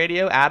Party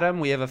Radio. Adam,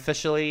 we have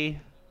officially...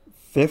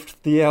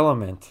 Fifth the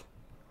element.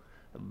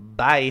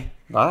 Bye.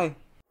 Bye.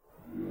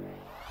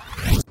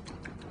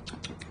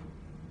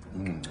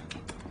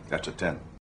 That's a 10.